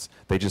brands.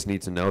 They just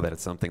need to know that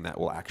it's something that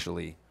will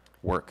actually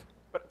work.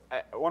 But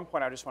at one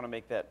point, I just want to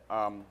make that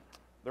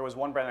there was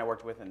one brand I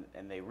worked with,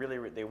 and they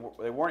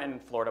weren't in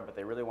Florida, but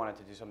they really wanted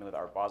to do something with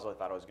Art Basel. They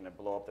thought it was going to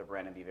blow up their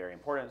brand and be very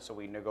important. So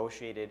we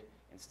negotiated,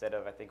 instead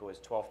of, I think it was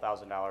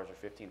 $12,000 or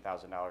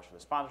 $15,000 for the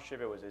sponsorship,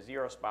 it was a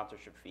zero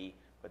sponsorship fee,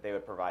 but they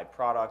would provide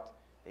product.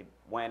 They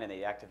went and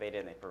they activated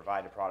and they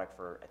provided product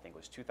for, I think it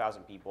was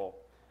 2,000 people.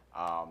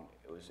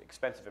 It was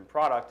expensive in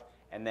product,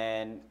 and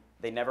then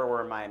they never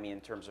were in Miami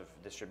in terms of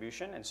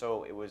distribution, and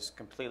so it was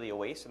completely a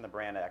waste, and the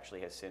brand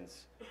actually has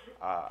since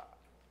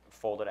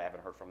folded. I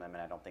haven't heard from them,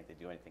 and I don't think they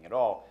do anything at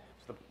all.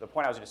 So the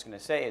point I was just going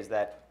to say is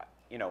that,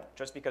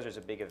 just because there's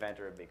a big event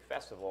or a big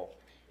festival,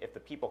 if the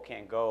people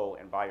can't go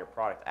and buy your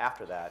product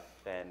after that,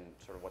 then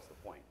sort of what's the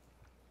point?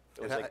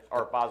 It was like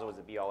Art Basel was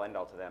the be-all,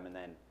 end-all to them, and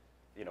then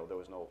there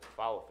was no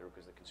follow-through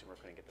because the consumer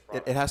couldn't get the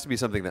product. It has to be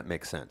something that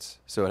makes sense.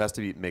 So it has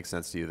to make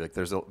sense to you. Like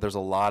there's a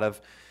lot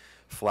of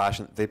flash.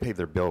 They paid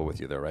their bill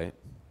with you, though, right?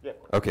 Yeah.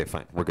 Okay,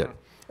 fine. We're good.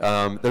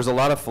 There's a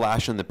lot of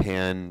flash in the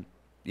pan.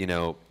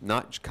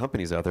 Not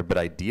companies out there, but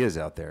ideas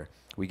out there.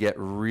 We get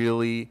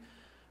really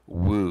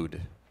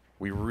wooed.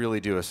 We really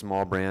do. As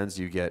small brands,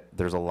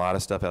 there's a lot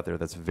of stuff out there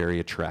that's very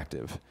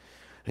attractive.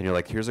 And you're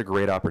like, here's a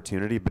great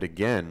opportunity, but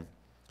again,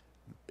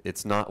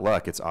 it's not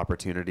luck, it's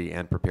opportunity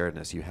and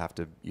preparedness. You have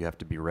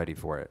to be ready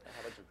for it.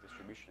 How about your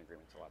distribution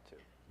agreements a lot too?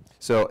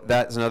 So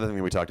that's another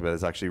thing we talked about.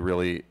 It's actually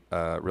really,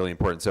 really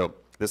important. So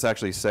this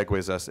actually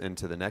segues us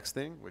into the next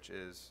thing, which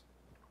is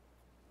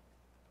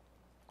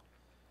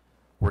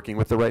working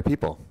with the right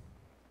people.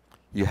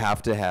 You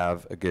have to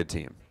have a good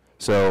team.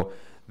 So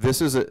this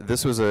was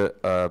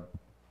a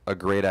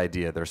great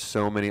idea. There's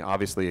so many,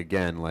 obviously,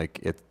 again, like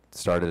it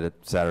started at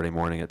Saturday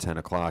morning at 10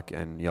 o'clock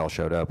and y'all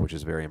showed up, which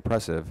is very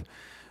impressive.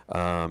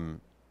 And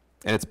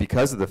it's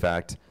because of the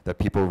fact that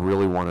people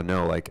really want to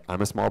know, like,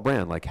 I'm a small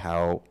brand, like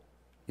how,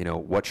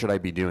 what should I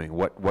be doing?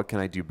 What can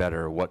I do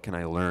better? What can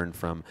I learn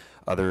from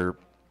other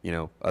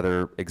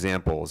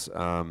examples?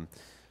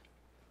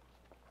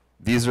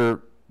 These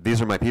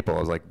are my people. I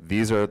was like,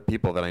 these are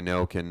people that I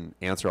know can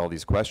answer all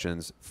these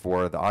questions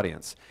for the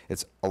audience.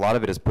 A lot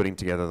of it is putting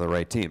together the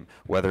right team,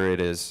 whether it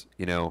is,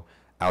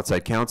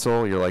 outside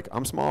counsel. You're like,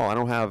 I'm small. I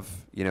don't have,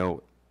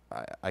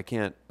 I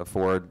can't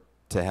afford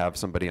to have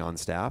somebody on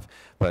staff,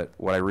 but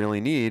what I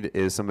really need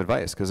is some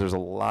advice because there's a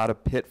lot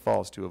of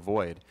pitfalls to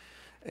avoid,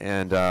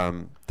 and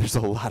there's a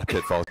lot of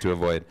pitfalls to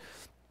avoid.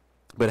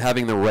 But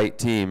having the right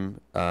team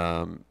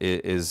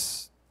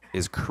is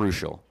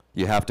crucial.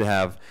 You have to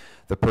have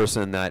the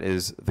person that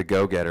is the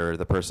go-getter,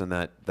 the person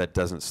that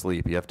doesn't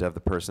sleep. You have to have the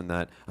person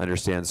that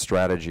understands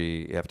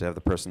strategy. You have to have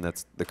the person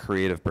that's the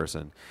creative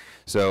person.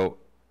 So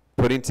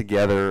putting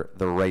together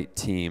the right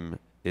team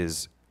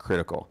is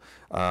critical.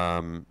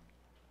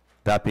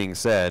 That being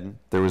said,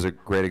 there was a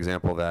great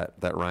example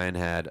that Ryan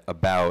had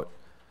about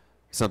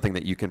something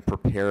that you can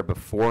prepare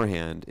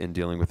beforehand in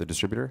dealing with a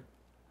distributor.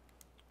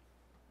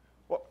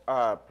 Well,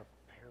 prepare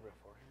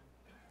beforehand?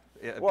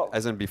 Yeah, well,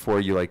 as in before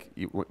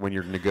when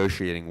you're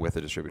negotiating with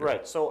a distributor.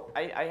 Right. So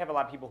I have a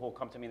lot of people who will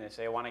come to me and they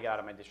say, I want to get out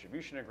of my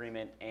distribution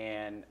agreement,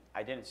 and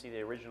I didn't see the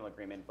original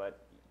agreement,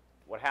 but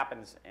what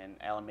happens, and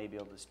Alan may be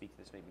able to speak to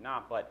this, maybe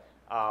not, but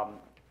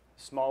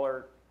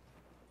smaller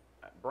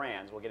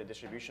brands will get a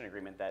distribution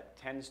agreement that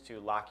tends to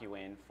lock you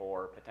in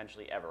for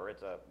potentially ever.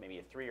 It's maybe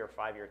a 3 or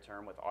 5 year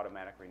term with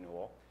automatic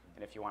renewal.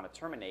 And if you want to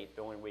terminate,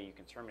 the only way you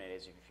can terminate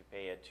is if you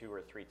pay a 2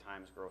 or 3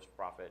 times gross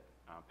profit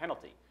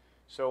penalty.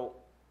 So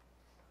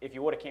if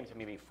you would have came to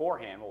me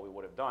beforehand, what we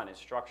would have done is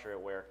structure it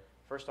where,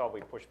 first of all,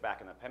 we push back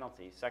on the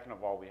penalty. Second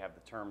of all, we have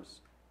the terms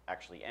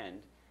actually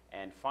end.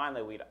 And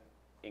finally, we'd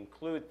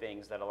include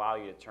things that allow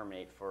you to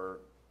terminate for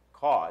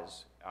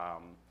cause.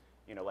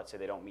 Let's say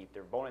they don't meet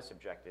their bonus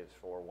objectives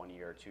for 1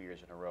 year or 2 years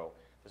in a row.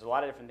 There's a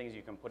lot of different things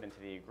you can put into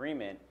the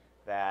agreement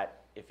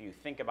that if you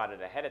think about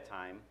it ahead of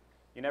time,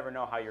 you never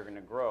know how you're going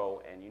to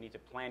grow, and you need to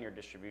plan your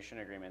distribution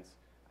agreements,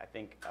 I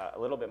think, a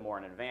little bit more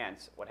in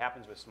advance. What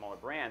happens with smaller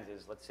brands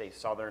is, let's say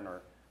Southern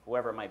or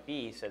whoever it might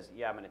be says,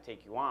 yeah, I'm going to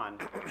take you on.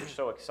 You're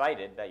so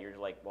excited that you're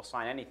like, well,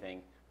 sign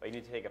anything, but you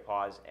need to take a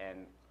pause,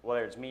 and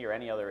whether it's me or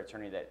any other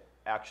attorney that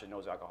actually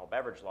knows alcohol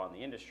beverage law in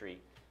the industry,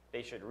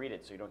 they should read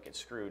it so you don't get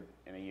screwed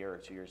in a year or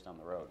 2 years down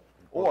the road.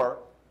 Or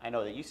I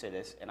know that you say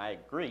this, and I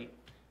agree.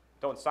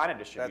 Don't sign a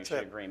distribution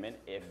agreement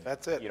if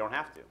you don't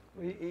have to.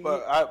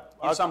 But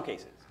in some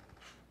cases.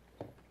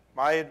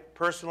 My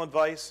personal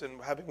advice,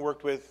 and having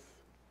worked with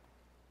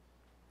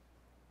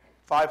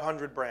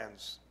 500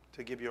 brands,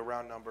 to give you a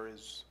round number,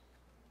 is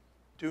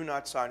do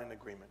not sign an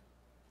agreement.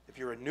 If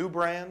you're a new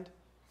brand,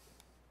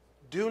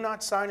 do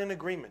not sign an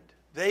agreement.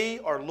 They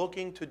are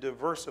looking to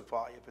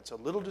diversify. If it's a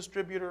little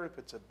distributor, if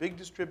it's a big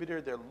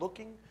distributor, they're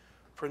looking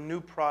for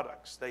new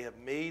products. They have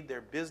made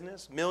their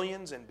business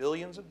millions and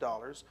billions of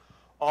dollars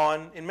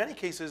on, in many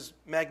cases,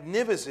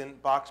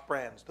 magnificent box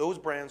brands. Those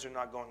brands are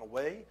not going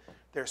away.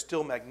 They're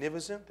still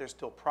magnificent. They're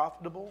still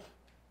profitable.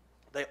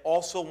 They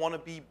also want to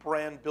be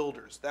brand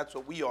builders. That's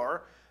what we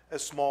are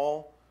as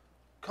small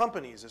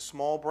companies, as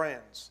small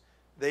brands.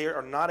 They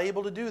are not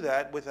able to do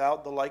that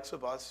without the likes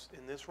of us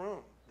in this room.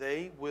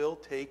 They will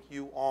take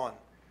you on.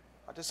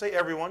 Not to say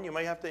everyone, you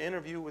may have to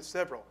interview with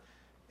several.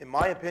 In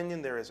my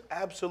opinion, there is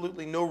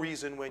absolutely no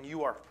reason when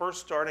you are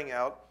first starting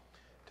out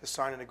to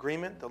sign an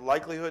agreement. The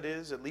likelihood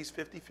is at least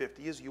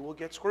 50-50 is you will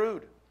get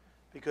screwed,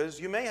 because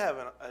you may have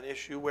an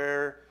issue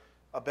where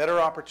a better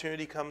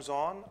opportunity comes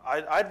on.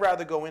 I'd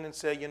rather go in and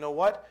say, you know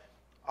what,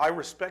 I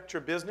respect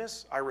your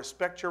business, I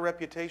respect your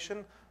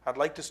reputation, I'd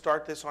like to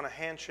start this on a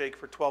handshake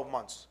for 12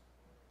 months.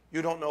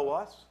 You don't know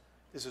us.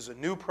 This is a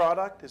new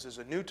product. This is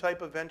a new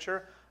type of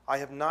venture. I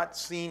have not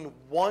seen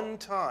one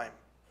time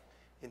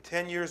in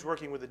 10 years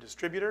working with a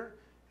distributor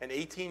and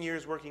 18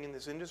 years working in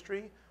this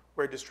industry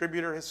where a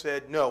distributor has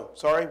said, no,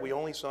 sorry, we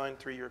only sign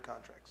 3-year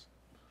contracts.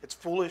 It's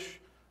foolish.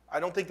 I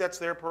don't think that's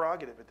their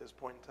prerogative at this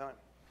point in time.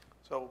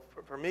 So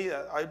for me,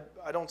 I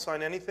don't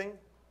sign anything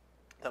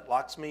that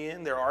locks me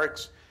in.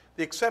 The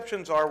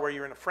exceptions are where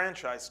you're in a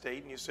franchise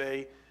state and you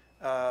say,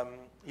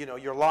 you know,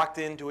 you're locked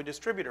into a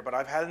distributor. But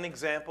I've had an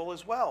example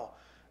as well.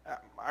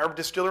 Our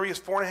distillery is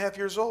 4.5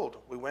 years old.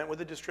 We went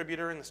with a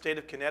distributor in the state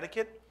of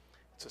Connecticut.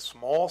 It's a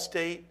small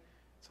state.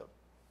 It's a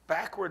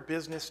backward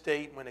business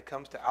state when it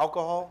comes to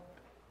alcohol.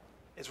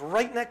 It's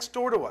right next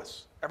door to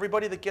us.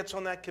 Everybody that gets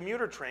on that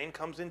commuter train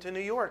comes into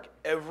New York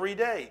every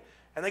day.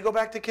 And they go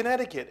back to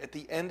Connecticut at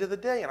the end of the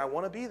day, and I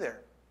want to be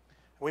there.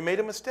 We made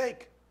a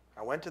mistake.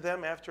 I went to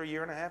them after 1.5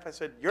 years. I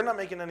said, you're not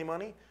making any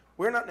money.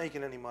 We're not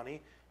making any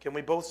money. Can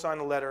we both sign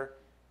a letter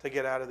to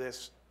get out of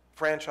this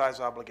franchise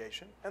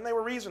obligation? And they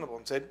were reasonable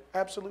and said,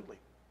 absolutely.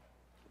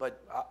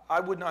 But I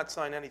would not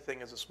sign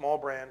anything as a small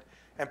brand,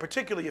 and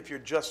particularly if you're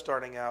just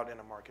starting out in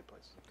a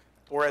marketplace,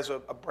 or as a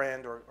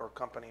brand or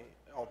company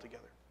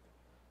altogether.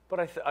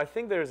 But I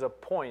think there's a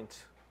point.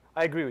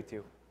 I agree with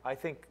you. I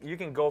think you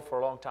can go for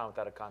a long time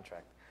without a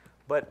contract.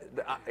 But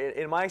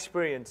in my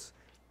experience,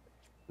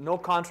 no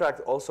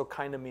contract also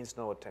kind of means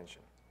no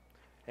attention.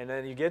 And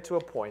then you get to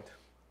a point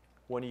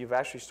when you've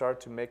actually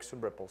started to make some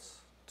ripples,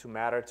 to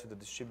matter to the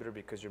distributor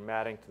because you're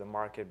mattering to the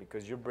market,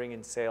 because you're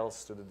bringing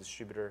sales to the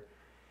distributor,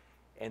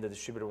 and the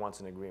distributor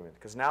wants an agreement.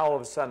 Because now all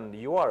of a sudden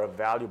you are a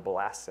valuable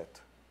asset.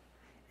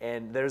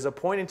 And there's a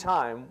point in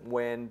time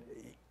when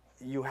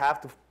you have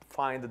to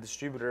find the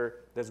distributor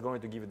that's going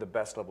to give you the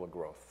best level of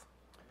growth.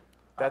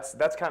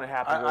 That's kind of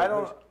happening.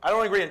 I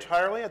don't agree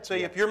entirely. I'd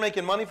say if you're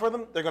making money for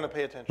them, they're going to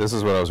pay attention. This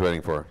is what I was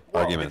waiting for.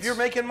 Well, arguments. If you're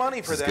making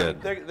money for them,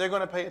 good. they're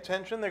going to pay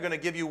attention. They're going to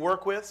give you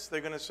work with. They're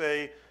going to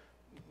say,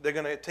 they're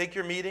going to take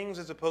your meetings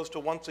as opposed to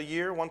once a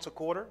year, once a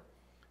quarter.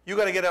 You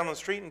got to get out on the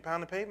street and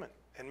pound the pavement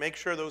and make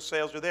sure those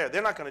sales are there.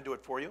 They're not going to do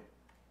it for you.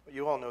 But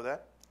you all know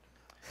that.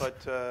 But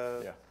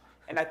yeah.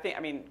 And I think, I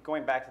mean,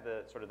 going back to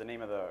the sort of the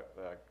name of the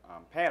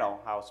panel,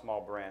 how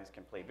small brands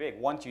can play big.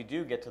 Once you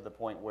do get to the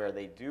point where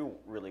they do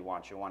really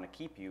want you, want to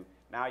keep you,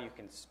 now you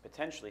can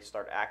potentially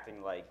start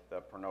acting like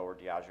the Pernod or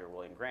Diageo or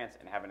William Grant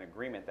and have an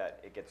agreement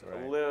that it gets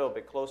a little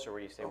bit closer where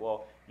you say,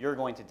 well, you're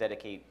going to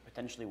dedicate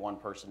potentially one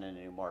person in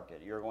a new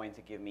market. You're going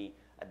to give me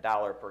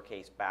 $1 per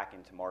case back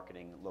into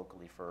marketing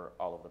locally for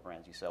all of the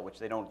brands you sell, which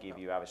they don't give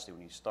you obviously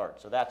when you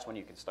start. So that's when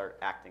you can start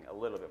acting a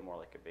little bit more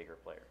like a bigger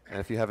player. And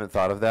if you haven't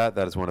thought of that,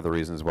 that is one of the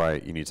reasons why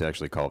you need to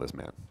actually call this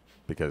man,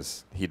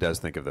 because he does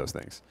think of those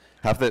things.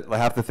 Half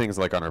the things,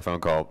 like on our phone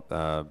call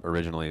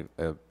originally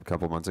a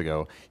couple months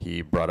ago,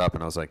 he brought up,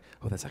 and I was like,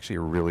 oh, that's actually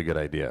a really good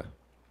idea.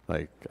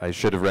 Like, I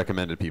should have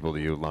recommended people to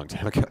you a long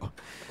time ago.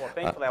 Well,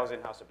 thankfully I was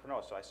in-house at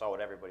Pernod, so I saw what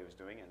everybody was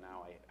doing, and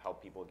now I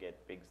help people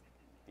get big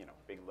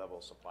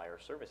level supplier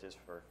services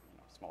for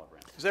smaller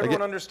brands. Does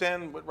everyone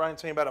understand what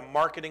Ryan's saying about a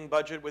marketing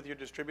budget with your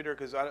distributor?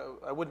 Because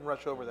I wouldn't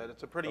rush over that.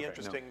 It's a pretty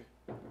interesting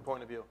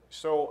point of view.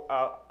 So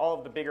all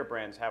of the bigger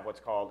brands have what's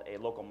called a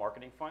local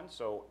marketing fund.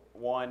 So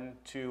 1,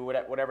 2,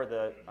 whatever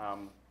the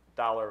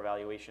dollar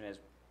valuation is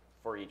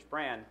for each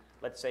brand.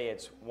 Let's say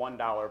it's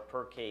 $1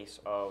 per case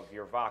of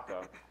your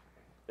vodka.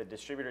 The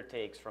distributor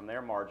takes from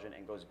their margin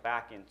and goes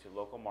back into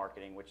local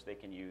marketing, which they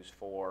can use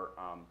for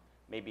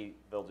maybe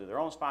they'll do their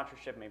own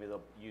sponsorship, maybe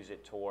they'll use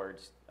it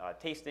towards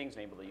tastings,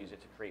 maybe they'll use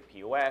it to create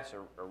POS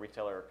or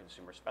retailer or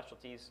consumer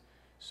specialties.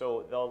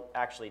 So they'll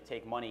actually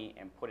take money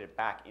and put it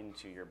back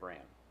into your brand.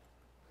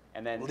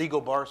 And then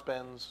legal bar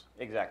spends.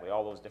 Exactly,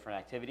 all those different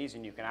activities,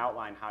 and you can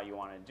outline how you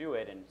want to do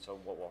it. And so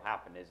what will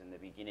happen is in the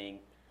beginning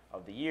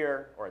of the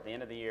year or at the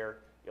end of the year,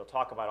 you'll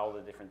talk about all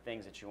the different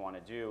things that you want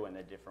to do and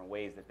the different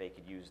ways that they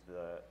could use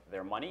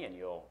their money, and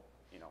you'll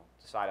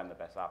decide on the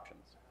best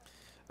options.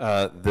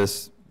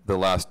 The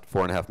last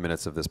 4.5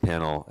 minutes of this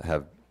panel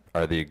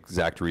are the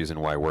exact reason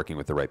why working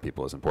with the right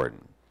people is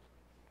important,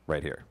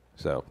 right here.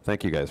 So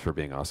thank you guys for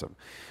being awesome.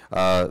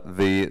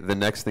 The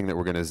next thing that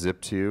we're going to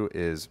zip to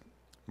is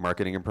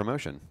marketing and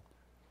promotion.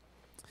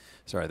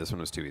 Sorry, this one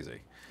was too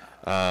easy.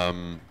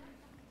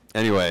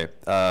 Anyway,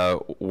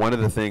 one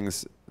of the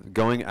things,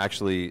 going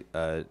actually,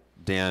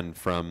 Dan,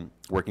 from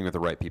working with the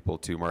right people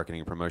to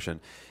marketing and promotion,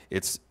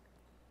 it's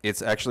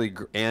actually,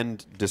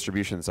 and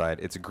distribution side,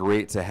 it's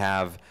great to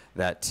have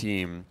that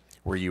team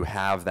where you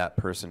have that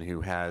person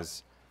who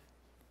has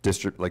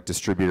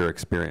distributor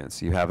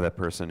experience. You have that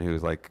person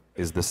who's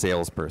is the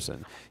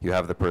salesperson. You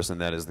have the person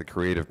that is the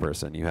creative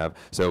person.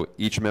 So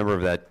each member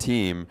of that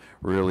team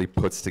really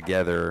puts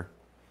together,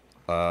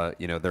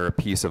 they're a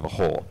piece of a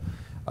whole.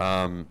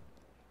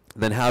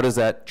 Then how does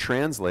that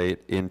translate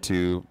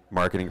into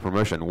marketing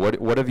promotion?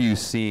 What have you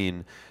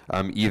seen,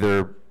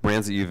 either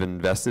brands that you've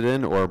invested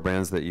in or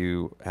brands that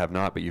you have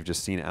not, but you've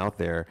just seen out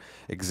there,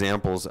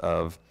 examples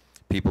of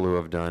people who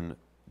have done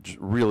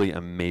really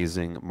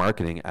amazing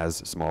marketing as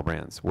small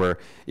brands, where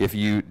if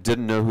you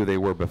didn't know who they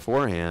were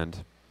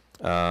beforehand,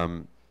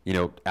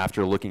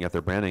 after looking at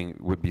their branding,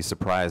 would be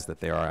surprised that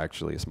they are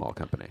actually a small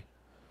company?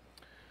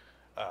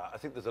 I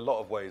think there's a lot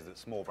of ways that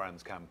small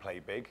brands can play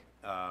big,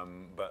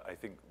 but I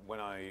think when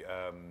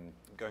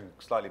going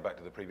slightly back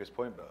to the previous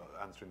point, but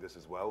answering this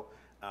as well,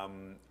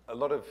 a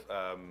lot of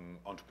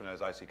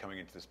entrepreneurs I see coming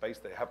into the space,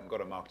 they haven't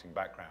got a marketing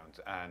background,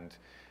 and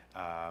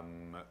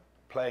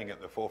playing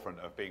at the forefront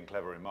of being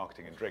clever in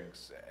marketing and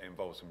drinks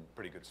involves some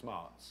pretty good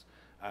smarts.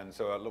 And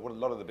so a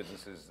lot of the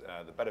businesses,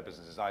 the better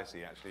businesses I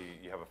see, actually,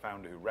 you have a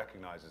founder who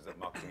recognizes that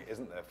marketing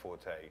isn't their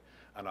forte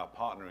and are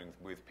partnering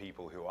with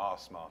people who are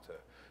smarter.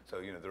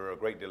 So, there are a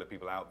great deal of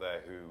people out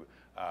there who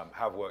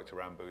have worked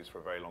around booze for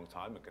a very long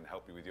time and can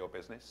help you with your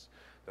business.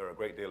 There are a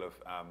great deal of,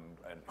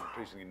 an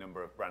increasing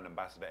number of brand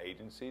ambassador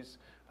agencies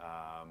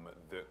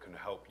that can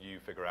help you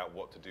figure out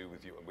what to do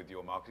with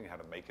your marketing, how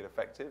to make it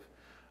effective.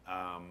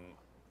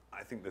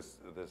 I think there's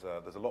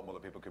a lot more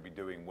that people could be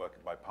doing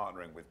by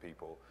partnering with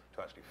people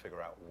to actually figure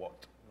out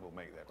what will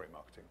make their great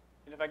marketing.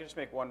 And if I could just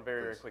make one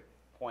very quick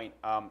point,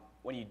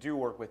 when you do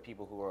work with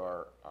people who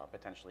are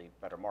potentially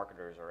better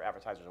marketers or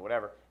advertisers or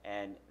whatever,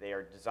 and they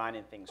are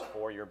designing things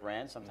for your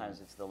brand, sometimes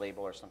it's the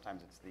label or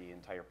sometimes it's the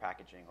entire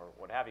packaging or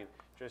what have you,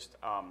 just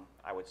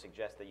I would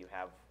suggest that you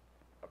have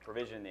a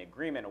provision in the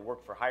agreement, a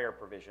work for hire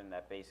provision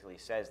that basically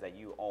says that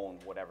you own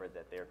whatever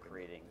that they're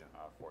creating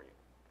for you.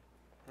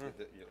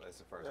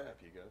 As far as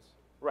IP goes?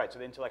 Right, so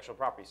the intellectual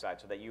property side,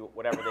 so that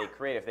whatever they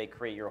create, if they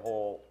create your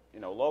whole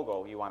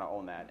logo, you want to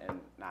own that and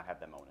not have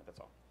them own it, that's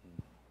all.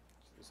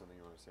 Is something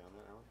you want to say on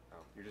that, Alan?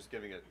 Oh, you're just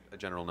giving it a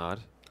general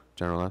nod?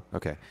 General nod?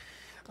 Okay.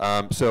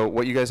 So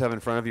what you guys have in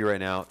front of you right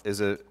now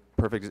is a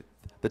perfect,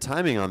 the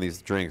timing on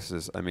these drinks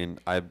is,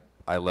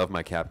 I love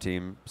my Cap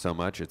team so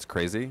much, it's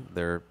crazy.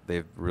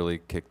 They've really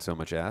kicked so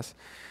much ass.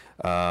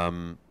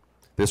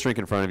 This drink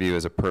in front of you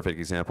is a perfect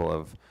example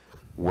of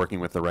working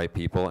with the right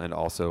people and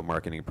also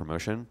marketing and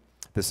promotion.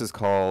 This is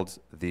called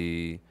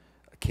the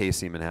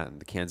KC Manhattan,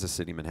 the Kansas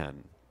City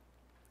Manhattan.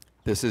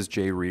 This is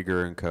J.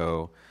 Rieger &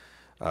 Co.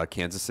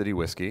 Kansas City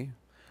whiskey,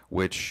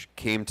 which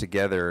came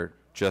together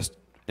just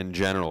in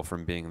general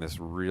from being this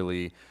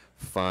really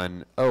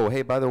fun, oh,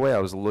 hey, by the way, I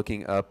was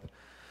looking up,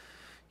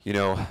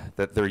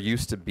 that there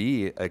used to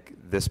be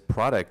this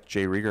product,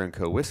 J. Rieger &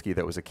 Co. whiskey,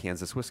 that was a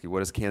Kansas whiskey. What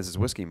does Kansas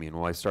whiskey mean?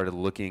 Well, I started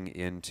looking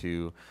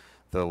into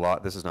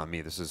this is not me,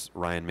 this is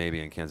Ryan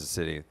Mabey in Kansas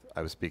City.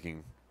 I was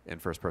speaking in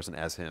first person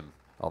as him,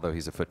 although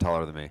he's a foot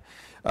taller than me.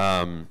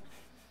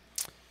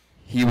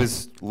 He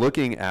was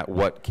looking at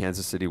what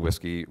Kansas City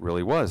whiskey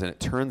really was, and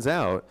it turns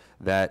out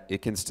that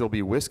it can still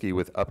be whiskey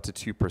with up to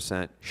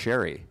 2%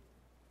 sherry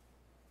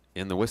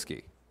in the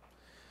whiskey.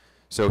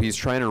 So he's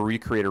trying to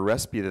recreate a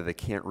recipe that they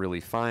can't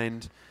really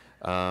find,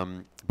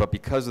 but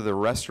because of the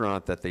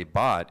restaurant that they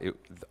bought,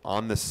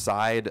 on the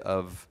side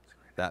of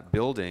that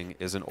building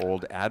is an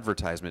old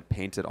advertisement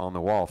painted on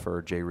the wall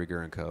for J.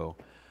 Rieger & Co.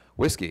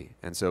 whiskey.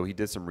 And so he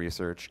did some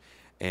research,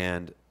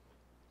 and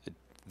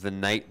the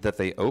night that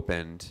they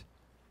opened,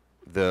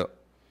 the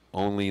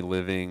only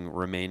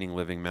remaining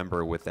living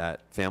member with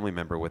that, family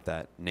member with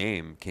that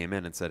name came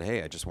in and said,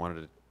 hey, I just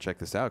wanted to check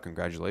this out.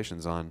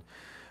 Congratulations on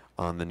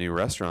the new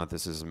restaurant.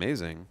 This is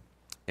amazing.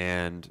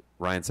 And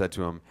Ryan said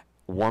to him,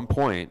 one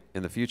point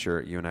in the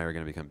future, you and I are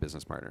going to become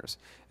business partners.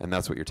 And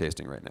that's what you're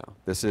tasting right now.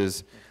 This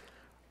is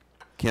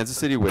Kansas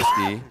City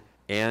whiskey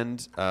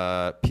and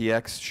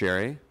PX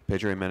sherry,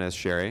 Pedro Jimenez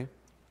sherry,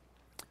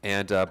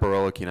 and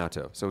Barolo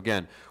Quinato. So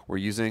again, we're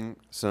using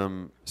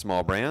some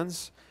small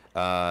brands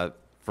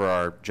for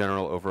our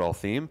general overall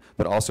theme,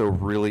 but also a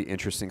really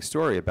interesting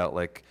story about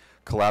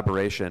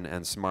collaboration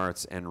and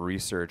smarts and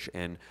research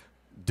and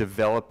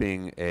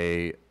developing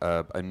a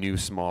new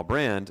small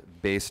brand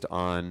based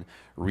on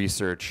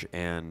research.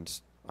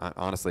 And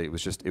honestly,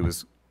 it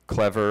was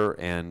clever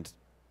and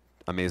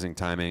amazing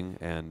timing,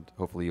 and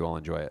hopefully you all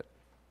enjoy it.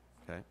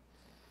 Okay.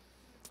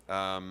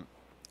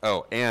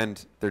 Oh,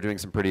 and they're doing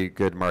some pretty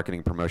good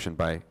marketing promotion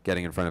by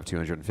getting in front of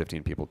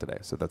 215 people today,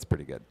 so that's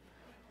pretty good.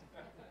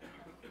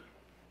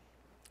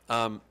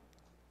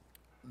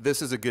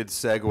 This is a good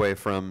segue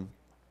from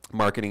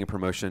marketing and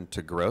promotion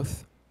to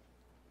growth.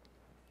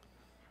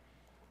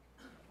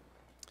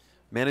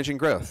 Managing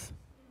growth.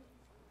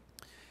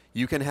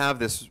 You can have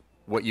this,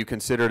 what you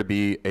consider to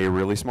be a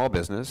really small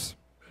business,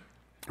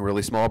 a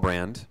really small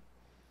brand,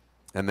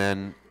 and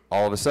then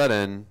all of a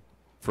sudden,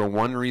 for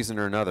one reason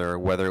or another,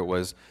 whether it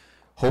was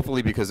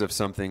hopefully because of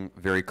something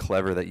very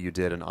clever that you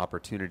did, an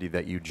opportunity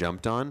that you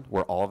jumped on,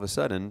 where all of a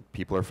sudden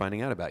people are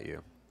finding out about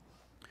you.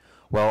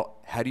 Well,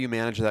 how do you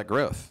manage that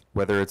growth?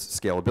 Whether it's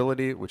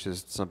scalability, which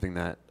is something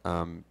that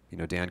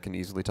Dan can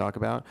easily talk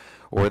about,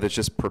 or that's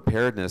just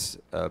preparedness,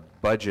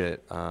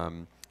 budget,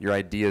 your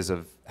ideas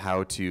of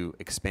how to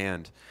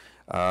expand.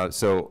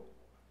 So,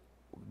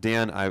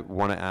 Dan, I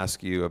want to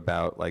ask you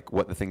about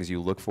what the things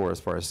you look for as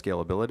far as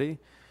scalability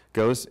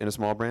goes in a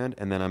small brand,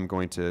 and then I'm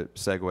going to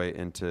segue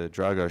into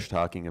Dragos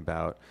talking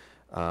about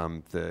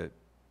the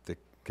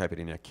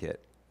Caipirinha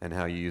kit and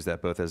how you use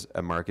that both as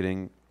a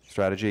marketing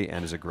strategy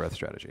and as a growth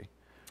strategy.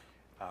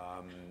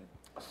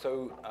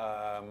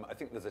 I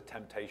think there's a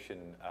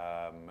temptation,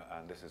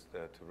 and this is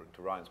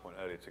to Ryan's point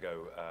earlier, to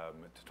go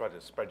to try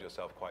to spread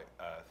yourself quite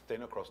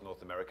thin across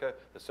North America.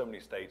 There's so many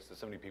states, there's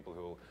so many people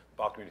who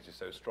bar community is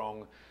so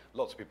strong.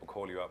 Lots of people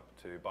call you up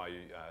to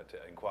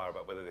to inquire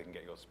about whether they can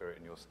get your spirit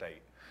in your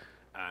state.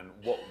 And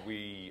what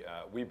we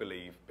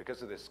believe,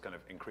 because of this kind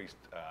of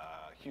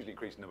hugely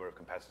increased number of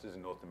competitors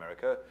in North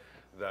America,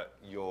 that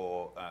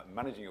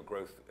managing your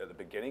growth at the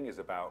beginning is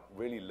about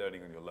really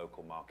learning on your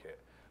local market.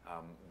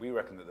 We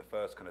reckon that the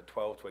first kind of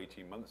 12 to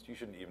 18 months, you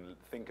shouldn't even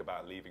think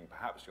about leaving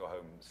perhaps your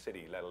home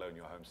city, let alone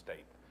your home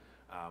state.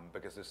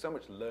 Because there's so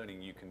much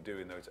learning you can do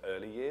in those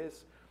early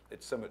years.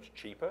 It's so much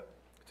cheaper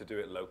to do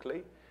it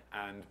locally.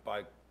 And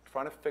by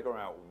trying to figure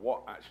out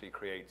what actually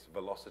creates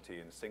velocity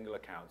in single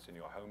accounts in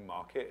your home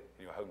market,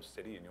 in your home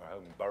city, in your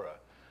home borough,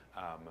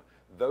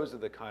 those are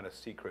the kind of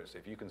secrets.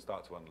 If you can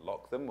start to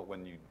unlock them,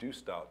 when you do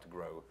start to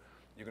grow,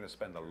 you're going to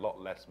spend a lot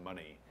less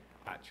money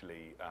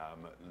actually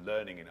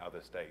learning in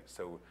other states.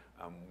 So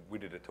we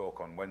did a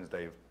talk on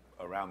Wednesday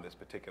around this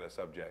particular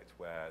subject,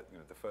 where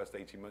the first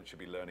 18 months should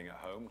be learning at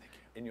home.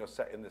 In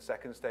the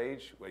second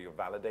stage, where you're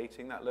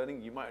validating that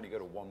learning, you might only go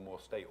to one more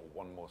state or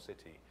one more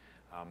city.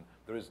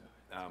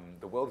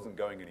 The world isn't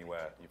going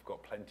anywhere. You've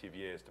got plenty of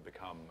years to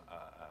become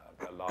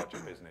a larger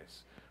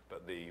business.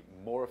 But the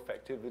more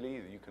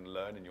effectively you can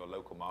learn in your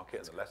local market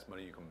and the less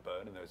money you can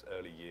burn in those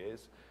early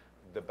years,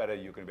 the better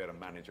you're going to be able to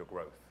manage your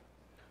growth.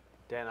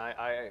 Dan,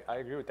 I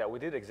agree with that. We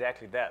did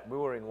exactly that. We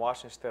were in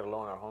Washington State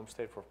alone, our home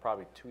state, for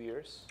probably 2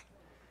 years.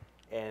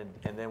 And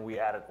then we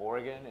added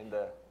Oregon,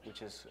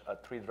 which is a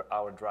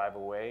 3-hour drive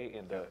away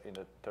in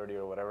the 30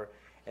 or whatever.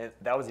 And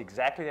that was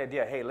exactly the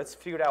idea. Hey, let's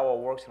figure out what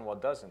works and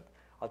what doesn't.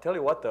 I'll tell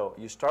you what, though.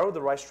 You start with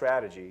the right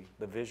strategy,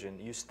 the vision,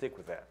 you stick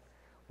with that.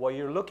 What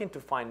you're looking to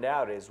find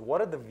out is, what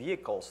are the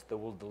vehicles that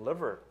will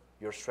deliver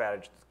your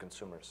strategy to the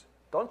consumers?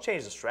 Don't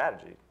change the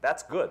strategy.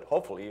 That's good.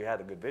 Hopefully you had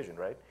a good vision,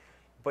 right?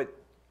 But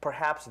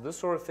perhaps this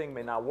sort of thing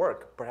may not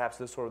work. Perhaps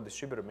this sort of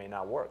distributor may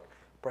not work.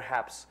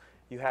 Perhaps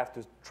you have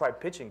to try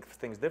pitching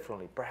things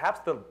differently. Perhaps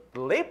the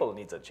label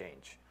needs a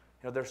change.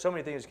 There's so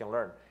many things you can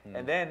learn.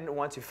 And then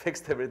once you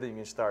fixed everything,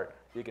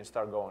 you can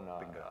start going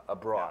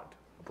abroad,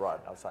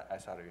 outside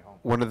of your home.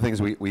 One of the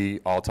things we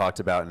all talked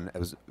about, and it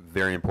was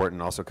very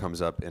important, also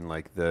comes up in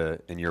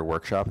in your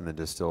workshop, in the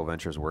Distill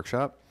Ventures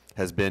workshop,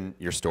 has been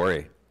your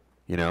story.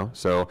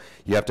 So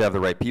you have to have the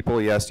right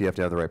people, yes, you have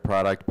to have the right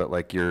product,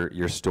 but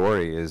your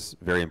story is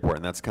very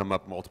important. That's come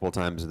up multiple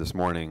times this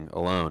morning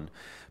alone,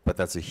 but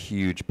that's a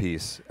huge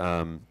piece.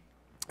 And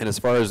as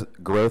far as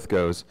growth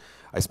goes,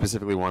 I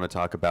specifically want to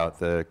talk about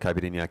the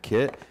Caipirinha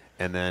kit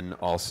and then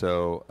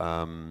also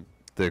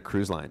the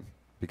cruise line.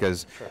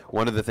 Because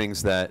one of the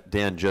things that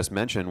Dan just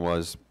mentioned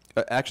was,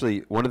 actually,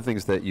 one of the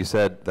things that you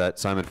said that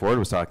Simon Ford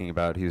was talking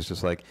about, he was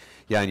just like,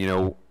 yeah,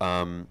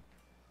 and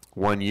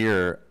 1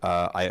 year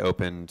I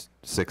opened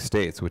 6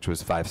 states, which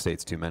was 5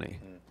 states too many.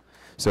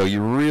 So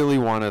you really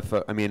want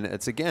to,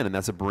 it's again, and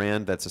that's a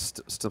brand, that's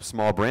a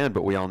small brand,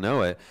 but we all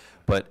know it.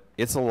 But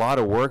it's a lot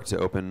of work to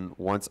open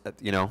once,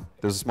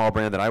 there's a small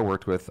brand that I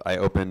worked with, I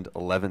opened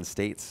 11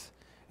 states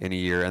in a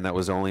year, and that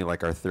was only our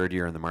 3rd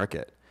year in the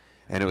market.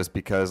 And it was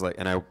because,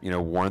 and I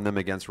warned them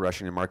against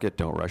rushing to market,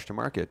 don't rush to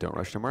market, don't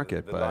rush to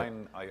market. The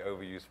line I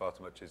overuse far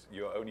too much is,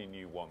 you're only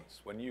new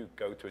once. When you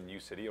go to a new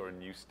city or a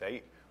new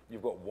state,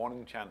 you've got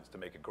one chance to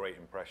make a great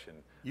impression.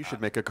 You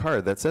should make a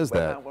card that says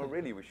that. Well,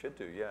 really, we should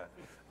do, yeah.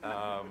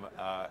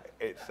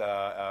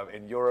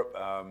 In Europe,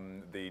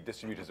 the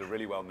distributors are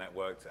really well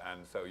networked,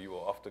 and so you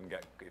will often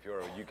get, if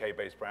you're a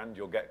UK-based brand,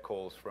 you'll get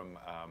calls from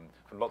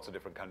lots of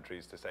different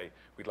countries to say,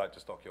 we'd like to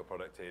stock your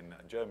product in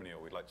Germany,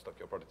 or we'd like to stock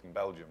your product in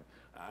Belgium.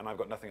 And I've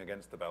got nothing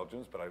against the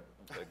Belgians, but I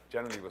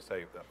generally will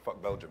say,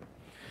 fuck Belgium.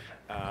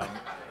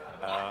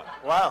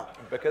 Wow.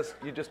 Because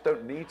you just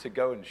don't need to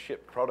go and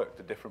ship product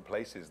to different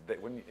places.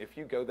 If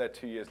you go there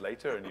 2 years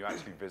later and you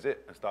actually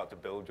visit and start to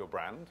build your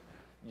brand,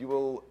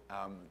 you'll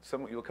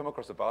come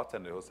across a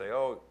bartender who'll say,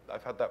 "Oh,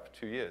 I've had that for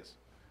 2 years.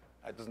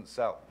 It doesn't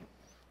sell."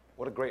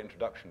 What a great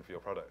introduction for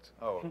your product.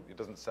 Oh, it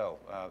doesn't sell.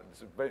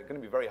 It's going to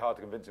be very hard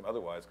to convince him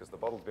otherwise because the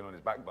bottle's been on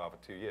his back bar for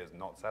 2 years,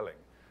 not selling.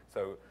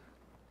 So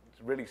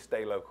really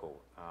stay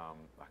local.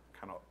 I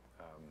cannot.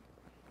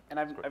 And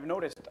I've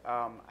noticed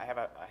I have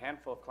a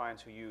handful of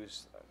clients who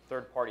use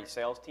third-party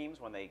sales teams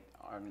when they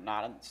are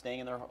not staying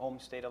in their home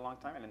state a long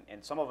time,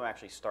 and some of them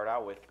actually start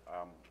out with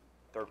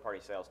third-party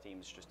sales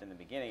teams just in the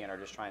beginning and are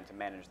just trying to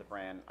manage the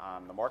brand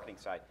on the marketing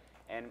side.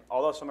 And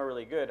although some are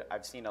really good,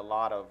 I've seen a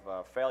lot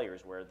of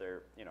failures where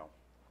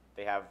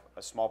they have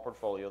a small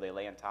portfolio, they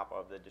lay on top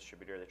of the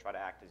distributor, they try to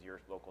act as your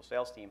local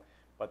sales team,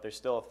 but they're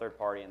still a third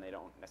party and they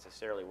don't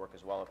necessarily work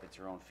as well if it's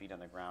your own feet on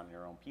the ground and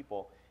your own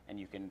people. And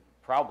you can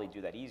probably do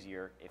that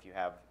easier if you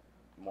have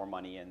more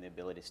money and the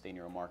ability to stay in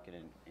your own market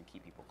and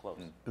keep people close.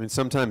 I mean,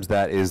 sometimes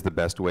that is the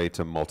best way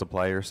to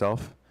multiply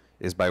yourself,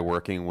 is by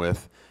working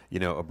with,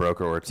 a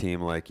broker or a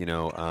team like,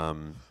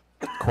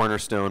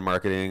 Cornerstone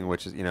Marketing,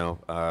 which is,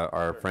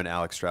 our friend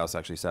Alex Strauss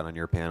actually sat on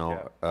your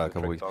panel a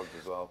couple weeks. Dogs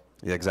as well.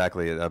 Yeah,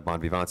 exactly. Bon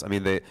Vivants. I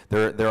mean,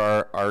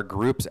 there are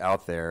groups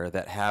out there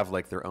that have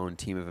like their own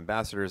team of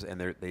ambassadors,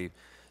 and they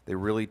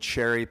really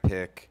cherry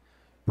pick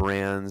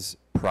brands,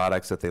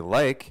 products that they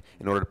like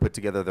in order to put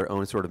together their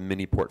own sort of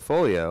mini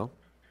portfolio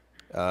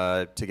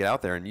to get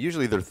out there. And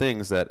usually they're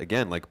things that,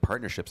 again, like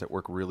partnerships that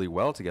work really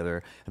well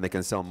together, and they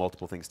can sell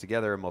multiple things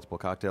together, multiple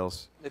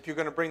cocktails. If you're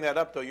going to bring that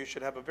up, though, you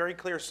should have a very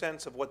clear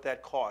sense of what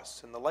that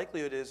costs. And the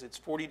likelihood is it's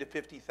 $40,000 to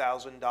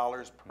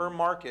 $50,000 per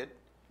market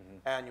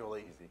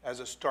annually as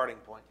a starting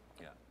point.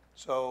 Yeah.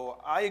 So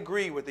I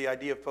agree with the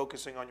idea of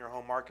focusing on your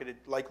home market. It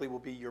likely will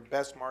be your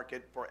best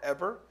market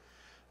forever.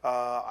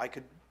 I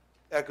could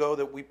echo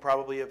that we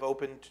probably have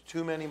opened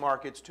too many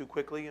markets too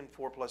quickly in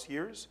 4+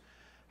 years.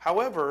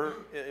 However,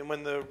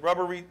 when the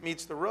rubber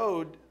meets the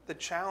road, the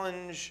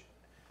challenge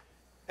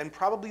and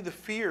probably the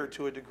fear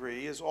to a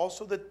degree is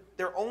also that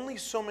there are only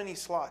so many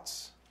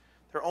slots.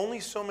 There are only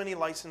so many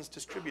licensed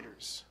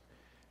distributors.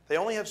 They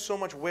only have so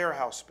much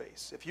warehouse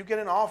space. If you get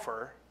an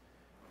offer,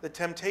 the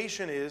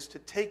temptation is to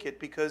take it,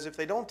 because if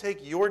they don't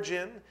take your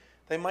gin,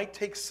 they might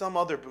take some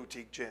other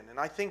boutique gin. And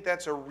I think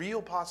that's a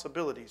real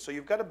possibility. So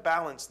you've got to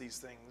balance these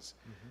things,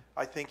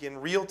 I think, in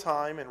real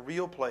time and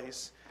real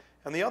place.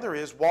 And the other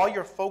is, while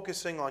you're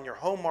focusing on your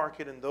home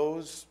market and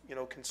those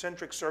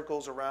concentric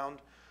circles around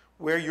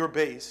where you're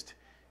based,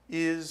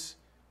 is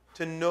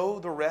to know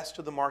the rest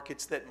of the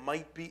markets that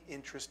might be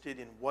interested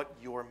in what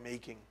you're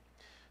making.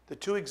 The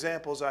two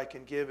examples I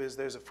can give is,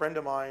 there's a friend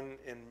of mine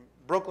in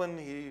Brooklyn.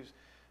 He's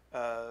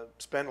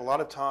spent a lot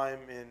of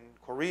time in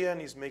Korea,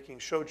 and he's making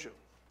shochu.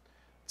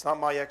 It's not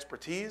my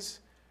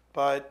expertise,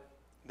 but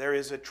there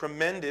is a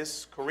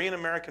tremendous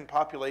Korean-American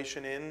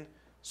population in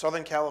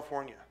Southern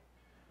California.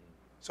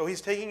 So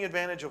he's taking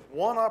advantage of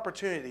one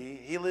opportunity.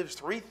 He lives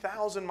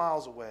 3,000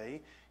 miles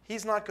away.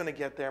 He's not going to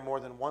get there more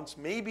than once,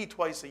 maybe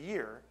twice a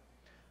year,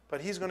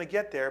 but he's going to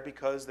get there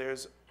because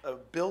there's a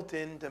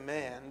built-in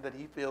demand that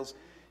he feels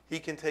he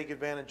can take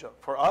advantage of.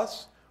 For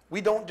us,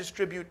 we don't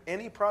distribute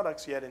any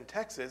products yet in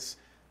Texas,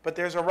 but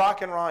there's a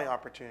rock and rye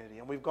opportunity,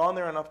 and we've gone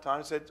there enough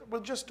times and said,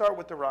 we'll just start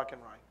with the rock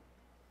and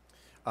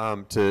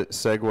rye. To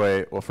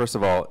segue, well, first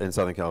of all, in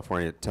Southern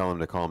California, tell him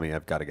to call me.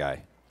 I've got a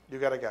guy. You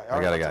got a guy.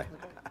 I got a guy.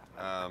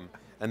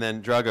 And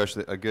then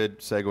Dragos, a good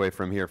segue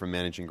from here, from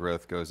managing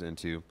growth, goes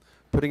into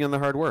putting in the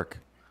hard work.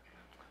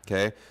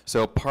 Okay,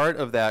 so part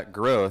of that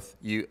growth,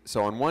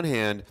 so on one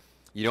hand,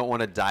 you don't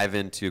want to dive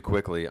in too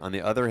quickly. On the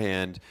other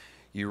hand,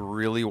 you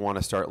really want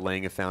to start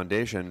laying a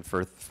foundation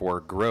for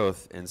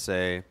growth and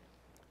say,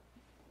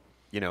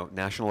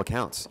 national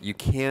accounts. You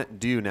can't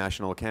do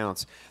national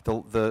accounts.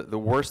 The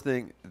worst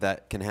thing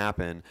that can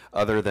happen,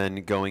 other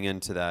than going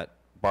into that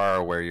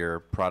bar where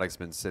your product's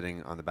been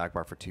sitting on the back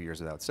bar for 2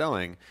 years without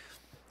selling,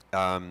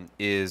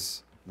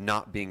 is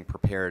not being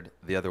prepared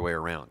the other way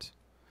around.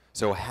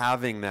 So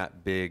having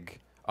that big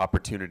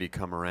opportunity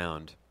come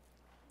around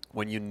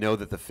when you know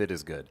that the fit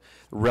is good.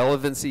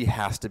 Relevancy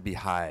has to be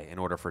high in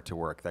order for it to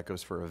work. That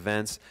goes for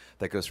events,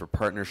 that goes for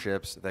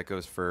partnerships, that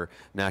goes for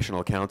national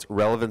accounts.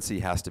 Relevancy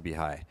has to be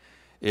high.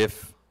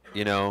 If,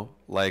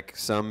 like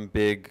some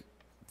big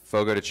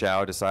Fogo de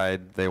Chao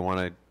decide they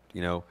want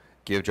to,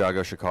 give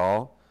Dragos a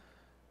call,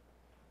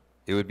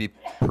 it would be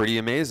pretty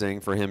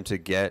amazing for him to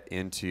get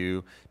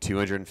into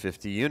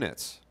 250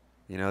 units.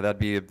 That'd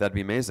be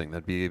amazing.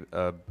 That'd be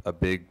a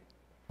big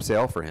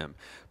sale for him.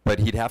 But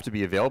he'd have to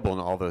be available in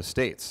all those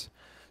states.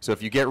 So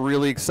if you get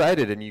really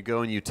excited and you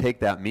go and you take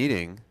that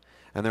meeting,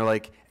 and they're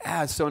like,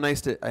 it's so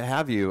nice to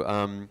have you.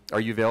 Are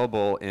you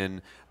available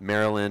in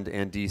Maryland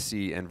and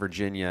D.C. and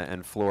Virginia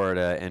and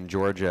Florida and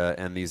Georgia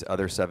and these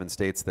other 7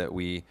 states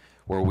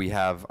where we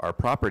have our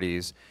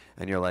properties?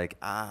 And you're like,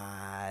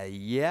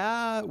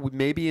 yeah,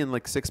 maybe in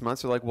like 6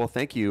 months. They're like, well,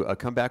 thank you.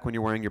 Come back when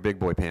you're wearing your big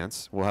boy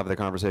pants. We'll have the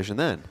conversation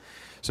then.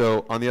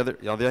 So on the other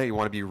hand, you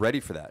want to be ready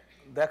for that.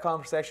 That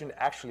conversation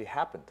actually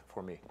happened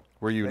for me.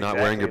 Were you not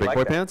wearing your big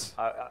boy pants?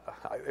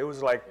 It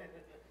was like,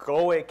 go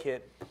away,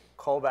 kid.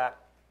 Call back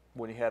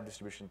when you have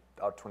distribution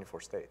out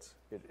 24 states.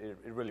 It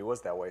really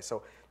was that way.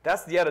 So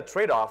that's the other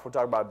trade-off. We're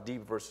talking about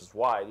deep versus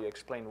wide. You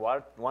explained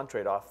one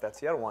trade-off. That's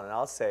the other one. And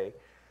I'll say,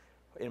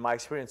 in my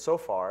experience so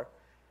far,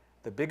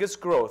 the biggest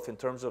growth in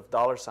terms of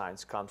dollar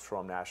signs comes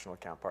from national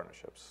account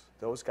partnerships.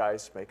 Those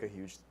guys make a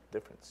huge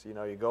difference. You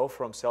know, you go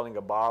from selling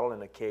a bottle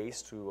in a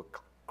case to a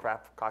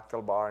craft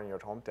cocktail bar in your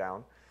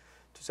hometown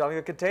to selling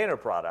a container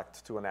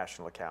product to a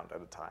national account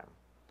at a time.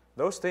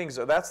 Those things,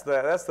 that's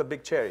the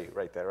big cherry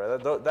right there.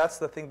 Right? That's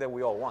the thing that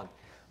we all want.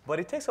 But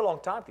it takes a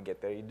long time to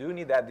get there. You do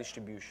need that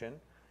distribution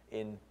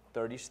in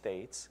 30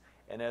 states.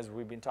 And as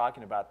we've been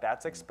talking about,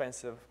 that's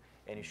expensive,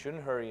 and you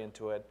shouldn't hurry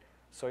into it.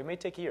 So it may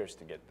take years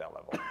to get to that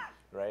level,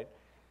 right?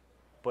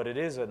 But it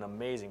is an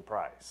amazing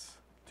prize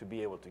to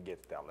be able to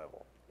get to that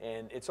level.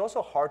 And it's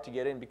also hard to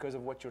get in because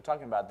of what you're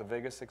talking about, the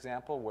Vegas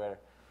example, where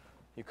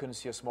you couldn't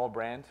see a small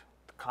brand.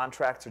 The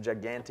contracts are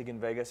gigantic in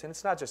Vegas. And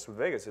it's not just with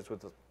Vegas. It's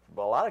with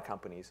a lot of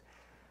companies.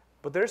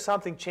 But there's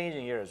something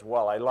changing here as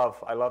well. I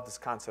love this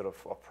concept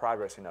of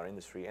progress in our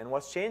industry. And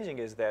what's changing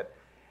is that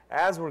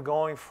as we're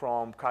going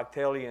from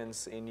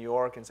cocktailians in New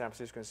York and San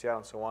Francisco and Seattle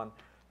and so on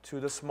to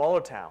the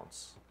smaller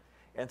towns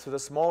and to the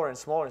smaller and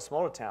smaller and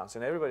smaller towns,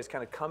 and everybody's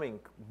kind of coming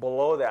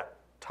below that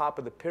top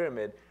of the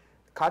pyramid,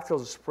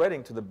 cocktails are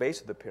spreading to the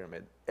base of the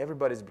pyramid.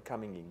 Everybody's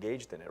becoming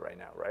engaged in it right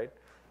now, right?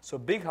 So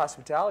big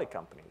hospitality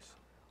companies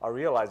are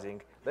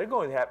realizing they're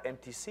going to have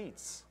empty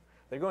seats.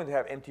 They're going to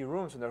have empty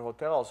rooms in their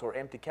hotels or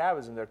empty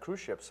cabins in their cruise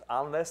ships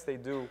unless they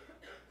do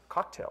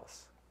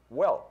cocktails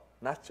well,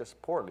 not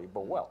just poorly,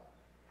 but well.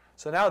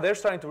 So now they're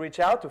starting to reach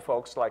out to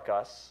folks like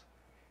us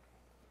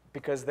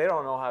because they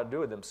don't know how to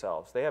do it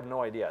themselves. They have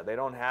no idea. They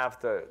don't have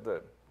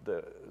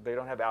they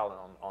don't have Alan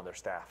on their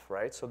staff,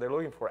 right? So they're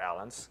looking for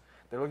Alans.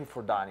 They're looking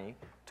for Donnie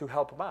to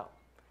help them out.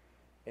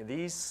 And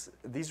these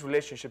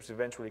relationships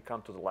eventually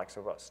come to the likes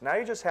of us. Now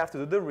you just have to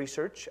do the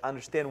research,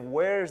 understand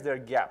where's their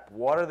gap,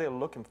 what are they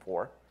looking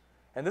for.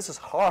 And this is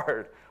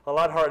hard, a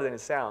lot harder than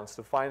it sounds,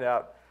 to find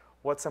out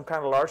what some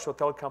kind of large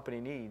hotel company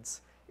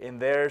needs in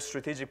their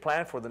strategic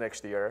plan for the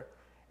next year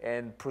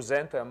and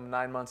present them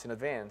 9 months in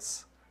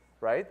advance,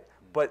 right?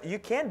 But you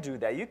can do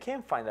that. You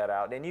can find that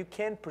out, and you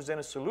can present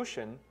a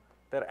solution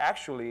that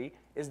actually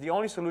is the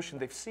only solution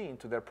they've seen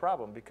to their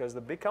problem because the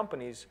big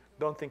companies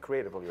don't think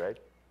creatively, right?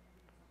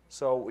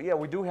 So yeah,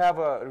 we do have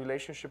a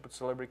relationship with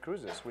Celebrity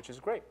Cruises, which is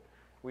great.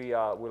 We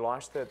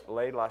launched it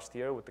late last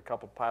year with a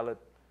couple pilot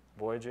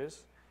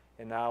voyages.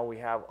 And now we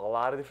have a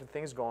lot of different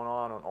things going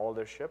on all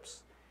their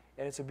ships.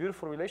 And it's a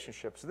beautiful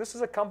relationship. So this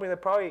is a company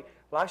that probably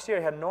last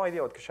year had no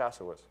idea what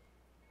cachaça was.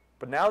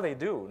 But now they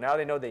do. Now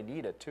they know they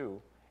need it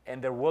too.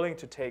 And they're willing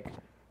to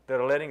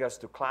they're letting us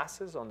do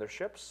classes on their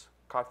ships,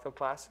 cocktail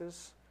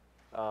classes,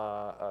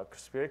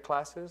 spirit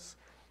classes.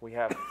 We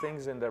have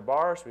things in their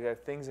bars. We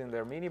have things in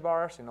their mini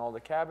bars, in all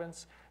the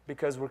cabins,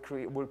 because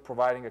we're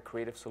providing a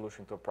creative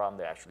solution to a problem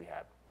they actually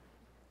had.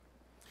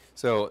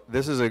 So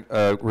this is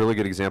a really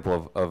good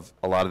example of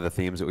a lot of the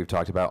themes that we've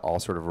talked about all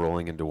sort of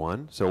rolling into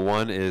one. So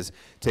one is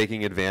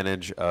taking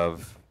advantage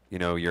of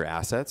your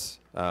assets.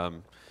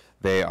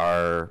 They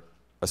are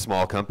a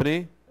small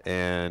company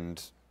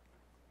and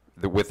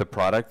with a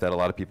product that a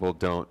lot of people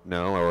don't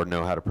know or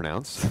know how to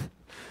pronounce.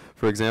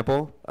 For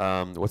example,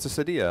 what's a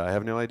Sadia? I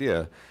have no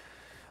idea.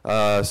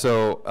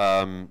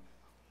 And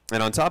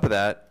on top of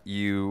that,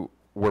 you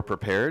were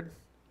prepared.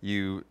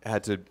 You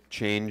had to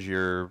change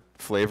your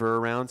flavor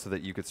around so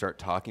that you could start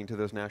talking to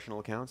those national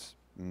accounts,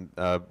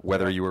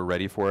 whether you were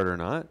ready for it or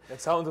not. And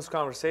some of those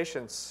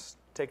conversations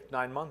take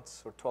 9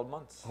 months or 12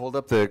 months. Hold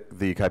up the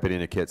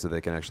Caipirinha kit so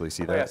they can actually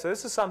see that. Yeah, so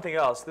this is something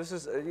else. This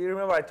is, you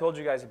remember I told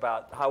you guys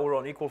about how we're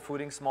on equal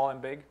footing, small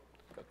and big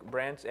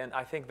brands, and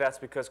I think that's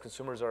because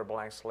consumers are a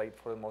blank slate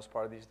for the most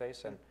part these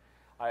days. And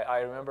I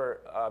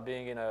remember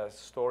being in a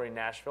store in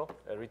Nashville,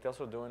 a retail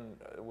store,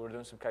 we were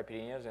doing some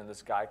caipirinhas, and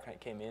this guy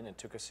came in and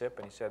took a sip,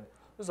 and he said,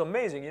 "This is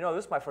amazing.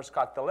 This is my first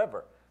cocktail ever."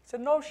 I said,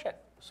 "No shit."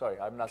 Sorry,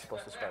 I'm not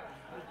supposed to swear.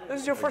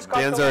 "This is your first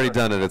cocktail Dan's ever?" already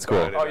done it. It's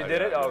cool. Oh, you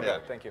did it? Oh, okay. Yeah.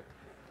 Thank you.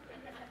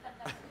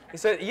 He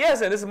said,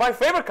 "Yes, and this is my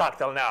favorite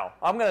cocktail now.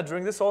 I'm going to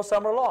drink this all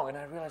summer long." And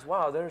I realized,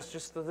 wow, there's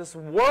just this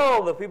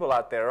world of people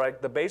out there,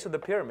 right, the base of the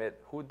pyramid,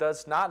 who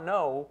does not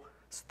know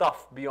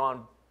stuff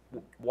beyond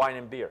wine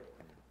and beer.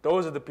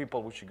 Those are the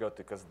people we should go to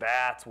because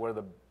that's where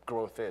the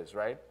growth is,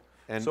 right?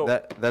 And so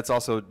that's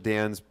also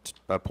Dan's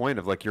point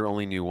of you're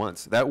only new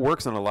once. That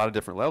works on a lot of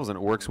different levels, and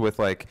it works with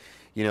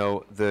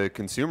the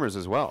consumers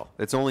as well.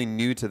 It's only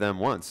new to them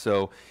once.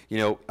 So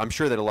I'm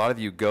sure that a lot of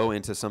you go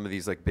into some of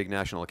these big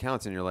national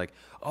accounts, and you're like,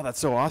 "Oh, that's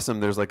so awesome!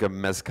 There's a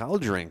mezcal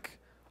drink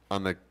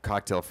on the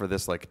cocktail for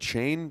this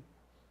chain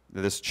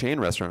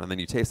restaurant," and then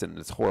you taste it and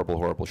it's horrible,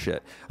 horrible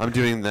shit. I'm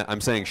doing that.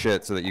 I'm saying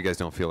shit so that you guys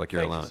don't feel like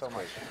you're alone. Thank you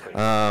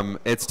so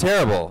much. It's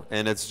terrible,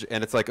 and it's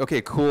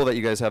okay, cool that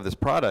you guys have this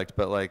product,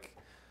 but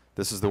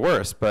this is the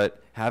worst.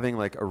 But having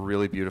a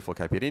really beautiful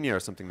caipirinha or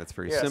something that's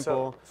very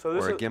simple,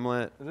 or a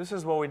gimlet. This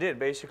is what we did.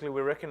 Basically,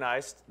 we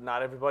recognized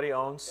not everybody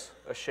owns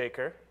a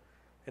shaker,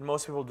 and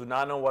most people do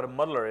not know what a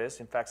muddler is.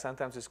 In fact,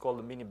 sometimes it's called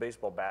a mini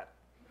baseball bat.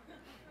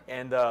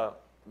 And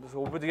So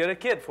we put together a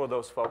kit for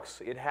those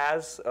folks. It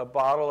has a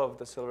bottle of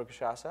the silver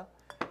cachaça.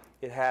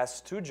 It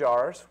has 2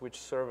 jars, which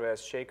serve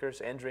as shakers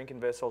and drinking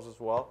vessels as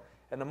well,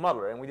 and a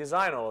muddler. And we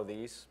design all of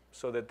these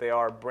so that they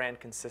are brand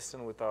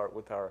consistent with our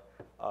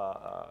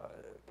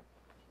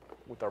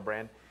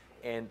brand.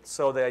 And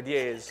so the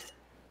idea is,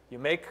 you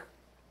make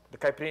the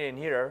caipirinha in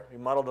here, you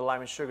muddle the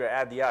lime and sugar,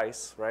 add the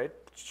ice, right?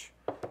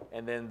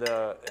 And then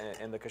the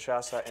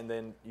cachaça, and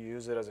then you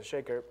use it as a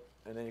shaker,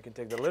 and then you can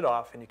take the lid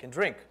off and you can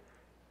drink.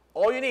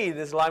 All you need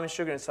is lime and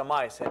sugar and some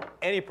ice, and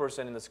any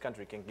person in this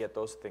country can get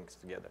those things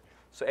together.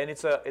 So, and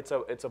it's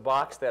a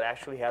box that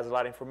actually has a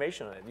lot of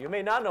information on it. You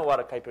may not know what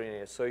a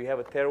caipirinha is, so you have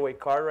a tearaway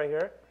card right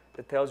here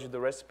that tells you the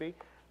recipe.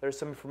 There's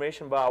some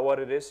information about what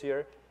it is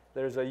here.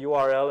 There's a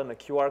URL and a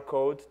QR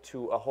code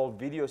to a whole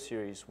video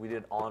series we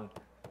did on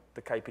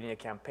the caipirinha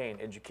campaign.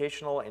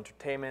 Educational,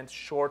 entertainment,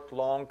 short,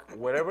 long,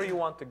 wherever you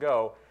want to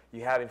go,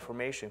 you have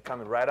information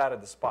coming right out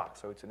of this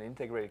box. So it's an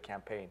integrated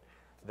campaign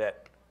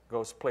that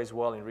plays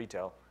well in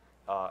retail.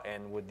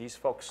 And with these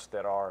folks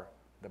that are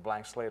the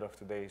blank slate of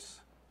today's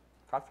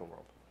cocktail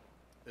world.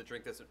 The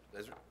drink is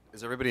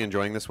everybody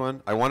enjoying this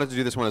one? I wanted to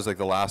do this one as like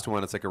the last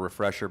one. It's like a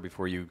refresher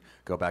before you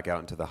go back out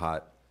into the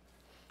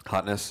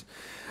hotness.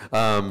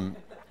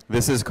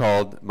 This is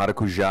called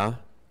maracujá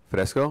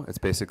fresco. It's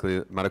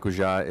basically,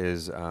 maracujá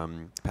is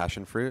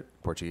passion fruit,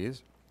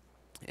 Portuguese.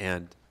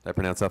 And did I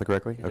pronounce that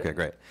correctly? Okay,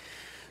 great.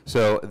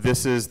 So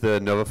this is the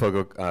Novo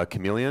Fogo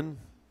Chameleon.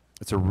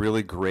 It's a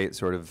really great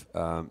sort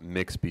of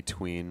mix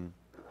between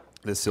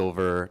the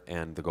silver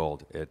and the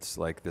gold. It's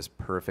like this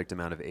perfect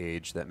amount of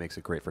age that makes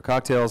it great for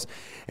cocktails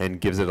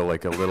and gives it a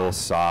little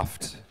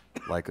soft,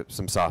 like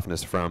some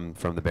softness from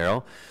the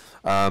barrel.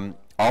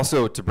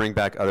 Also, to bring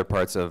back other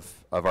parts of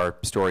our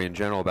story in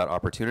general about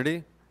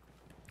opportunity,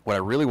 what I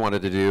really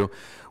wanted to do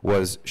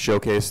was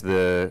showcase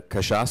the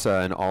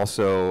cachaça and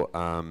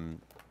also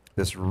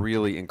this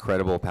really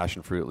incredible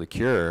passion fruit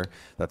liqueur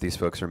that these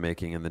folks are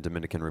making in the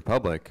Dominican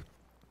Republic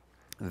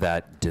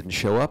that didn't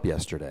show up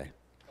yesterday.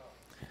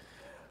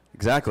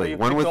 Exactly.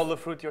 So you picked all the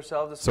fruit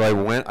yourself? So I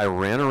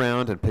ran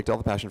around and picked all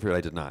the passion fruit.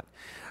 I did not.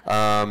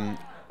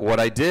 What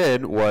I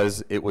did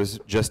was, it was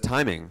just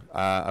timing.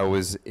 I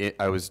was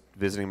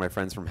visiting my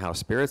friends from House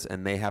Spirits,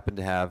 and they happened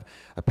to have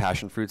a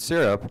passion fruit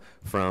syrup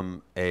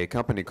from a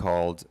company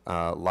called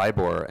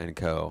Libor &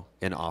 Co.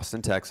 in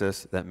Austin,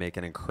 Texas, that make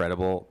an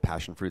incredible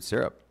passion fruit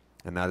syrup.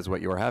 And that is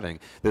what you are having.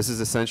 This is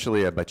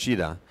essentially a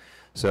batida.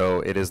 So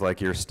it is like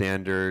your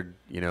standard,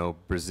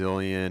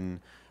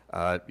 Brazilian,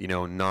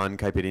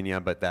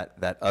 non-caipirinha, but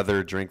that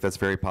other drink that's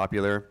very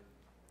popular.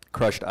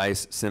 Crushed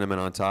ice, cinnamon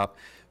on top.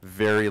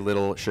 Very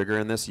little sugar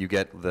in this. You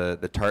get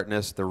the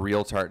tartness, the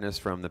real tartness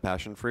from the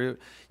passion fruit.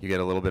 You get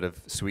a little bit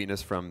of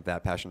sweetness from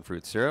that passion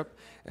fruit syrup.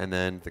 And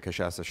then the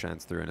cachaça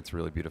shines through, and it's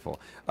really beautiful.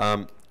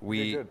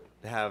 We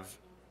have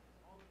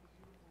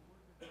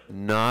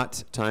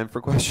not time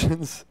for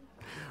questions.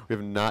 We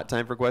have not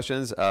time for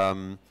questions.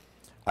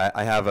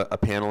 I have a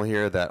panel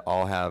here that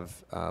all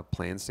have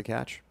planes to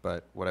catch,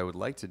 but what I would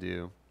like to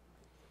do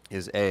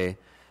is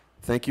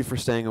thank you for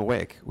staying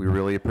awake. We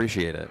really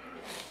appreciate it.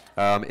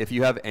 If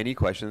you have any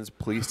questions,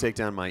 please take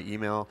down my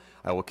email.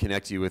 I will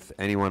connect you with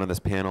anyone on this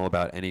panel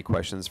about any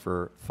questions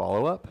for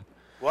follow-up.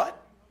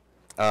 What?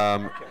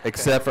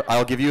 Except for,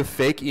 I'll give you a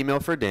fake email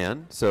for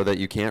Dan so that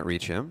you can't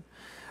reach him.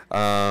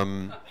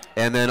 And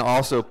then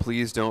also,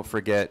 please don't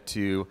forget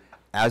to,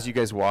 as you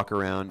guys walk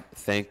around,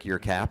 thank your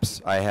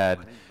caps. I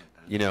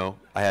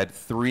had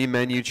 3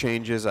 menu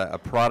changes, a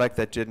product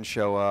that didn't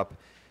show up.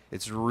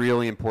 It's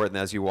really important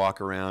that as you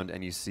walk around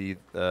and you see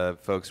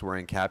folks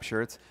wearing cap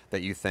shirts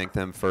that you thank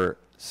them for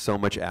so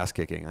much ass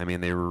kicking. I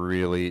mean, they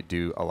really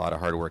do a lot of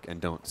hard work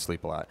and don't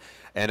sleep a lot.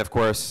 And of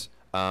course,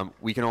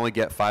 we can only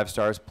get 5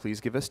 stars.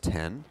 Please give us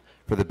 10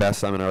 for the best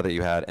seminar that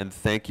you had. And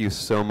thank you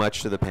so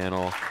much to the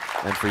panel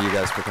and for you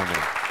guys for coming.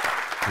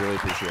 Really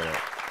appreciate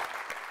it.